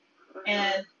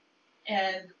 and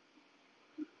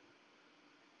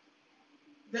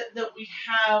that we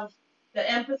have the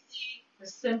empathy, the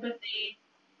sympathy,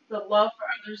 the love for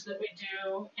others that we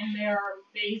do, and they are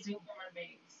amazing human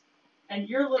beings. And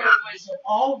your little boys are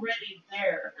already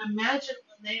there. Imagine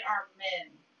when they are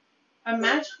men.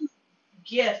 Imagine the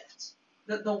gift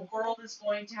that the world is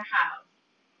going to have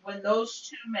when those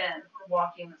two men are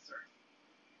walking this earth.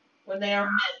 When they are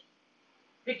men.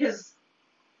 Because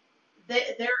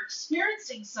they're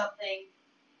experiencing something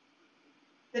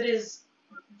that is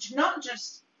not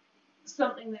just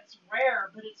something that's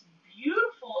rare, but it's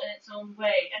beautiful in its own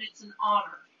way, and it's an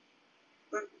honor.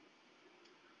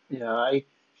 Yeah,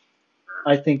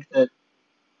 I think that,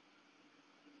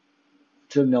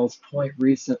 to Mel's point,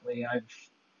 recently I've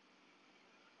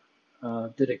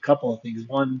did a couple of things.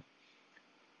 One,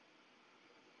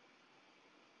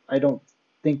 I don't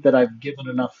think that I've given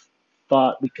enough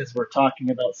thought, because we're talking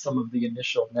about some of the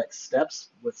initial next steps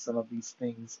with some of these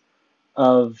things,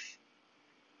 of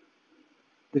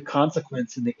the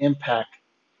consequence and the impact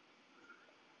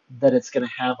that it's going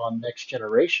to have on next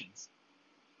generations,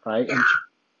 right?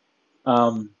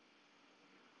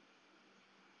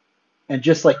 And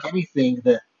just like anything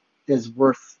that is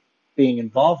worth being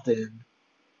involved in,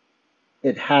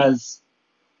 it has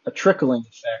a trickling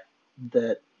effect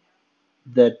that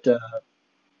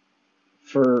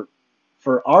for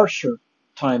our short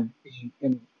time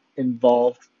being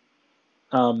involved,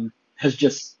 has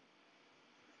just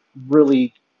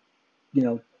really,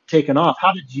 taken off.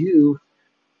 How did you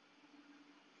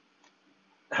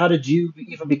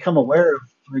even become aware of,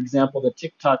 for example, the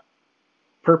TikTok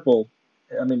purple?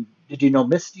 I mean, did you know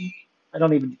Misty? I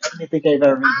don't even think I've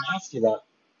ever even asked you that.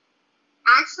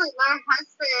 Actually, my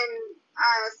husband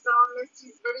saw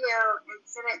Misty's video and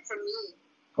sent it to me.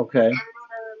 Okay. And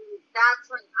that's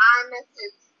when I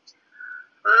messaged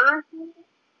her.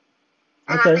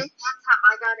 And okay. I think that's how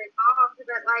I got involved.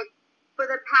 But, like, for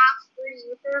the past 3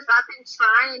 years, I've been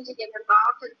trying to get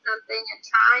involved in something and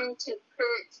trying to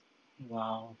put it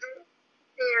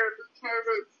there, because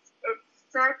it's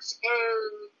such a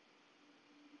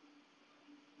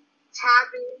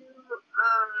taboo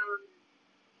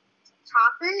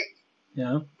topic.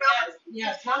 Yeah.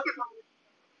 Yeah. Talk about it,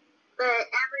 but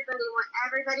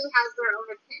everybody has their own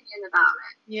opinion about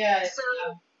it. Yeah. So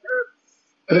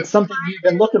but it's something you've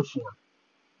been looking for.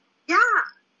 Yeah.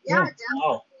 Definitely.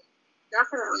 Wow.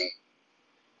 Definitely.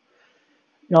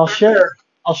 Now,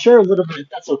 I'll share a little bit, if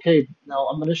that's okay. Now,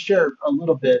 I'm going to share a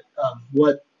little bit of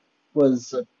what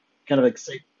was a kind of a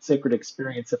sacred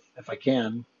experience, if I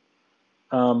can,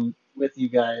 with you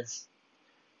guys.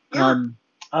 Yeah.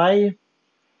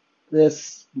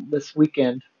 This last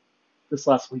weekend,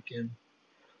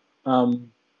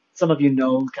 some of you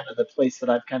know kind of the place that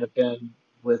I've kind of been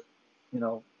with,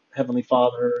 Heavenly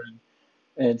Father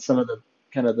and some of the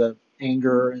kind of the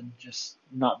anger and just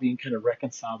not being kind of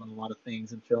reconciled on a lot of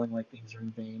things and feeling like things are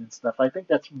in vain and stuff. I think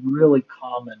that's really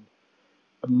common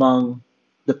among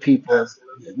the people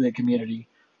in the community.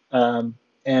 Um,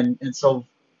 and so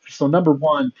number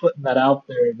one, putting that out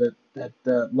there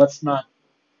that let's not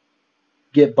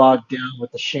get bogged down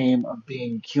with the shame of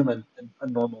being human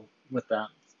and normal with that.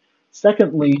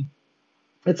 Secondly,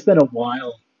 it's been a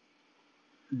while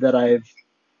that I've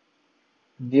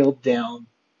kneeled down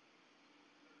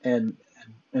and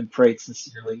prayed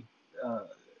sincerely, uh,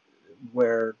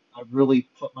 where I really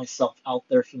put myself out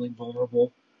there, feeling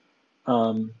vulnerable,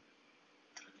 um,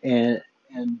 and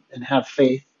and have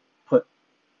faith, put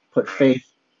put faith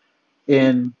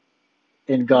in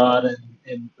in God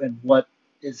and what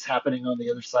is happening on the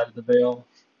other side of the veil.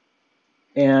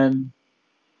 And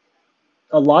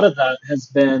a lot of that has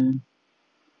been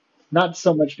not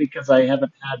so much because I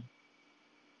haven't had,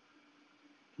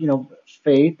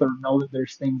 faith or know that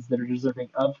there's things that are deserving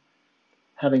of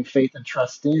having faith and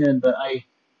trust in, but I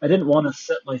didn't want to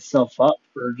set myself up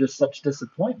for just such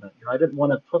disappointment. I didn't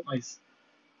want to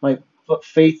my put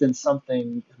faith in something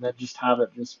and then just have it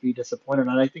just be disappointed.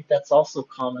 And I think that's also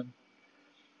common,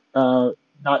 uh,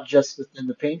 not just within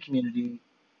the pain community,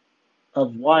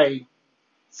 of why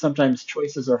sometimes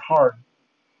choices are hard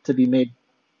to be made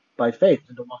by faith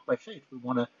and to walk by faith. We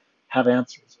want to have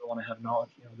answers. We want to have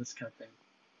knowledge, this kind of thing.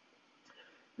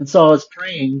 And so I was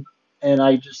praying, and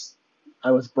I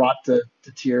was brought to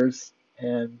tears,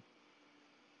 and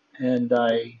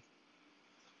I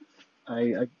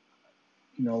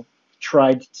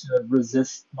tried to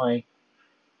resist my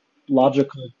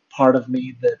logical part of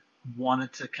me that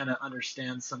wanted to kind of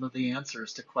understand some of the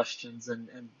answers to questions and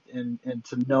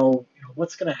to know,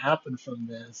 what's going to happen from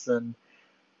this, and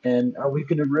are we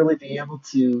going to really be able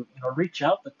to, reach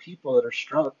out to people that are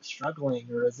struggling,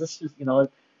 or is this just,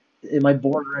 am I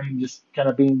bordering just kind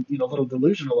of being, a little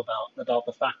delusional about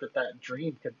the fact that that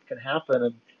dream could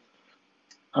happen,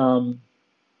 um,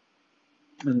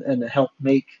 and help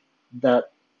make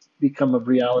that become a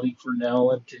reality for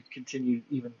Nell and to continue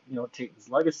even, Tatum's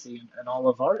legacy and all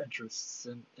of our interests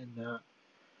in that.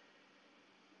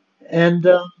 And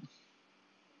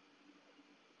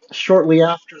shortly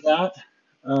after that,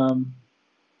 um,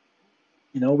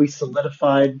 we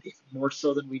solidified even more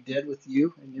so than we did with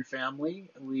you and your family.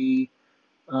 We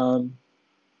um,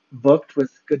 booked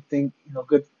with Good Things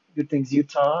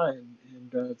Utah,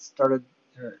 and started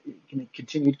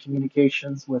continued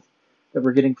communications with that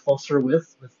we're getting closer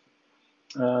with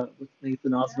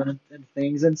Nathan Osmond and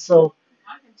things. And so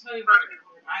I can tell you what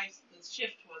the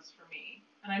shift was for me,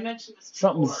 and I mentioned this before.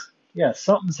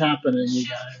 something's happening, The you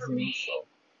shift guys. for me,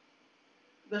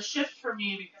 the shift for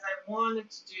me, because I wanted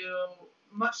to do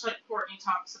much like Courtney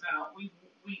talks about. We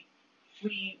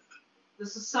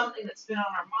this is something that's been on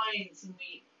our minds, and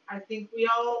I think we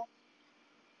all,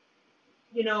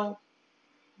 you know,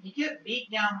 you get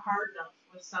beat down hard enough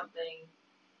with something,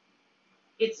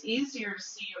 it's easier to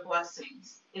see your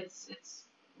blessings. It's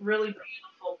really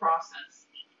beautiful process,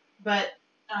 but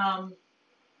um,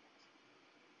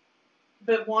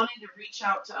 but wanting to reach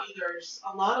out to others,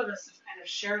 a lot of us have kind of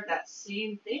shared that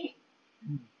same thing,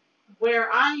 where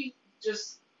I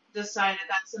just decided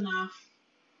that's enough.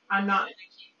 I'm not going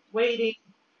to keep waiting.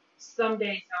 Some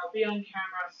days I'll be on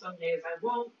camera, some days I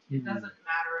won't. It doesn't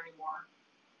matter anymore.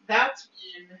 That's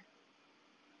when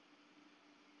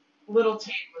little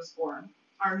Tate was born,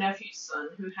 our nephew's son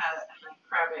who had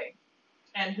Krabbe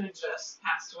and who just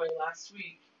passed away last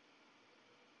week.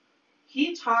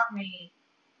 He taught me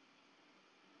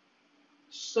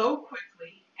so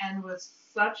quickly and with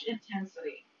such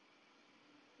intensity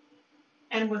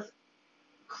and with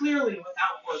clearly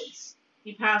without words.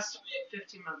 He passed away at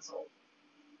 15 months old.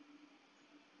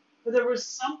 But there was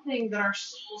something that our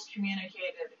souls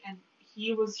communicated, and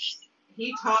he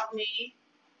taught me,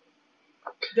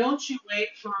 don't you wait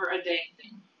for a dang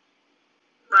thing.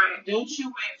 Right. Don't you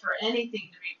wait for anything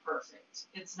to be perfect.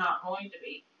 It's not going to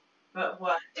be. But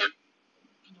what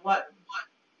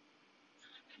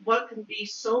what can be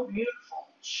so beautiful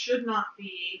should not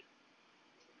be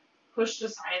pushed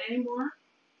aside anymore.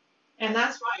 And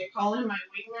that's why I call him my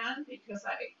wingman, because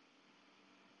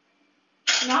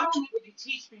not only did he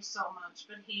teach me so much,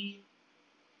 but we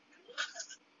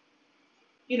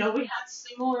had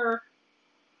similar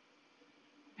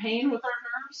pain with our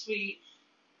nerves.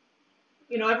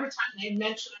 Every time they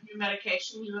mentioned a new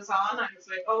medication he was on, I was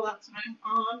like, oh, that's what I'm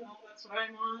on. Oh, that's what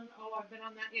I'm on. Oh, I've been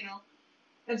on that.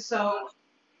 And so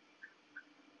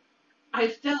I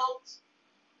felt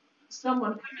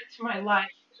someone come into my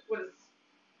life that was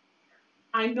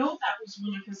I know that was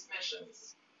one of his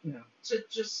missions, Yeah. to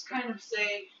just kind of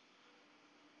say,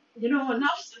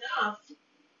 enough's enough.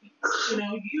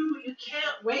 You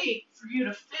can't wait for you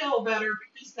to feel better,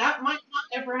 because that might not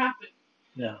ever happen.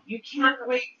 Yeah. You can't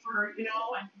wait for,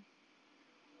 and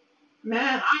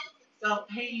man, I haven't felt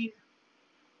pain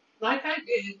like I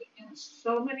did in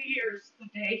so many years the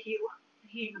day he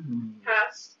Mm.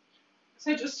 passed.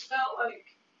 So I just felt like,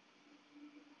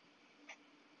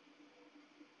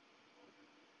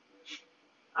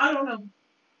 I don't know.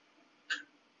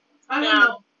 I don't Yeah.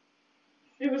 know.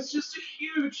 It was just a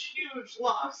huge, huge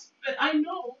loss. But I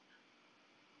know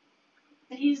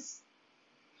he's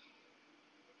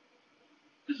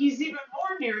he's even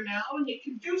more near now, and he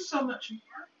can do so much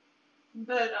more.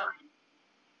 But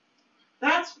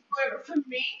that's where, for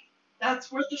me,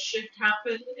 that's where the shift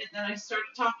happened. And then I started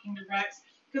talking to Rex,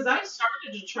 because I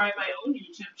started to try my own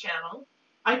YouTube channel.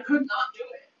 I could not do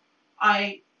it.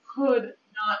 I could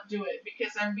not do it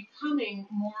because I'm becoming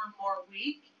more and more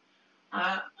weak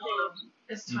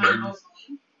as time goes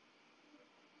on.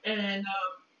 And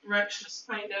Rex just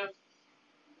kind of,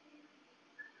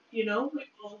 we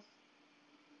both,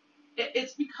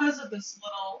 it's because of this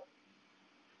little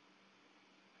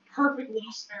perfect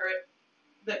little spirit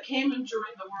that came and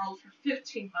joined the world for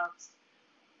 15 months,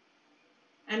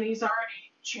 and he's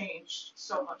already changed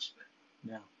so much of it.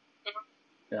 Yeah.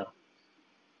 Yeah.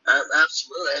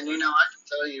 Absolutely. And I can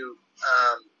tell you,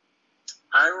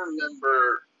 I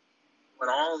remember when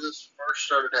all of this first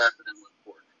started happening with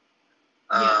Courtney.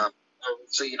 Yeah.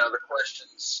 So, the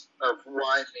questions of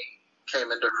why me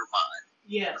came into her mind.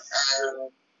 Yes.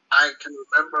 And I can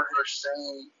remember her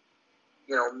saying,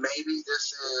 maybe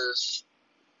this is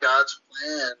God's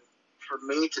plan for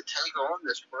me to take on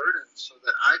this burden so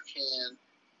that I can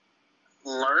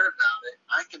learn about it,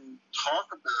 I can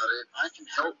talk about it, I can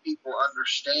help people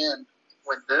understand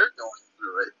when they're going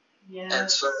through it. Yes.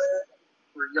 And so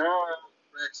for y'all,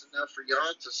 Rex, enough for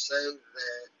y'all to say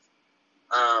that,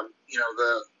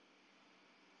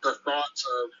 the thoughts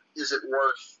of, is it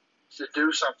worth to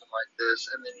do something like this,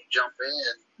 and then you jump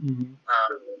in, Mm-hmm.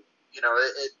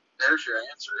 there's your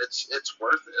answer. It's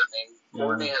worth it. I mean,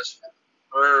 Courtney Yeah. has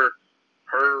her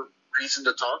reason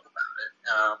to talk about it,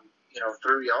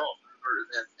 through y'all,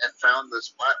 and found this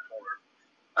platform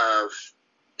of,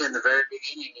 in the very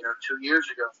beginning, 2 years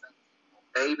ago, thinking,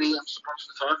 maybe I'm supposed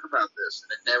to talk about this,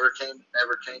 and it never came, and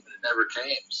it never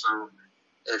came. So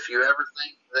if you ever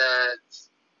think that,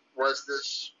 was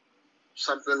this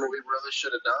something we really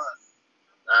should have done,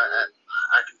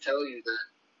 I can tell you that,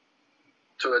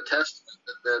 to a testament,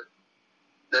 that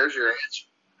there's your answer.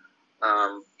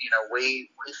 We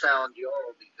found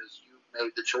y'all because you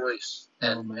made the choice,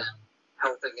 and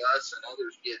helping us and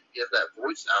others give that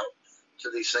voice out to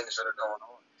these things that are going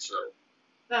on. So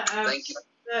thank you.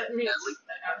 That means the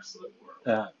absolute world.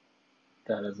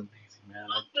 That is amazing, man.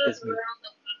 It's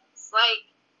like,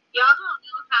 y'all don't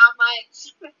know how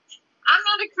much. I'm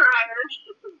not a crier,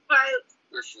 but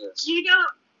you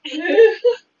don't know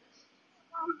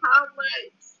how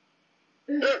much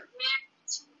it meant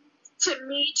to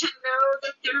me to know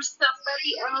that there's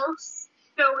somebody else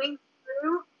going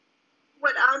through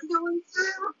what I'm going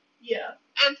through. Yeah.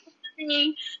 And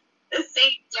having the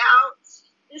same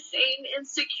doubts, the same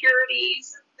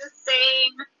insecurities, the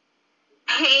same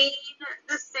pain,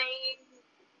 the same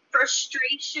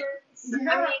frustrations.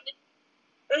 Yeah. I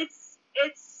mean,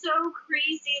 it's so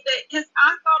crazy that, because I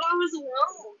thought I was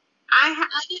alone. I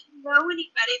didn't know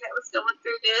anybody that was going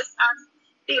through this. I'm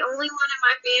the only one in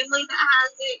my family that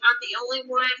has it. I'm the only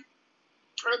one.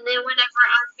 And then whenever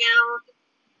I found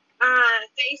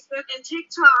Facebook and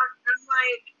TikTok, I'm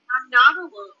like, I'm not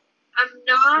alone. I'm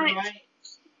not. Right. I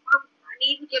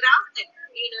need to get out there,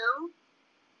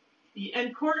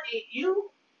 And Courtney,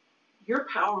 you're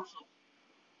powerful.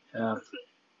 Yeah.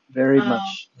 Very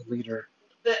much a leader.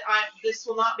 This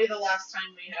will not be the last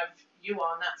time we have you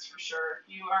on, that's for sure.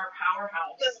 You are a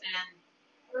powerhouse, and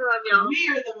we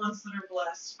are the ones that are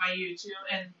blessed by you too.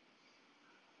 And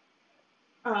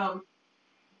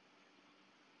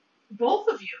both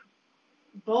of you,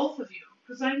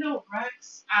 because I know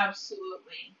Rex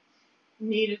absolutely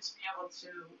needed to be able to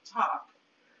talk.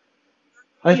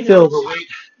 I feel the weight.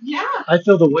 Yeah. I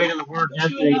feel the weight of the word,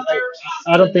 Anthony.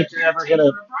 I don't think you're ever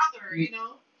gonna.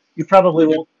 You probably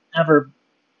won't ever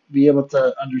be able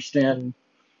to understand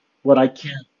what I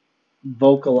can't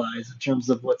vocalize in terms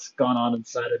of what's gone on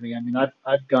inside of me. I mean,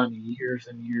 I've gone years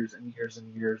and years and years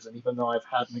and years, and even though I've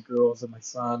had my girls and my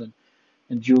son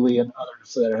and Julie and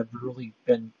others that have really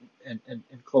been in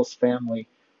close family,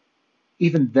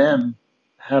 even them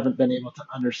haven't been able to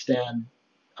understand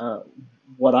uh,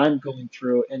 what I'm going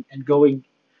through and going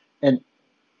and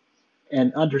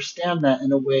and understand that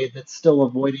in a way that's still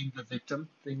avoiding the victim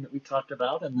thing that we talked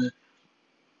about and the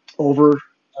over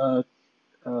uh,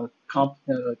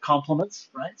 compliments,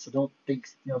 right? So don't think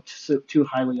too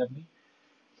highly of me,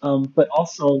 but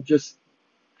also just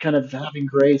kind of having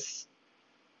grace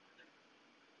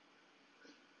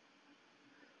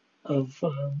of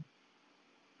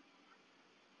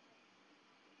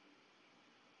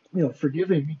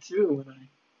forgiving me too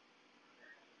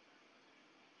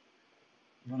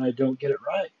when I don't get it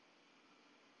right.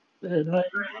 And I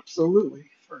absolutely,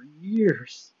 for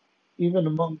years, even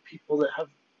among people that have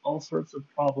all sorts of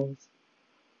problems,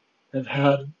 have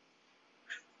had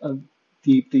a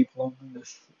deep, deep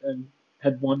loneliness and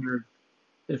had wondered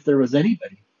if there was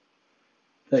anybody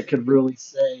that could really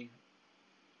say,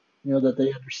 that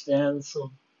they understand.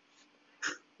 So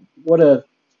what a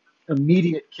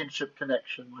immediate kinship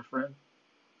connection, my friend.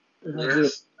 And I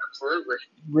Yes, absolutely.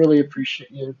 really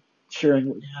appreciate you sharing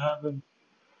what you have and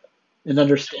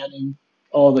understanding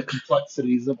all the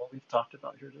complexities of what we've talked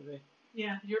about here today.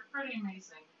 Yeah, you're pretty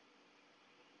amazing.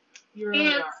 You He really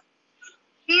is. are.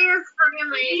 He is pretty He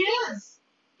amazing. is.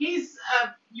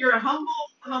 You're a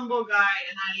humble guy,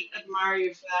 and I admire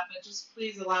you for that. But just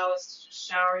please allow us to just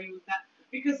shower you with that,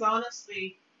 because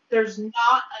honestly, there's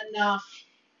not enough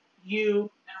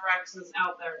you and Rexes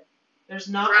out there. There's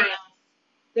not Right. enough.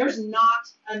 There's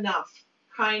not enough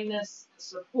kindness and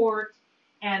support,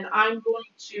 and I'm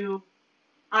going to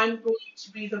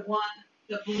be the one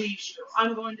that believes you.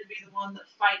 I'm going to be the one that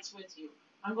fights with you.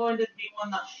 I'm going to be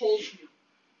one that holds you.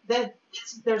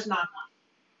 There's not enough.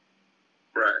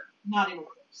 Right. Not even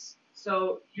close.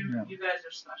 So Yeah. you guys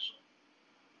are special.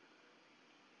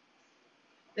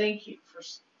 Thank you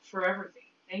for everything.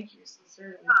 Thank you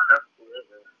sincerely.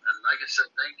 Absolutely. And like I said,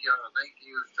 thank you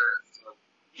for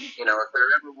if there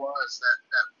ever was that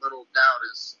little doubt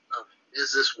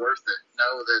is this worth it?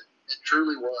 Know that it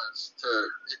truly was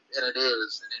and it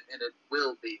is, and it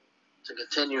will be to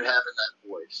continue having that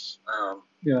voice.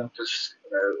 Yeah. Because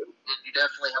you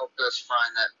definitely helped us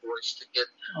find that voice to get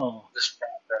this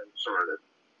program started.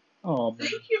 Oh, man.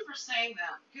 Thank you for saying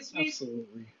that, because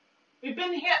Absolutely. we've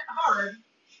been hit hard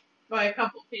by a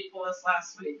couple people this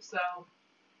last week. So,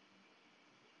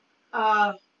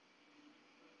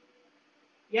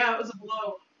 yeah, it was a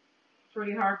blow,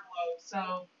 pretty hard blow.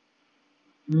 So,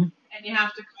 and you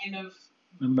have to kind of,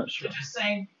 I'm not sure. just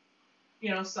saying,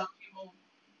 some people,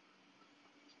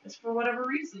 it's for whatever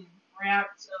reason,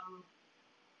 react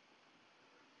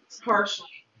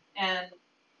harshly, and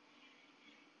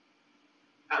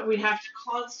we have to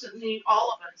constantly,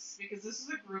 all of us, because this is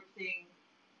a group thing,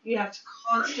 we have to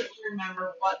constantly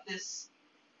remember what this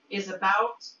is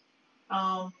about.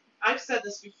 I've said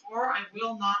this before. I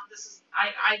will not.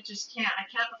 I just can't. I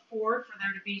can't afford for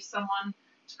there to be someone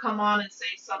to come on and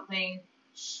say something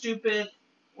stupid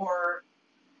or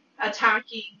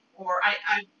attacking, or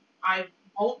I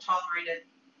won't tolerate it.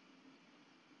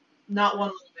 Not one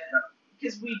little bit.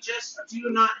 Because we just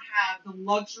do not have the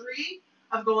luxury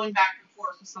of going back and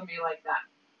forth with somebody like that.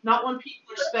 Not when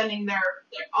people are spending their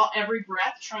every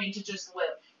breath trying to just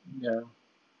live. Yeah.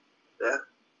 Yeah.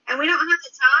 And we don't have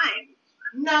the time.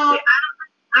 No.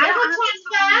 I don't have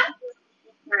that.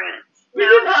 We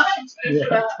do not.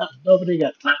 Yeah. Nobody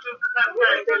got time.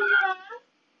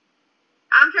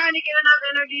 I'm trying to get enough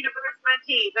energy to brush my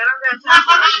teeth. I don't got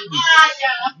time.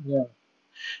 Yeah.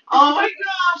 Oh my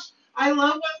gosh. I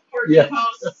love when Courtney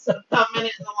posts a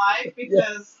minute in the life,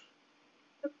 because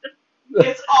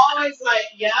it's always like,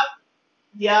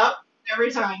 yep,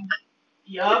 every time.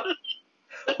 Yep.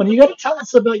 Well, you got to tell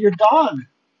us about your dog.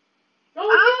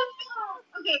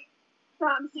 Okay. So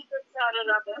I'm super excited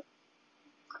about this.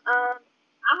 I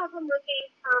have been looking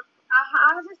for. I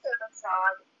have a service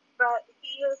dog, but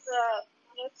he is a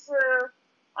miniature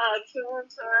Killer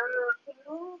Terrier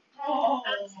poodle.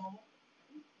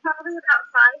 Probably about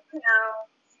 5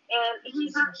 pounds, and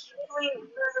he's a really,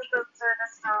 really good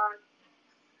service dog.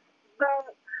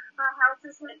 But my house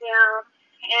has went down,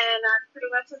 and I'm pretty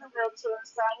much in a wheelchair,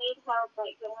 so I need help,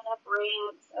 like going up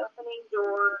ramps, opening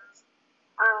doors,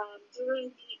 doing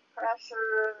deep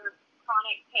pressure,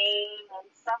 chronic pain, and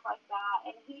stuff like that.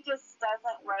 And he just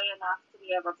doesn't weigh enough to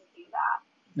be able to do that.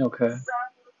 Okay. So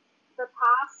the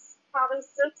past probably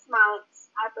 6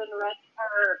 months, I've been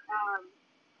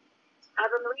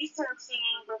researching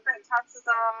different types of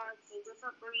dogs and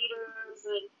different breeders,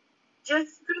 and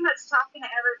just pretty much talking to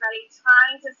everybody,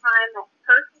 trying to find the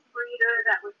perfect breeder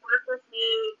that would work with me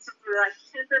to do like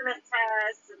temperament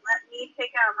tests and let me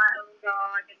pick out my own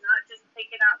dog and not just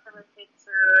pick it out from a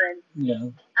picture. And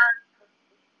I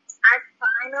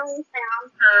finally found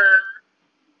her.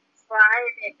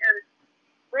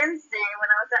 Wednesday when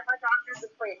I was at my doctor's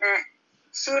appointment,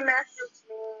 she messaged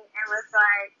me and was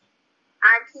like,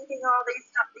 I'm keeping all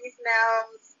these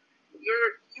mails.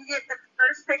 You get the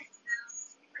first pick of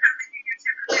mails. You come and do your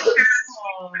temperature test.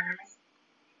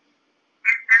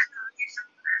 And that's all your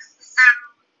shoulders. So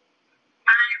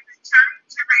I'm trying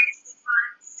to raise the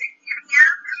funds to get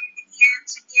him and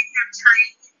to get him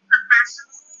trained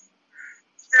professionally.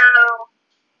 So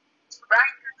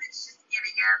right now it's just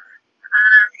getting him.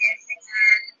 And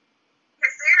then,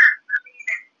 because I mean,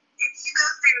 if you go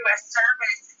through a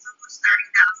service, it's almost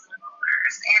 $30,000,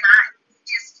 and I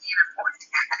just can't afford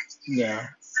that. Yeah.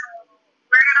 So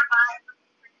we're gonna buy a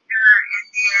trainer and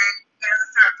then go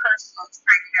through a personal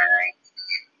trainer and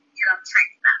get them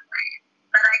trained that way.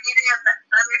 But I get him the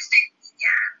Mother's Day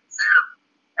weekend, so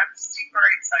I'm super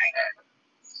excited.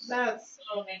 That's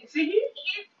so neat. So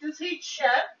does he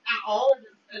shed at all, or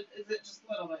is it just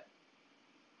a little bit?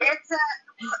 It's a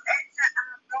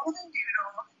golden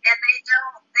doodle, and they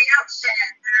don't shed.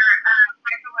 They're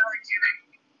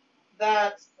hypoallergenic.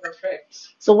 That's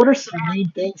perfect. So what are some main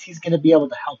things he's going to be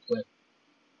able to help with?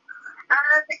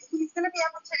 He's going to be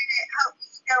able to help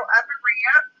me go up a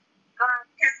ramp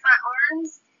because my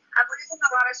arms, I'm losing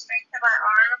a lot of strength in my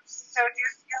arms, so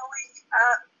just going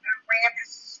up a ramp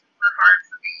is super hard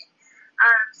for me.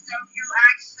 So he'll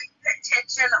actually put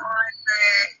tension on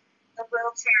the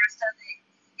wheelchair so that he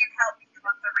can help me go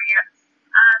up the ramp.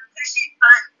 Pushing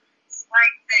buttons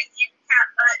like the handicap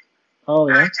button. Oh,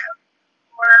 yeah.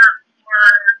 Or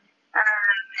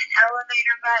an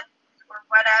elevator button or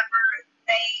whatever.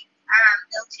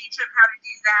 They'll teach him how to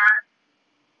do that.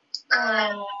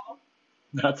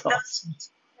 That's awesome.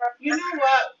 You know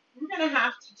what? We're going to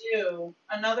have to do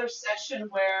another session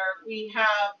where we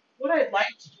have, what I'd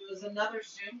like to do is another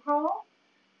Zoom call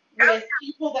with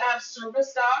people that have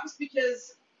service dogs,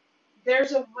 because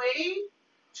there's a way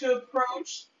to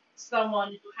approach someone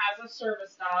who has a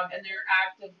service dog and they're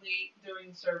actively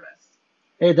doing service.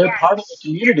 Hey, they're part of the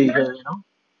community here, you know?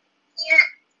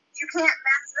 You can't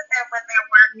mess with them when they're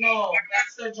working. No,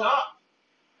 that's their job.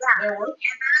 Yeah. They're working.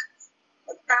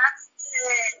 And that's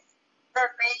the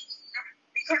main,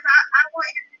 because I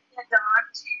want him to be a dog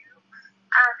too.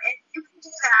 And you can do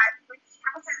that when he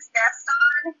has his vest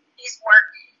on, he's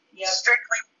working. Yep.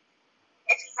 Strictly.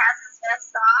 If he has his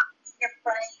vest off, he can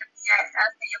play and be a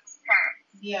family pet.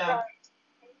 Yeah. But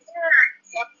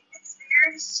it's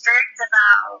very strict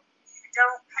about you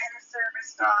don't pet a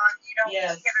service dog, you don't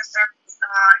get a service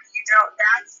dog, you don't.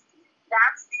 That's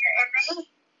there, and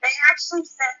they actually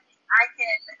said I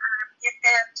can get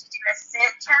them to do a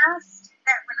scent test.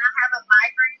 That when I have a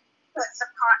migraine, put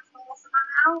some cotton balls in my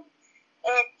mouth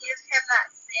and give him that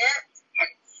scent,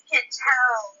 and he can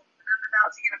tell when I'm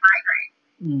about to get a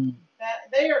migraine.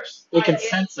 They can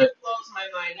sense it. It blows my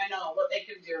mind. I know what they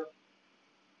can do.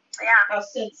 Yeah. How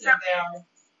sensitive they are.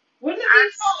 Wouldn't it be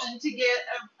fun to get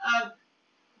a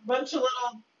bunch of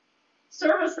little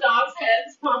service dogs'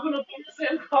 heads popping up on the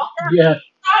same call? Yeah.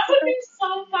 That would be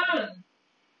so fun.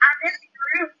 I'm in a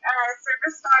group,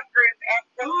 service dog group, and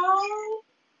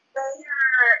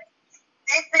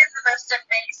they've been the most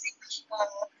amazing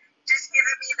people, just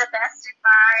giving me the best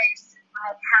advice,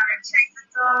 like how to train the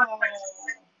dog,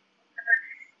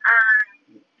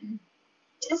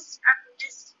 just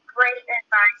great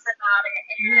advice about it.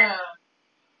 And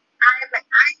I'm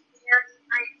very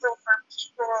grateful for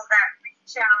people that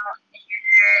reach out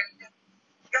and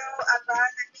go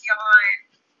above and beyond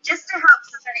just to help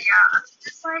somebody out.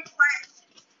 Just like what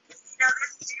this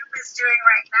Zoom is doing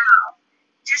right now.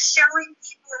 Just showing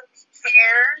people we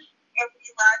care and we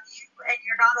love you and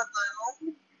you're not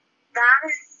alone. That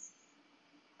is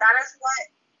what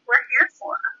we're here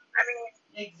for. I mean,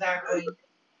 exactly.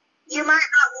 You might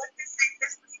not look the same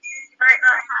as we do. You might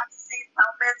not have the same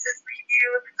moments as we do,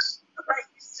 but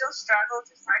you still struggle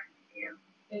just like we do.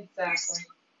 Exactly.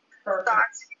 Perfect.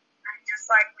 Thoughts just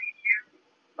like we do.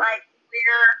 Like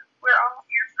we're all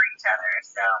here for each other.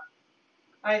 So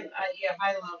I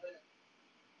love it.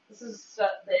 This is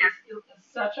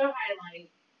such a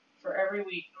highlight for every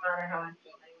week, no matter how I'm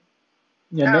feeling.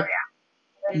 Yeah.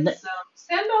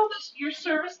 Send all your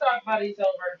service dog buddies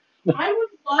over. I would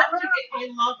love to get. I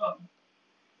love them.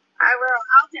 I will.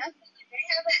 I'll definitely. They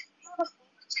have a whole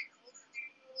bunch of golden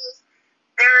doodles.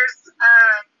 There's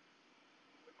I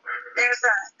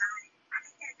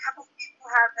think a couple people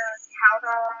have those cow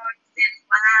dogs and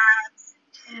labs.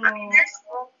 I mean, there's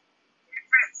all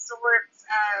different sorts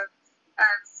of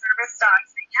service dogs.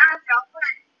 But yeah, if y'all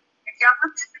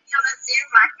want them to be on a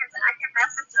Zoom, I can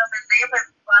message them and they would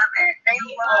love it. They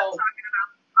love talking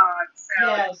about the dogs. So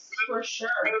yes, for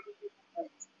sure.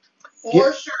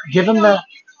 Give him our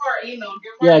email.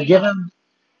 Give him.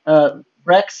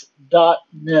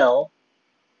 rex.nil@gmail.com.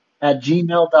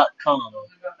 Oh,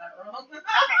 we got that wrong. Okay.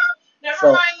 Never So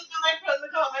mind the one I put in the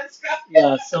comments, guys.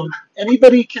 yeah, so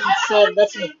anybody can I don't send. like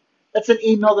saying That's an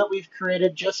email that we've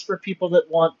created just for people that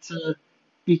want to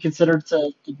be considered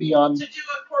to be on. to do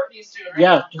what Courtney's doing, right?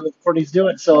 Yeah, do what Courtney's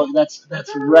doing. So that's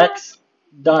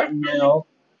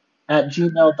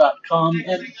rex.nil@gmail.com.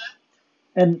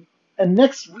 And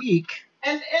next week.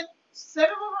 And send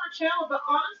them over our channel. But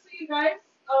honestly, you guys,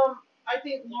 I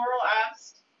think Laurel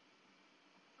asked,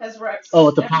 has Rex Oh,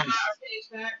 at the ever got post. our page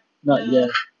back? Not No. yet.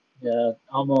 Yeah,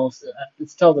 almost.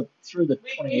 It's till through the We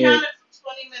had 28th. it for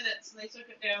 20 minutes and they took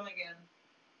it down again.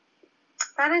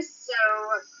 That is so.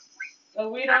 So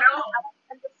we I don't don't know.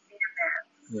 understand that.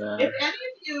 Yeah. If any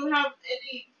of you have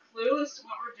any clue as to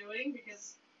what we're doing,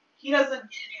 because he doesn't get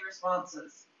any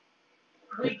responses.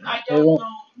 I They don't won't.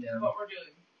 know Yeah. what we're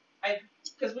doing.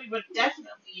 Because we would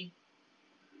definitely,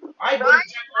 I wouldn't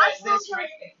jeopardize this or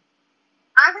anything.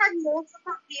 I've had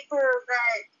multiple people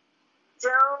that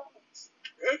don't.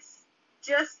 It's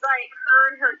just like her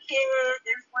and her kid.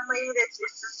 There's one lady that's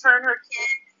just her and her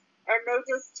kid, and they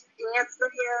just do dance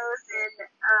videos and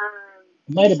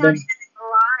It might have been.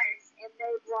 lives, and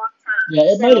they blocked her. Yeah,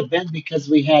 it might have been because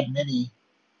we had many.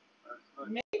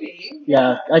 Maybe.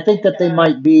 Yeah, I think that they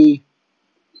might be.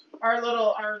 Our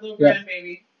little Yeah.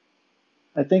 grandbaby.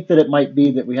 I think that it might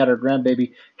be that we had our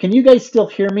grandbaby. Can you guys still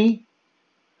hear me?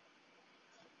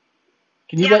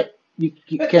 Can you Yeah. guys? You,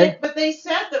 But okay. but they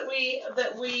said that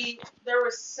there were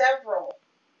several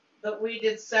that we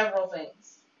did several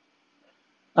things.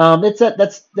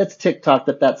 That's TikTok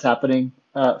that's happening.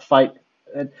 Fight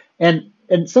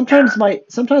and sometimes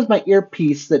my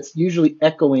earpiece that's usually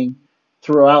echoing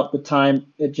throughout the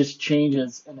time it just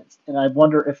changes and I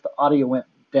wonder if the audio went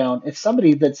down. If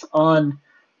somebody that's on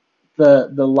the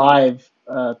live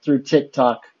through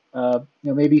TikTok,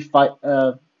 maybe fight,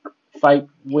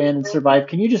 win, survive.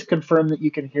 Can you just confirm that you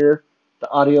can hear the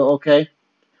audio? Okay.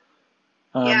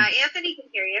 Yeah, Anthony can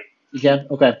hear you. You can.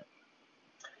 Okay.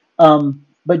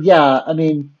 But yeah, I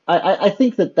mean, I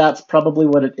think that that's probably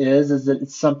what it is that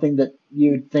it's something that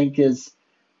you'd think is,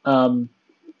 um,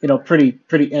 pretty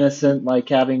innocent, like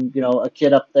having, a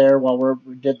kid up there while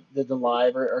we did the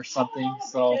live or something.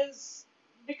 So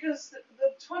Because the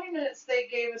 20 minutes they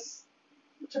gave us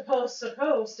to post,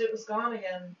 it was gone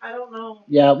again. I don't know.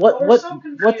 yeah, We're so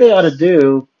confused. what they ought to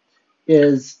do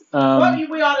is, what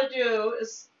we ought to do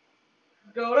is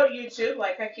go to YouTube,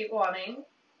 like I keep wanting.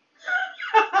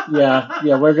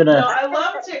 yeah, we're gonna. No, I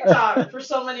love TikTok for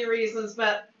so many reasons,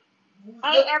 but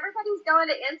hey, everybody's going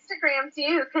to Instagram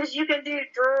too, because you can do you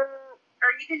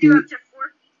can do up to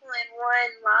 4 people in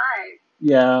one live.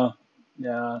 Yeah.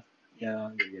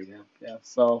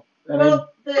 So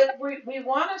we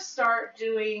want to start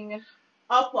doing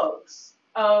uploads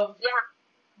of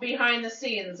behind the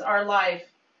scenes, our life,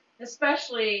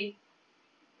 especially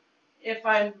if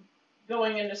I'm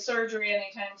going into surgery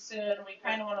anytime soon. We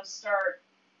kind of want to start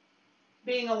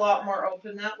being a lot more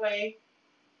open that way,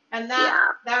 and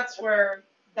that's where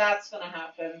that's going to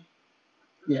happen.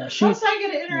 Yeah, plus I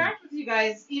get to interact with you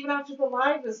guys even after the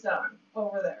live is done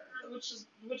over there, which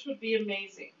would be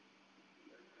amazing.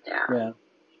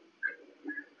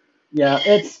 Yeah,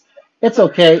 it's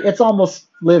okay. It's almost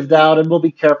lived out, and we'll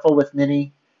be careful with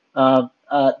Minnie.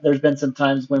 There's been some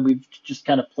times when we've just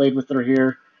kind of played with her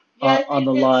here on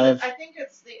the live. I think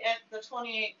it's the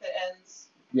 28th that ends.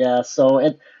 Yeah, so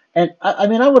and I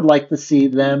mean I would like to see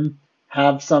them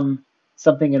have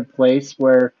something in place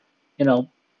where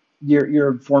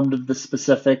you're informed of the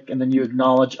specific and then you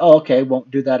acknowledge, oh, okay, won't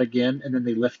do that again, and then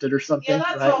they lift it or something,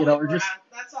 right? Or just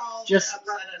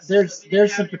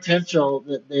there's some potential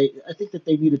that I think that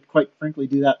they need to quite frankly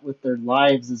do that with their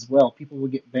lives as well. People will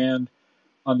get banned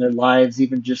on their lives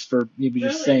even just for maybe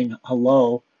just saying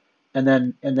hello, and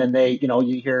then they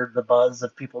you hear the buzz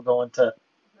of people going to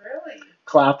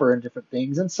Clapper and different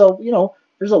things, and so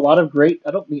there's a lot of great.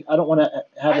 I don't want to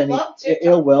have any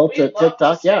ill will to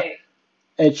TikTok. Yeah.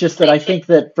 It's just that I think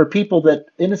that for people that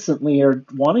innocently are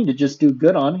wanting to just do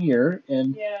good on here,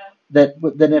 and that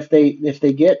then if they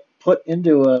get put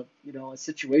into a a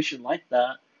situation like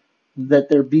that, that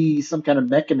there be some kind of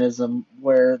mechanism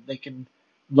where they can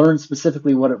learn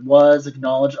specifically what it was,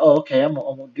 acknowledge, oh, okay, I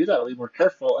won't do that. I'll be more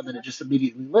careful, and then it just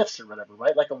immediately lifts or whatever,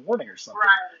 right? Like a warning or something.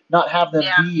 Right. Not have them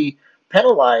be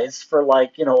penalized for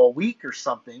like a week or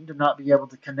something to not be able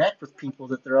to connect with people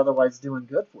that they're otherwise doing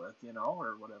good with,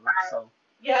 or whatever. Right. So.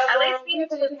 Yeah, we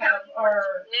did have our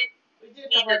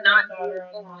granddaughter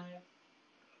on live.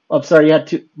 Oh, I'm sorry, you had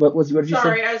two. What did you say?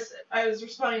 Sorry, I was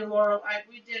responding to Laurel.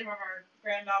 We did have our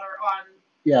granddaughter on.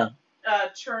 Yeah.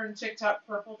 Turn TikTok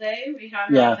Purple Day. We had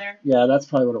her Yeah, on there yeah, that's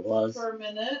probably what it was. for a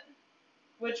minute,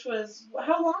 which was,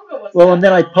 how long ago was Well, that and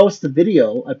then I now? post the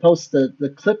video. I post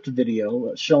the clipped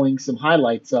video showing some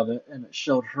highlights of it, and it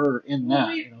showed her in Well,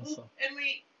 that. So. and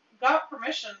we got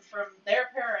permission from their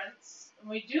parents, and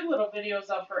we do little videos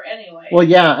of her anyway. Well,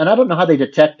 yeah, and I don't know how they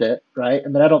detect it, right? I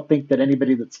mean, I don't think that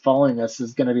anybody that's following us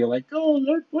is going to be like, "Oh,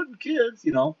 they're putting kids,"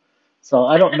 you know. So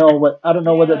I don't know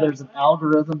whether Yeah. there's an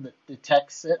algorithm that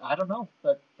detects it. I don't know,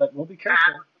 but we'll be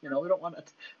careful. You know, we don't want to.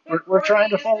 We're trying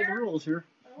to follow the rules here.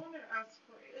 I want to ask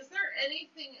Corey, is there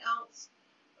anything else?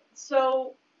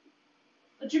 So,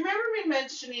 do you remember me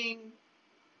mentioning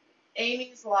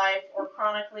Amy's Life or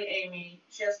Chronically Amy?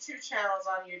 She has 2 channels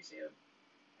on YouTube,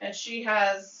 and she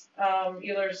has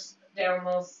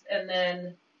Ehlers-Danlos, and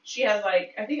then she has,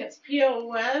 like, I think it's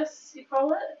POS, you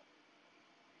call it?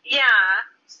 Yeah.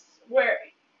 Where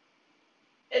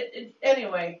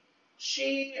anyway,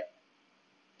 she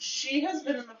has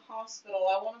been in the hospital,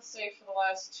 I want to say, for the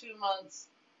last 2 months.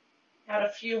 Had a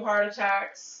few heart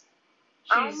attacks.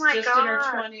 She's just in her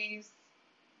 20s.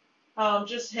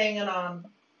 Just hanging on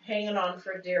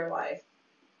for dear life.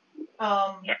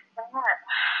 But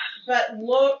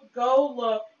go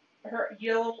look her.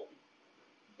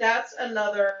 That's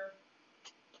another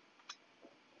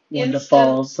One to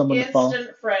follow, someone to follow.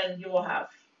 instant friend you will have.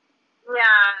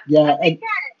 Yeah. I think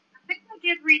I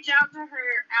did reach out to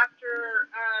her after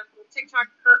the TikTok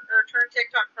or Turn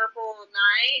TikTok Purple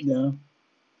night. Yeah.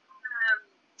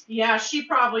 Yeah, she's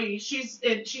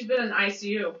been in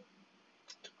ICU.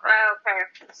 Oh, okay.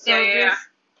 So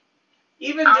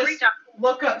just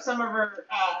look up some of her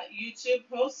YouTube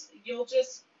posts.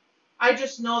 I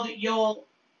just know that you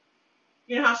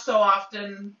know how so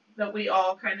often that we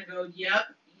all kind of go,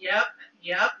 yep.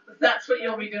 That's what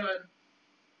you'll be doing.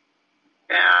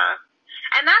 Yeah.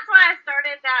 And that's why I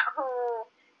started that whole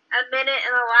A Minute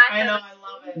in the Life. I know, I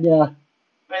love it. Yeah.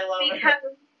 I love it. Because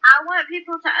I want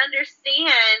people to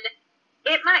understand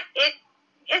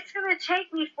it's going to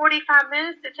take me 45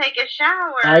 minutes to take a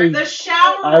shower. I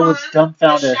was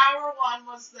dumbfounded. The shower one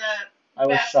was the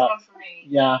best one for me.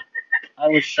 Yeah. I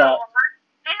was shocked.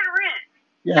 And rent.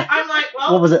 Yeah. I'm like,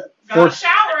 well, what was it? Got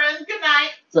showering. Good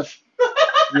night.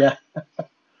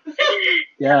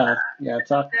 Yeah. Yeah.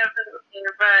 Talk.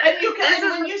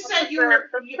 And when you said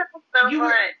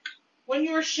when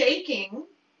you were shaking,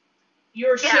 you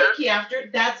were shaky after.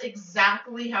 That's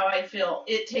exactly how I feel.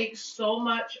 It takes so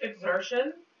much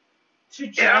exertion to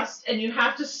and you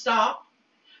have to stop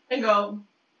and go,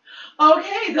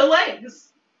 okay, the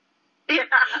legs. Yeah.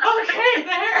 Okay,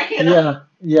 there. You know?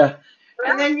 Yeah.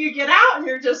 And then you get out and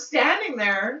you're just standing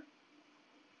there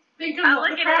thinking, what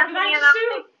the crap did I just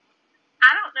do?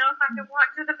 I don't know if I can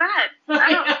walk to the bed. I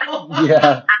don't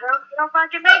know if I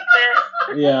can make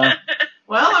this. Yeah.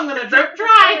 Well, I'm going to drip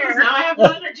dry because now I have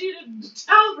no energy to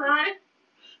towel dry.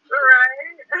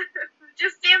 Right.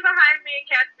 Just stand behind me and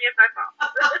catch me if I fall.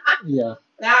 Yeah.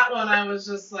 That one I was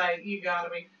just like, you gotta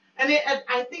be. And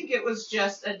I think it was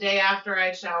just a day after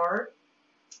I showered.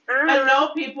 I know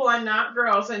people, I'm not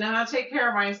gross. I know how to take care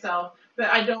of myself,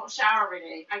 but I don't shower every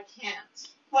day. I can't.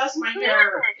 Plus my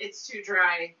hair, it's too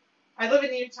dry. I live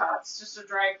in Utah. It's just a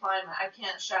dry climate. I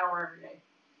can't shower every day.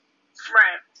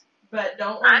 Right. But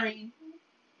don't worry.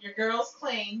 Your girl's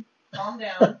clean. Calm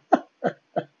down. I'm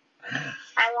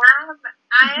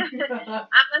the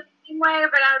same way,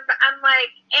 but I'm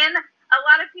like, and a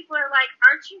lot of people are like,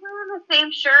 aren't you wearing the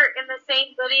same shirt in the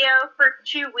same video for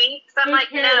 2 weeks? I'm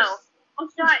like, no. I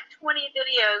shot 20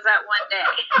 videos that one day.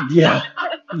 Yeah.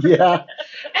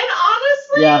 And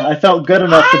honestly, yeah, I felt good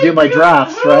enough to do my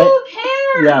drafts, who right?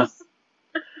 cares? Yeah.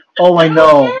 Oh, I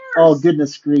know. Oh,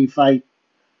 goodness grief.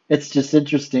 It's just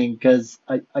interesting because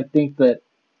I think that,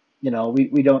 you know, we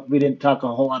didn't talk a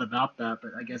whole lot about that,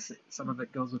 but I guess some of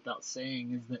it goes without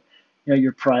saying is that, you know,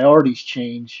 your priorities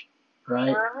change,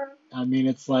 right? I mean,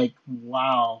 it's like,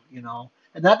 wow, you know,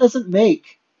 and that doesn't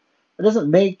make,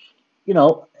 you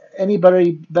know,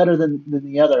 anybody better than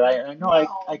the other. I know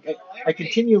I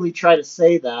continually try to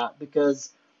say that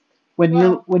because when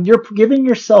you're giving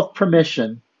yourself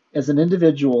permission as an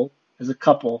individual, as a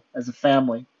couple, as a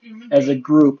family, as a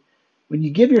group, when you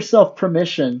give yourself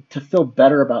permission to feel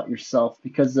better about yourself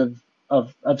because of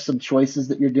some choices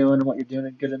that you're doing and what you're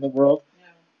doing good in the world,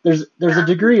 there's a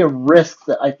degree of risk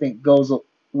that I think goes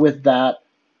with that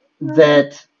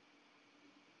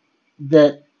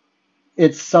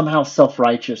it's somehow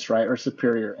self-righteous, right, or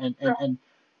superior,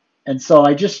 and so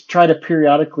I just try to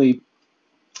periodically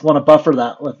want to buffer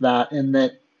that with that, in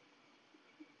that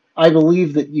I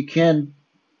believe that you can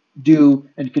do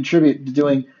and contribute to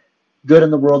doing good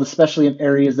in the world, especially in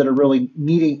areas that are really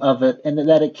needing of it, and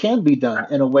that it can be done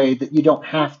in a way that you don't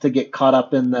have to get caught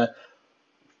up in the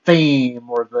fame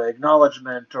or the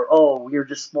acknowledgement or oh you're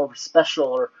just more special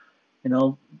or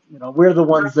we're the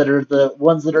ones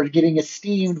that are getting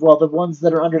esteemed while the ones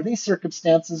that are under these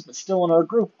circumstances but still in our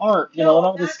group aren't, and No,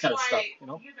 all this that's kind of stuff,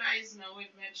 why you guys know we've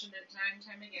mentioned it time and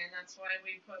time again. That's why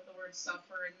we put the word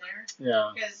suffer in there.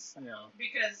 Yeah.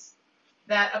 Because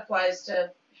that applies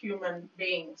to human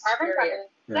beings. Everybody. Period.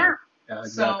 Yeah. Yeah,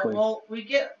 exactly. So we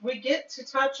get to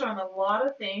touch on a lot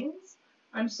of things.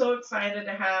 I'm so excited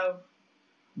to have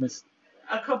Miss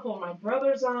a couple of my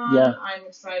brothers on. Yeah. I'm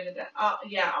excited to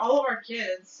all of our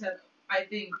kids have, I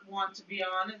think, want to be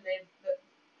on, and the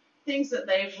things that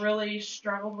they've really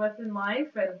struggled with in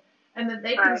life, and that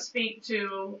they can speak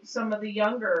to some of the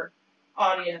younger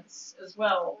audience as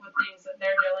well with things that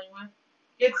they're dealing with.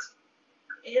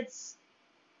 It's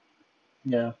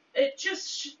Yeah. it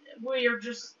just we are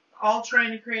just all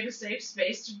trying to create a safe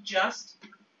space to just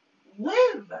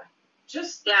live,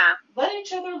 just let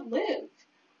each other live.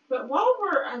 But while do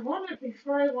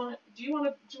you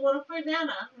want to play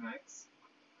Nana, Rex?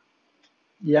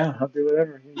 Yeah, I'll do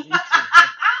whatever you need to.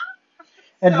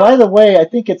 And by the way, I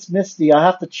think it's Misty. I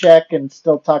have to check and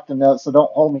still talk to notes, so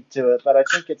don't hold me to it. But I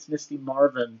think it's Misty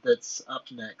Marvin that's up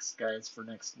next, guys, for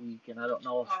next week. And I don't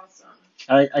know if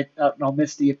I don't know,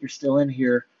 Misty, if you're still in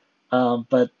here.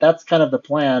 But that's kind of the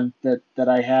plan that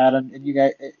I had. And you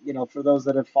guys, for those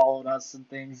that have followed us and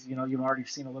things, you've already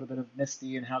seen a little bit of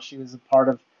Misty and how she was a part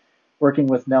of working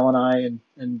with Nell and I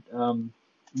and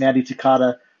Maddie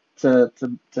Takata to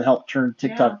help turn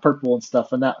TikTok purple and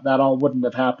stuff, and that all wouldn't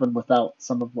have happened without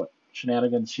some of what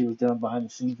shenanigans she was doing behind the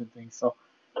scenes and things. So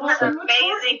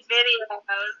amazing videos.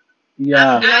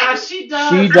 Yeah, she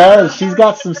does. She does. She's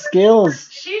got some skills.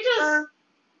 She just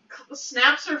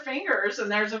snaps her fingers and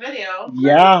there's a video.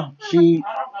 Yeah, she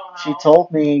I don't know how. she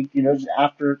told me,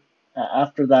 after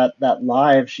that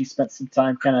live, she spent some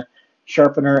time kind of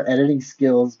sharpening her editing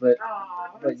skills, but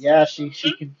yeah, she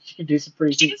can do some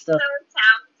pretty neat stuff. She's so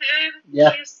talented.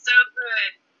 Yeah. She's so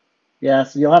good. Yeah,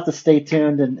 so you'll have to stay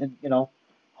tuned and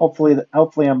hopefully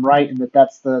I'm right in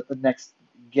that's the next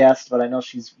guest, but I know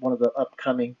she's one of the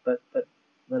upcoming, but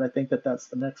I think that's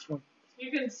the next one.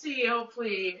 You can see,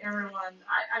 hopefully, everyone.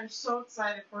 I'm so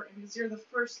excited for it because you're the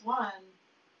first one.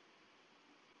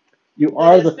 You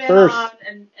are the first.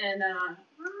 And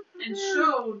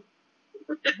showed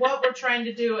what we're trying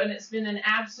to do, and it's been an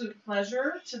absolute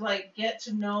pleasure to get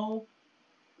to know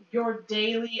your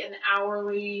daily and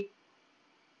hourly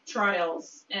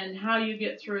trials and how you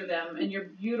get through them and your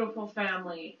beautiful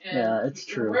family and yeah, it's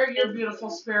true. Where your beautiful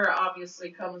spirit obviously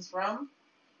comes from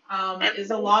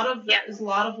is a lot of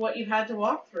what you've had to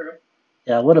walk through.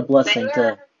 Yeah, what a blessing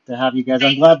to have you guys.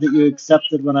 I'm glad that you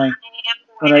accepted when I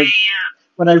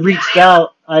reached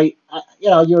out. I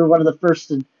you were one of the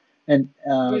first and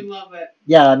we love it.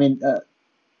 Yeah, I mean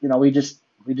we just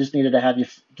needed to have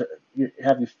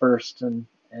you first and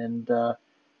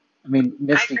I mean,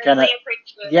 Misty kind of,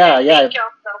 yeah. Thank y'all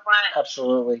so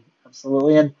much.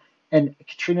 Absolutely. And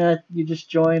Katrina, you just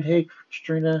joined. Hey,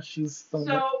 Katrina, she's so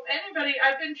anybody.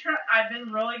 I've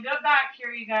been really good back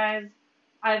here, you guys.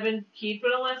 I've been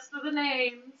keeping a list of the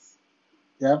names.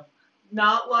 Yeah.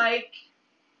 Not like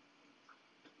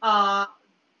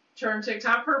Turn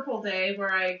TikTok Purple Day,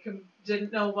 where I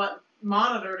didn't know what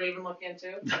monitor to even look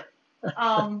into.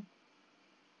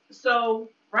 So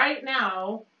right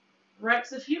now,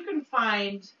 Rex, if you can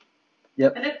find,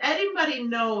 and if anybody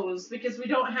knows, because we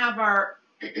don't have our,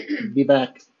 be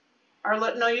back.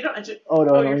 No, you don't. Oh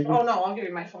no, I'll give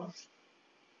you my phone.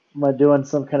 Am I doing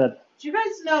some kind of? Do you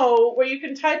guys know where you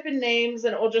can type in names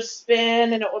and it will just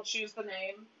spin and it will choose the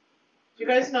name? Do you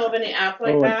guys know of any app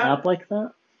like that? An app like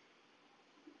that?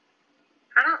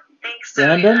 I don't think so.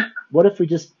 Brandon, yet. what if we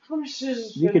just?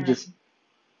 You could just.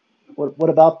 What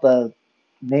about the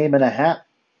name in a hat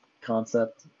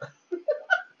concept?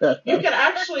 You could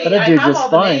actually. I have all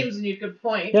the names and you could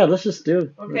point. Yeah, let's just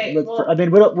do. Okay. I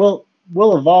mean,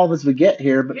 we'll evolve as we get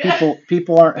here, but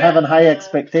people aren't having high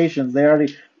expectations.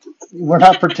 We're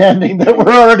not pretending that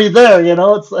we're already there.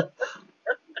 It's like.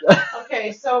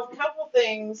 Okay, so a couple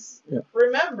things. Yeah.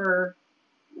 Remember,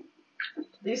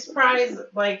 these prizes,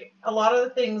 a lot of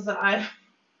the things that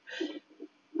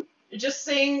just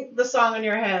sing the song in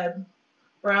your head.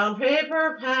 Brown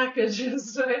paper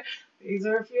packages. These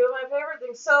are a few of my favorite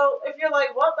things. So if you're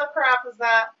like, what the crap is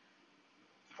that?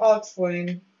 I'll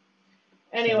explain.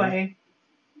 Anyway,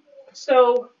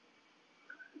 so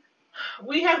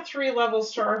we have 3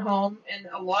 levels to our home, and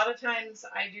a lot of times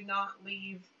I do not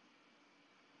leave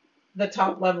the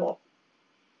top level.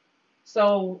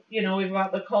 So, we've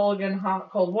got the Culligan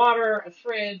hot cold water, a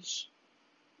fridge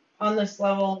on this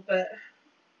level, but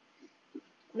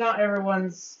not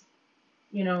everyone's,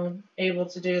 able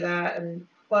to do that. And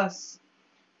plus,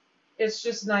 it's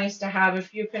just nice to have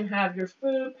if you can have your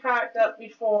food packed up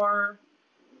before.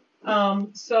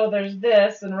 So there's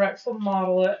this, and Rex will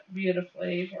model it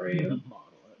beautifully for you.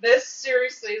 This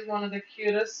seriously is one of the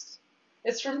cutest.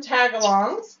 It's from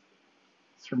Tagalongs.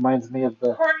 This reminds me of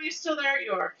the. Courtney, you still there?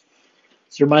 You are.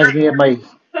 This reminds me of my.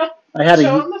 I had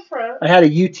Show him the front. I had a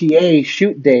UTA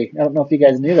shoot day. I don't know if you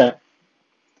guys knew that.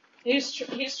 He's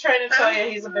trying to tell you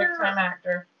he's a big time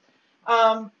actor.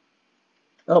 Oh,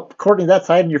 Courtney, that's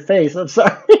hiding your face. I'm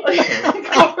sorry.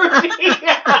 Courtney.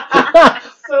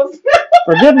 So,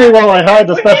 forgive me while I hide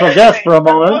the special guest for a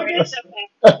moment.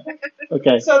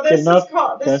 Okay. So this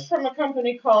is from a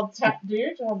company called do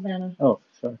your job, Vanna. Oh,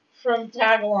 sorry. From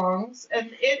Tagalongs,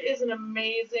 and it is an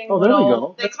amazing. Oh, there we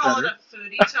go. They call it a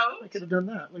foodie tote. I could have done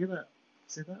that. Look at that.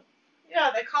 See that?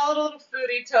 Yeah, they call it a little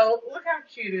foodie tote. Look how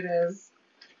cute it is.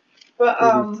 But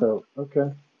tote.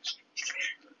 Okay.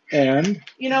 And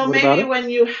maybe when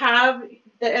you have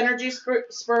the energy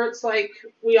spurts like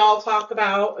we all talk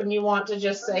about, and you want to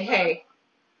just say, hey,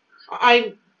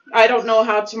 I don't know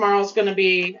how tomorrow's going to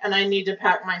be, and I need to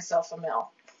pack myself a meal.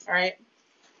 All right?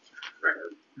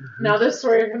 Mm-hmm. Now this is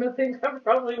where you're going to think I'm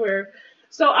probably weird.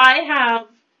 So I have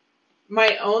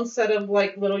my own set of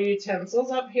like little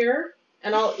utensils up here,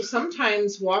 and I'll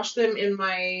sometimes wash them in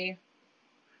my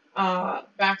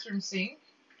bathroom sink,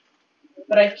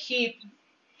 but I keep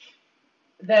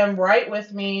them right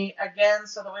with me again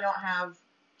so that we don't have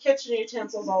kitchen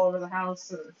utensils all over the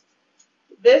house. And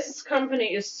this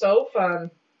company is so fun.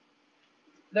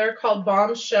 They're called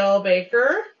Bombshell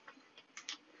Baker,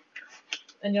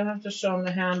 and you'll have to show them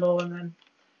the handle. And then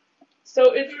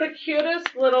so it's the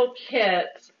cutest little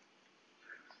kit.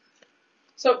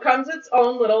 So it comes its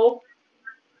own little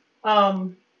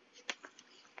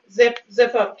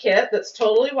zip up kit that's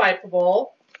totally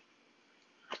wipeable.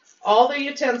 All the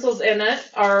utensils in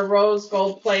it are rose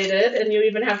gold plated, and you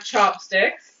even have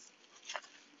chopsticks.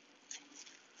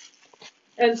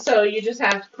 And so you just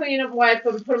have to clean them, wipe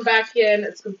them, put them back in.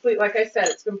 It's complete, like I said,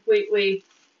 it's completely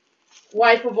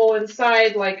wipeable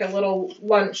inside, like a little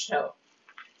lunch tote.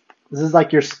 This is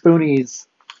like your Spoonies.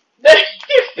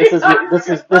 This is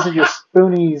your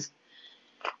Spoonies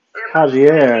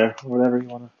Cagier, whatever you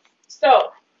want to.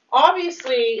 So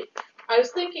obviously, I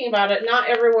was thinking about it. Not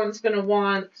everyone's going to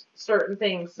want certain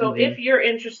things. So if you're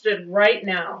interested right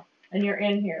now and you're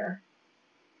in here,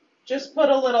 just put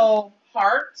a little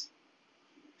heart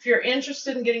if you're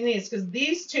interested in getting these, because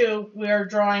these two we are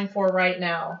drawing for right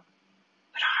now.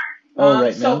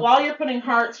 Right so now. While you're putting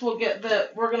hearts, we're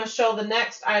going to show the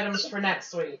next items for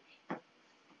next week.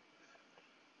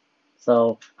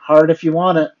 So heart if you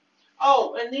want it.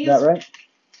 Oh, and these. Is that right?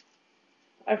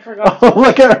 I forgot. Oh,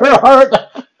 look at her heart.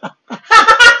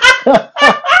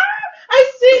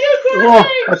 I see you, Courtney. Well,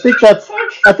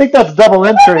 I think that's double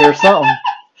entry or something.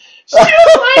 She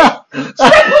was like triple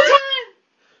time.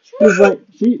 She's like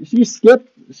she skipped.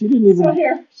 She didn't even. So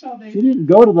here, show me. She didn't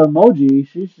go to the emoji.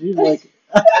 She's like.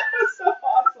 That was so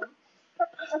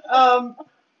awesome.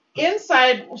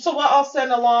 Inside, so what I'll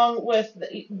send along with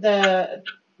the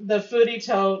foodie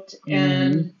tote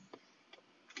and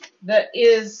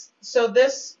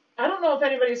this. I don't know if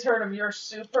anybody's heard of Your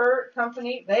Super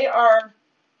company. They are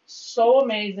so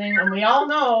amazing, and we all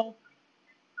know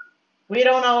we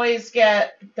don't always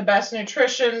get the best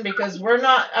nutrition because we're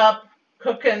not up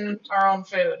cooking our own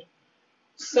food.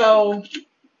 So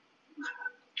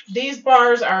these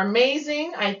bars are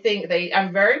amazing.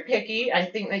 I'm very picky. I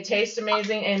think they taste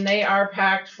amazing, and they are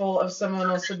packed full of some of the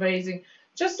most amazing,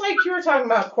 just like you were talking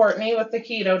about, Courtney, with the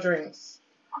keto drinks.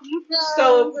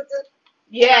 So,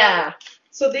 yeah.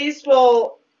 So these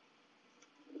will,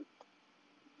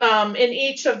 in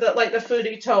each of the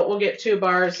foodie tote, we'll get 2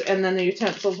 bars, and then the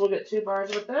utensils will get 2 bars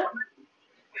with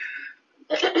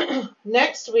it.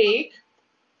 Next week,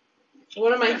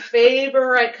 one of my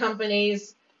favorite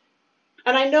companies,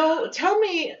 and I know, tell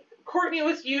me, Courtney,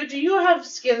 with you, do you have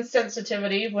skin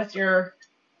sensitivity with your...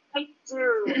 I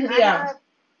do. Yeah.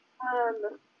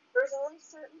 There's only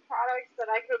certain products that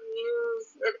I can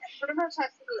use. It pretty much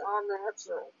has to be all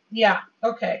natural. Yeah,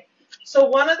 okay. So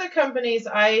one of the companies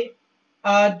I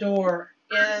adore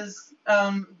is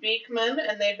Beekman,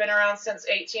 and they've been around since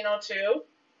 1802.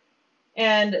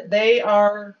 And they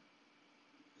are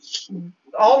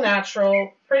all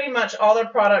natural. Pretty much all their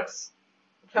products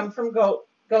come from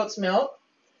goat's milk.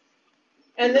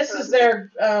 And this is their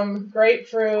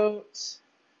grapefruit,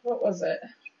 what was it?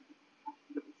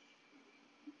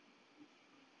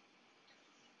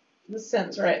 The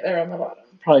scent's right there on the bottom.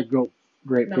 Probably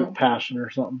grapefruit No. passion or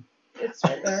something. It's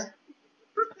right there.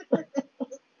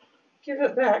 Give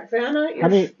it back, Vanna.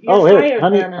 Honey. You're Here,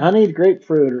 fired, Vanna. honeyed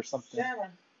grapefruit or something. Vanna.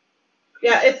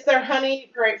 Yeah, it's their honey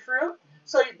grapefruit.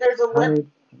 So there's a lip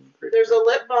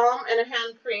balm and a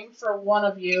hand cream for one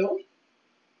of you.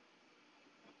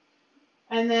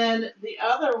 And then the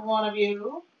other one of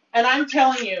you, and I'm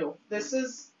telling you, this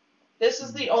is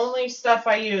the only stuff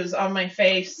I use on my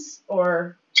face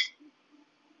or.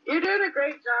 You're doing a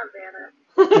great job, Vanna.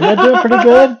 Am I doing pretty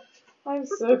good? I'm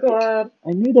so glad.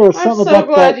 I knew there was something I'm so about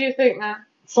glad that. you think that.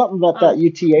 Something about that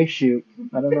UTA shoot.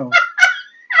 I don't know.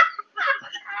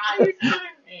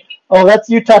 Oh, that's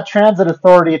Utah Transit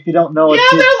Authority. If you don't know it.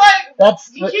 Yeah, they're like.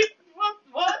 That's.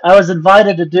 What? I was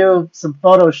invited to do some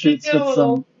photo shoots with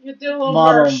some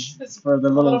models for the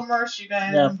little merch, you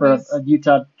guys. Yeah, for a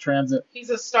Utah Transit. He's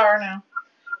a star now.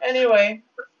 Anyway.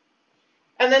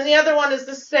 And then the other one is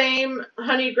the same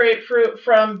honey grapefruit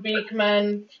from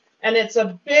Beekman. And it's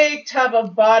a big tub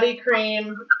of body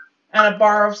cream and a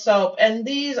bar of soap. And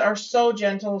these are so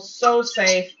gentle, so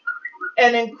safe,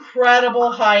 and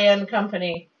incredible high-end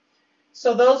company.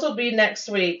 So those will be next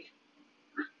week.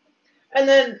 And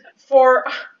then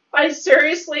I'm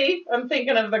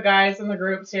thinking of the guys in the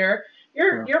groups here.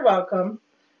 You're welcome.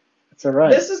 It's all right.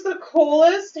 This is the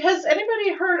coolest. Has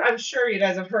anybody heard? I'm sure you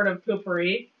guys have heard of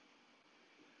Poopery.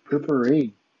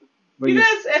 Poopery.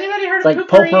 Anybody heard of Poopery? It's like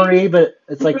potpourri, but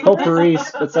it's like potpourri.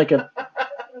 It's like a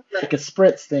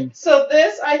spritz thing. So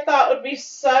this I thought would be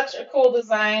such a cool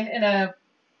design in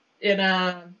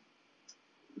a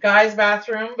guy's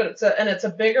bathroom, but it's a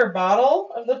bigger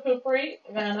bottle of the Poopery.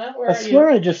 Vanna, where are you? I swear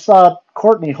I just saw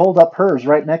Courtney hold up hers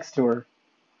right next to her.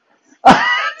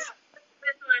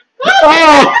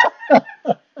 Oh!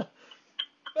 But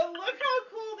look how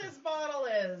cool this bottle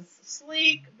is.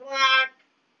 Sleek, black.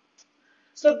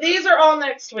 So these are all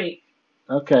next week.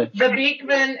 Okay. The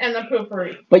Beekman and the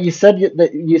Poopery. But you said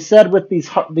with these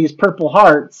purple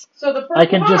hearts, so the purple I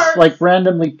can just like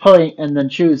randomly point and then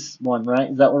choose one, right?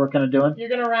 Is that what we're kind of doing? You're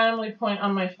gonna randomly point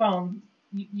on my phone.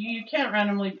 You can't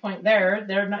randomly point there.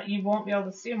 They're not. You won't be able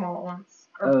to see them all at once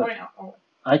or point out.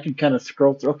 I can kind of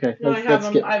scroll through. Okay. No, I have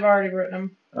them. I've already written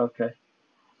them. Okay.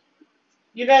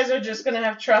 You guys are just gonna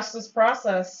have to trust this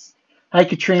process. Hi,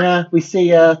 Katrina. We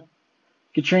see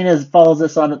Katrina follows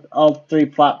us on all 3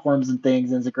 platforms and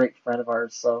things, and is a great friend of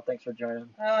ours. So thanks for joining.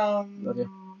 Our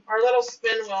little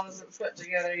spin wheel isn't put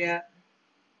together yet.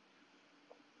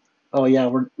 Oh yeah,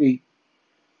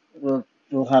 we'll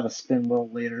have a spin wheel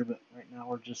later, but right now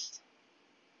we're just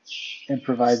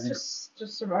improvising.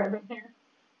 Just surviving here.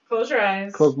 Close your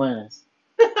eyes. Close my eyes.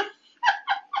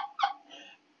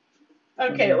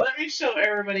 Okay, let me show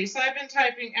everybody. So I've been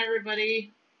typing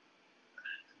everybody.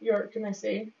 Can I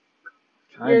see?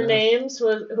 Your names,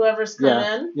 whoever's come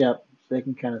in. Yeah, they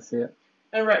can kind of see it.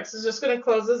 And Rex is just going to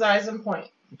close his eyes and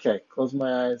point. Okay, close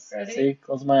my eyes. Ready? See,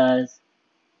 close my eyes.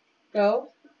 Go.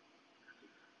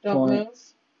 Don't move.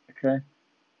 Okay.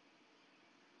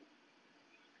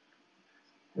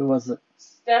 Who was it?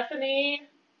 Stephanie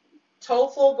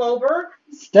Toffel-Goldberg.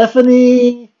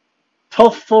 Stephanie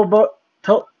Toffel-Goldberg.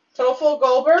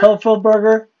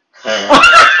 Toffelberger. I'm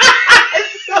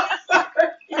so sorry.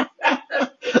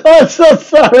 I'm so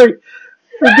sorry.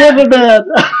 Forgive me, man.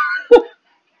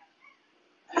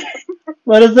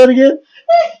 What is that again?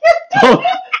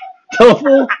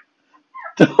 Toffel.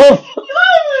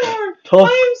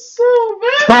 I'm so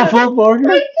bad.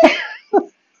 Toffelberger.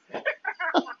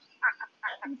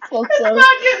 So it's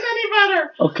not getting any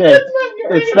better. Okay.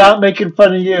 It's not making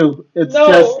fun of you. It's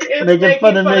just making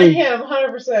fun of me. Him,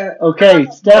 100%. Okay,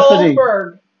 Stephanie.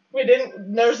 Goldberg.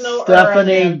 There's no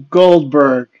Stephanie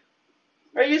Goldberg.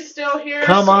 Are you still here?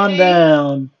 Come on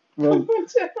down. If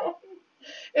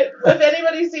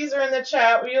anybody sees her in the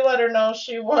chat, will you let her know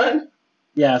she won?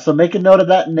 Yeah, so make a note of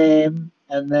that name,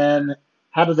 and then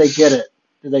how do they get it?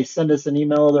 Do they send us an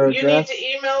email with their address? You need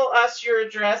to email us your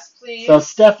address, please. So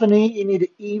Stephanie, you need to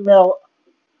email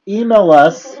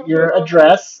us your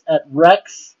address at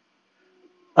Rex.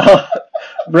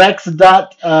 Rex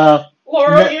dot.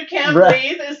 Laura, you can't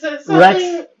breathe. Is it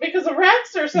something because of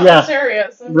Rex or something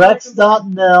serious?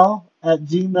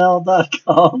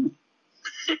 Rex.nell@gmail.com.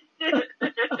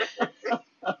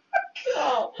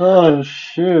 Oh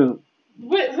shoot.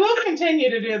 We'll continue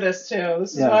to do this too.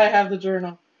 This is why I have the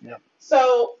journal. Yeah.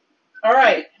 So, all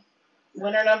right.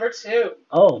 Winner number 2.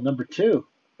 Oh, number 2.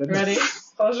 Goodness. Ready?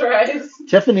 Close your eyes.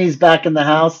 Tiffany's back in the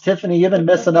house. Tiffany, you've been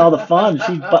missing all the fun.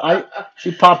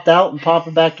 She popped out and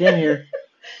popped back in here.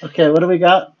 Okay, what do we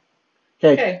got?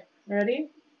 Okay. Ready?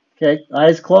 Okay,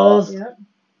 eyes closed. Yep.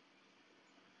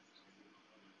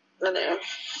 I know.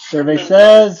 Survey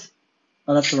says,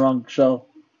 oh, that's the wrong show.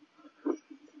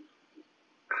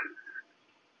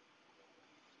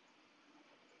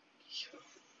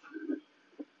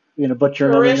 You gonna butcher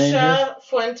another name here? Carisha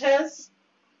Fuentes.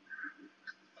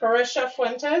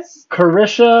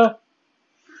 Carisha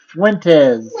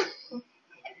Fuentes.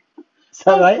 Is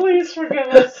that right? Please forgive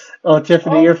us. Oh,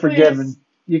 Tiffany, Oh, you're please. forgiven.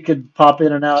 You could pop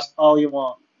in and out all you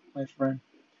want, my friend.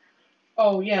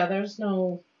 Oh yeah, there's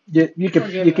no. You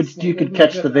could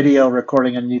catch the video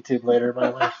recording on YouTube later,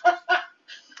 by the way.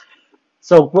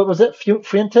 So what was it?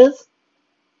 Fuentes?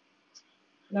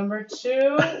 Number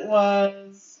 2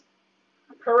 was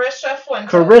Carisha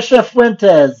Fuentes. Carisha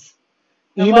Fuentes.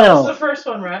 And Email. what was the first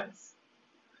one, Rex?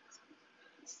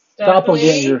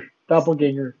 Doppelganger.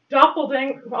 Doppelganger.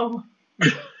 Doppelganger. Oh.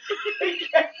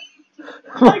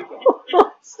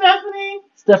 Stephanie.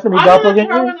 Stephanie I'm Doppelganger?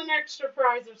 gonna throw in an extra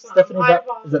prize or something. Stephanie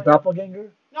is it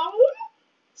Doppelganger? No.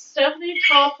 Stephanie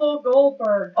Toffel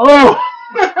Goldberg. Oh!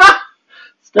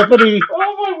 Stephanie.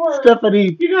 Oh my word.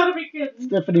 Stephanie. You gotta be kidding.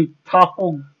 Stephanie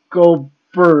Toffel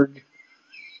Goldberg.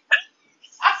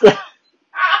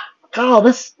 God,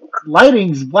 this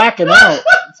lighting's blacking out.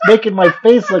 It's making my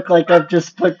face look like I've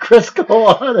just put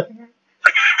Crisco on it.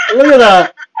 Look at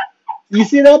that. You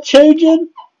see that changing?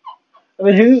 I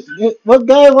mean, what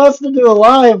guy wants to do a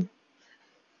live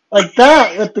like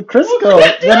that with the Crisco? Well,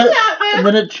 and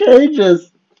then it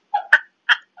changes.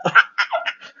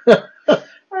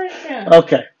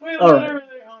 Okay. All right.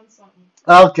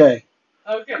 Okay.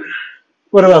 Okay.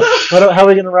 What else? How are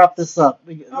we going to wrap this up?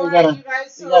 We you guys.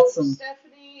 We got some.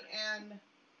 Stephanie and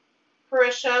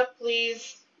Carisha,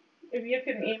 please, if you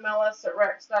can email us at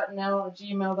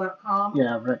rex.nell@gmail.com.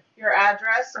 Yeah, right. Your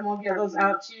address, and we'll get those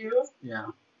out to you. Yeah.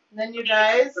 And then you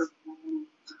guys,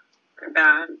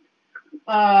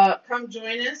 come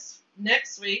join us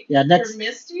next week. Yeah, for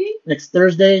Misty. Next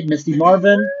Thursday, Misty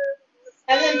Marvin.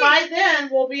 And then by then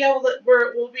we'll be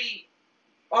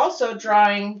also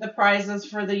drawing the prizes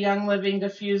for the Young Living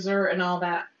diffuser and all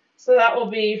that. So that will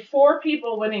be 4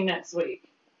 people winning next week.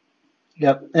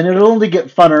 Yep, and it'll only get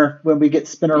funner when we get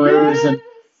spinneroos and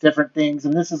different things.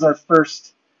 And this is our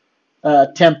first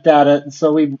attempt at it, and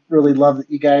so we really love that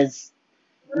you guys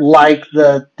like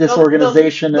this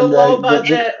organization and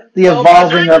the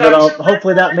evolving of it all.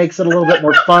 Hopefully that makes it a little bit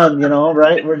more fun,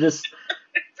 right? We're just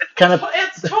kind of.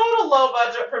 It's total low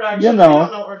budget production. We don't know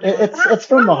what we're doing. It's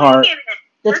from the heart.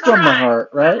 It's from the heart,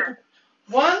 right?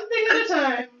 One thing at a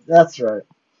time. That's right.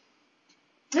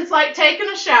 It's like taking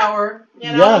a shower,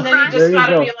 and then you just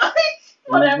gotta be like,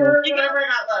 whatever I got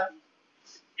left.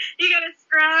 You gotta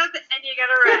scrub and you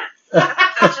gotta rest.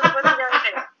 That's just what you gotta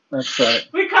do. That's right.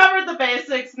 We covered the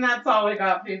basics, and that's all we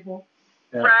got, people.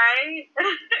 Yeah. Right?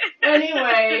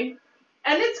 Anyway,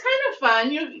 and it's kind of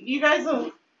fun. You guys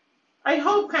will, I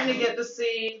hope, kind of get to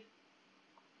see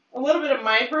a little bit of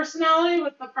my personality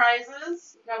with the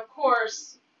prizes. Now, of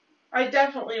course, I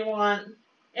definitely want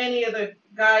any of the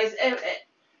guys,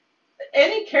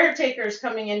 any caretakers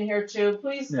coming in here too.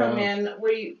 Please come in.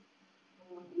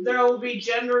 There will be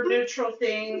gender neutral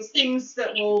things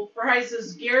that will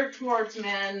prizes geared towards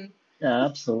men. Yeah,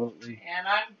 absolutely. And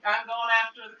I'm going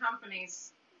after the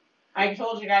companies. I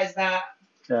told you guys that.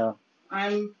 Yeah.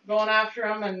 I'm going after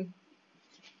them, and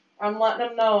I'm letting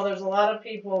them know there's a lot of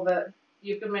people that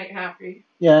you can make happy.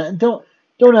 Yeah, and don't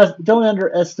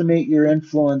underestimate your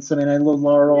influence. I mean, I know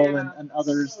Laurel and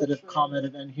others that have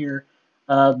commented in here.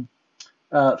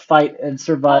 Fight and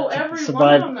survive. Every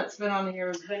one of them that's been on here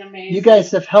has been amazing. You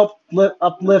guys have helped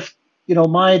uplift,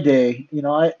 my day.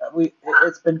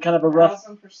 It's been kind of a rough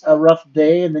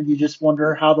day, and then you just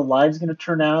wonder how the live's going to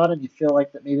turn out, and you feel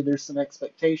like that maybe there's some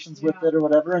expectations with it or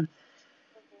whatever,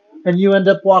 and you end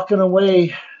up walking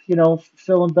away,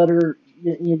 feeling better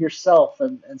yourself,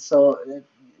 and so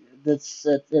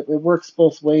it works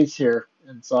both ways here,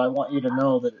 and so I want you to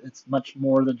know that it's much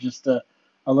more than just a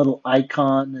little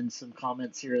icon and some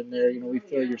comments here and there. We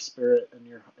feel your spirit and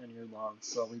your love,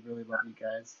 so we really love you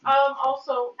guys.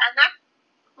 Also,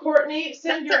 Courtney,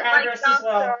 send your address as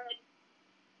well.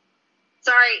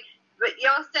 Sorry, but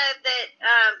y'all said that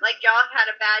y'all had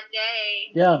a bad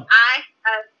day. Yeah.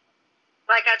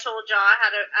 Like I told y'all,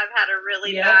 I've had a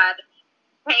really bad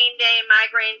pain day,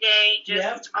 migraine day,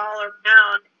 just all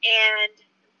around, and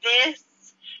this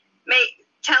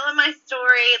telling my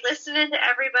story, listening to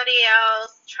everybody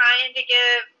else, trying to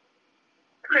give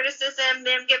criticism,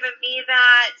 them giving me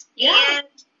that, and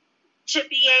to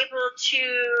be able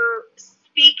to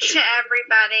speak to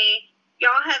everybody.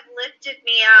 Y'all have lifted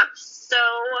me up so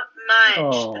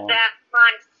much that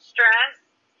my stress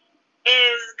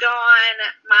is gone,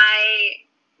 my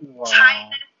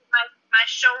tightness, my my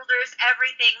shoulders,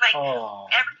 everything. Like, Oh,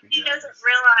 everybody doesn't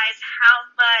realize how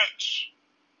much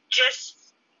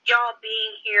just y'all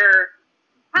being here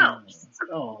helps.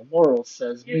 Oh, Laurel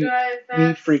says, You guys,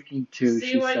 me freaking too,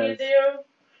 see she what says. you do.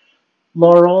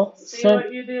 Laurel, See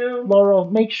what you do. Laurel,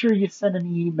 make sure you send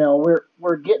an email.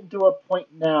 We're getting to a point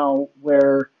now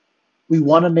where we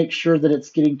want to make sure that it's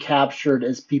getting captured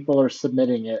as people are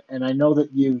submitting it. And I know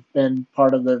that you've been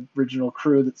part of the original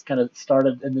crew that's kind of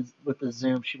started with the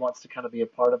Zoom. She wants to kind of be a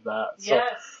part of that.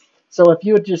 Yes. So if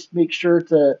you would just make sure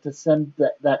to send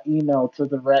that email to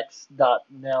the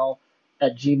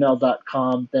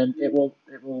rex.nell@gmail.com, then it will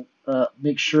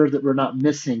make sure that we're not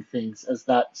missing things as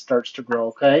that starts to grow.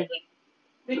 Okay.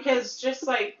 Because just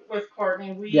like with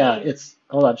Courtney, it's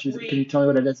hold on. Can you tell me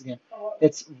what it is again?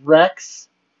 It's rex.nell.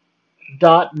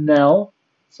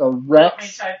 So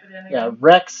Rex. Type it in Yeah, again?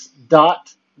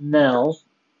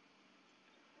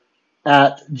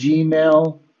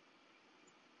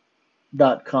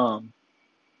 rex.nell@gmail.com.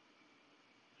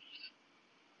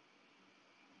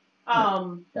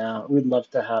 Yeah, we'd love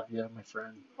to have you, my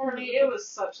friend. Courtney, it was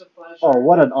such a pleasure. Oh,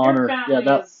 what an honor. Your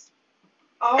family is,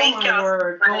 oh Thank my y'all.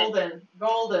 word,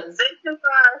 golden. This is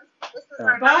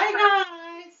our Bye,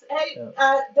 guys. Hey,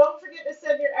 don't forget to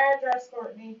send your address,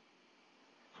 Courtney.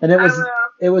 And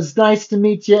it was nice to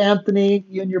meet you, Anthony,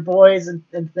 you and your boys and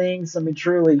things. I mean,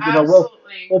 truly,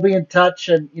 Absolutely. we'll be in touch,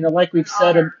 and like we've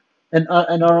said in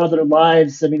our other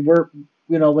lives, I mean, we're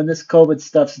when this COVID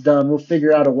stuff's done, we'll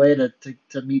figure out a way to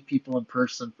meet people in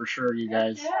person for sure, you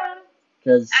guys. Yeah.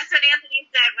 Because that's what Anthony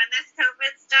said. When this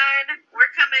COVID's done,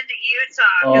 we're coming to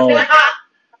Utah. Oh,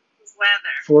 This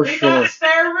weather. For We sure. got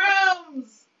spare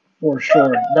rooms. For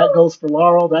sure. That goes for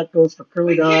Laurel. That goes for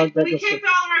Curly Dog. We kicked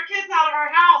all of our kids out of our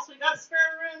house. We got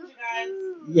spare rooms, you guys.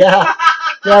 Yeah.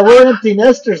 Yeah, we're empty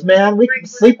nesters, man. We can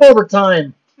sleep over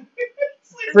time.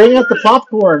 Bring out the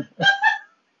popcorn.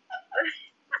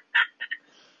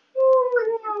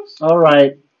 All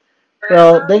right.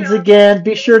 Well, thanks again.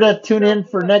 Be sure to tune in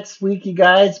for next week, you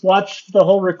guys. Watch the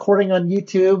whole recording on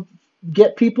YouTube.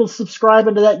 Get people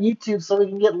subscribing to that YouTube so we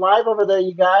can get live over there,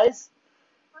 you guys.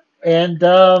 And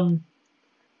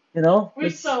we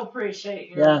so appreciate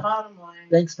you. Yeah. Bottom line.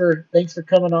 Thanks for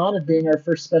coming on and being our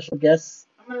first special guest.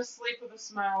 I'm gonna sleep with a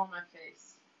smile on my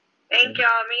face. Thank y'all.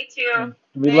 Me too.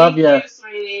 We love you. Thank you,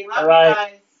 sweetie. Love All right. you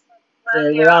guys.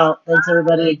 Okay, we're out. Thanks,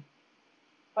 everybody.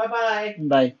 Bye-bye.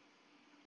 Bye.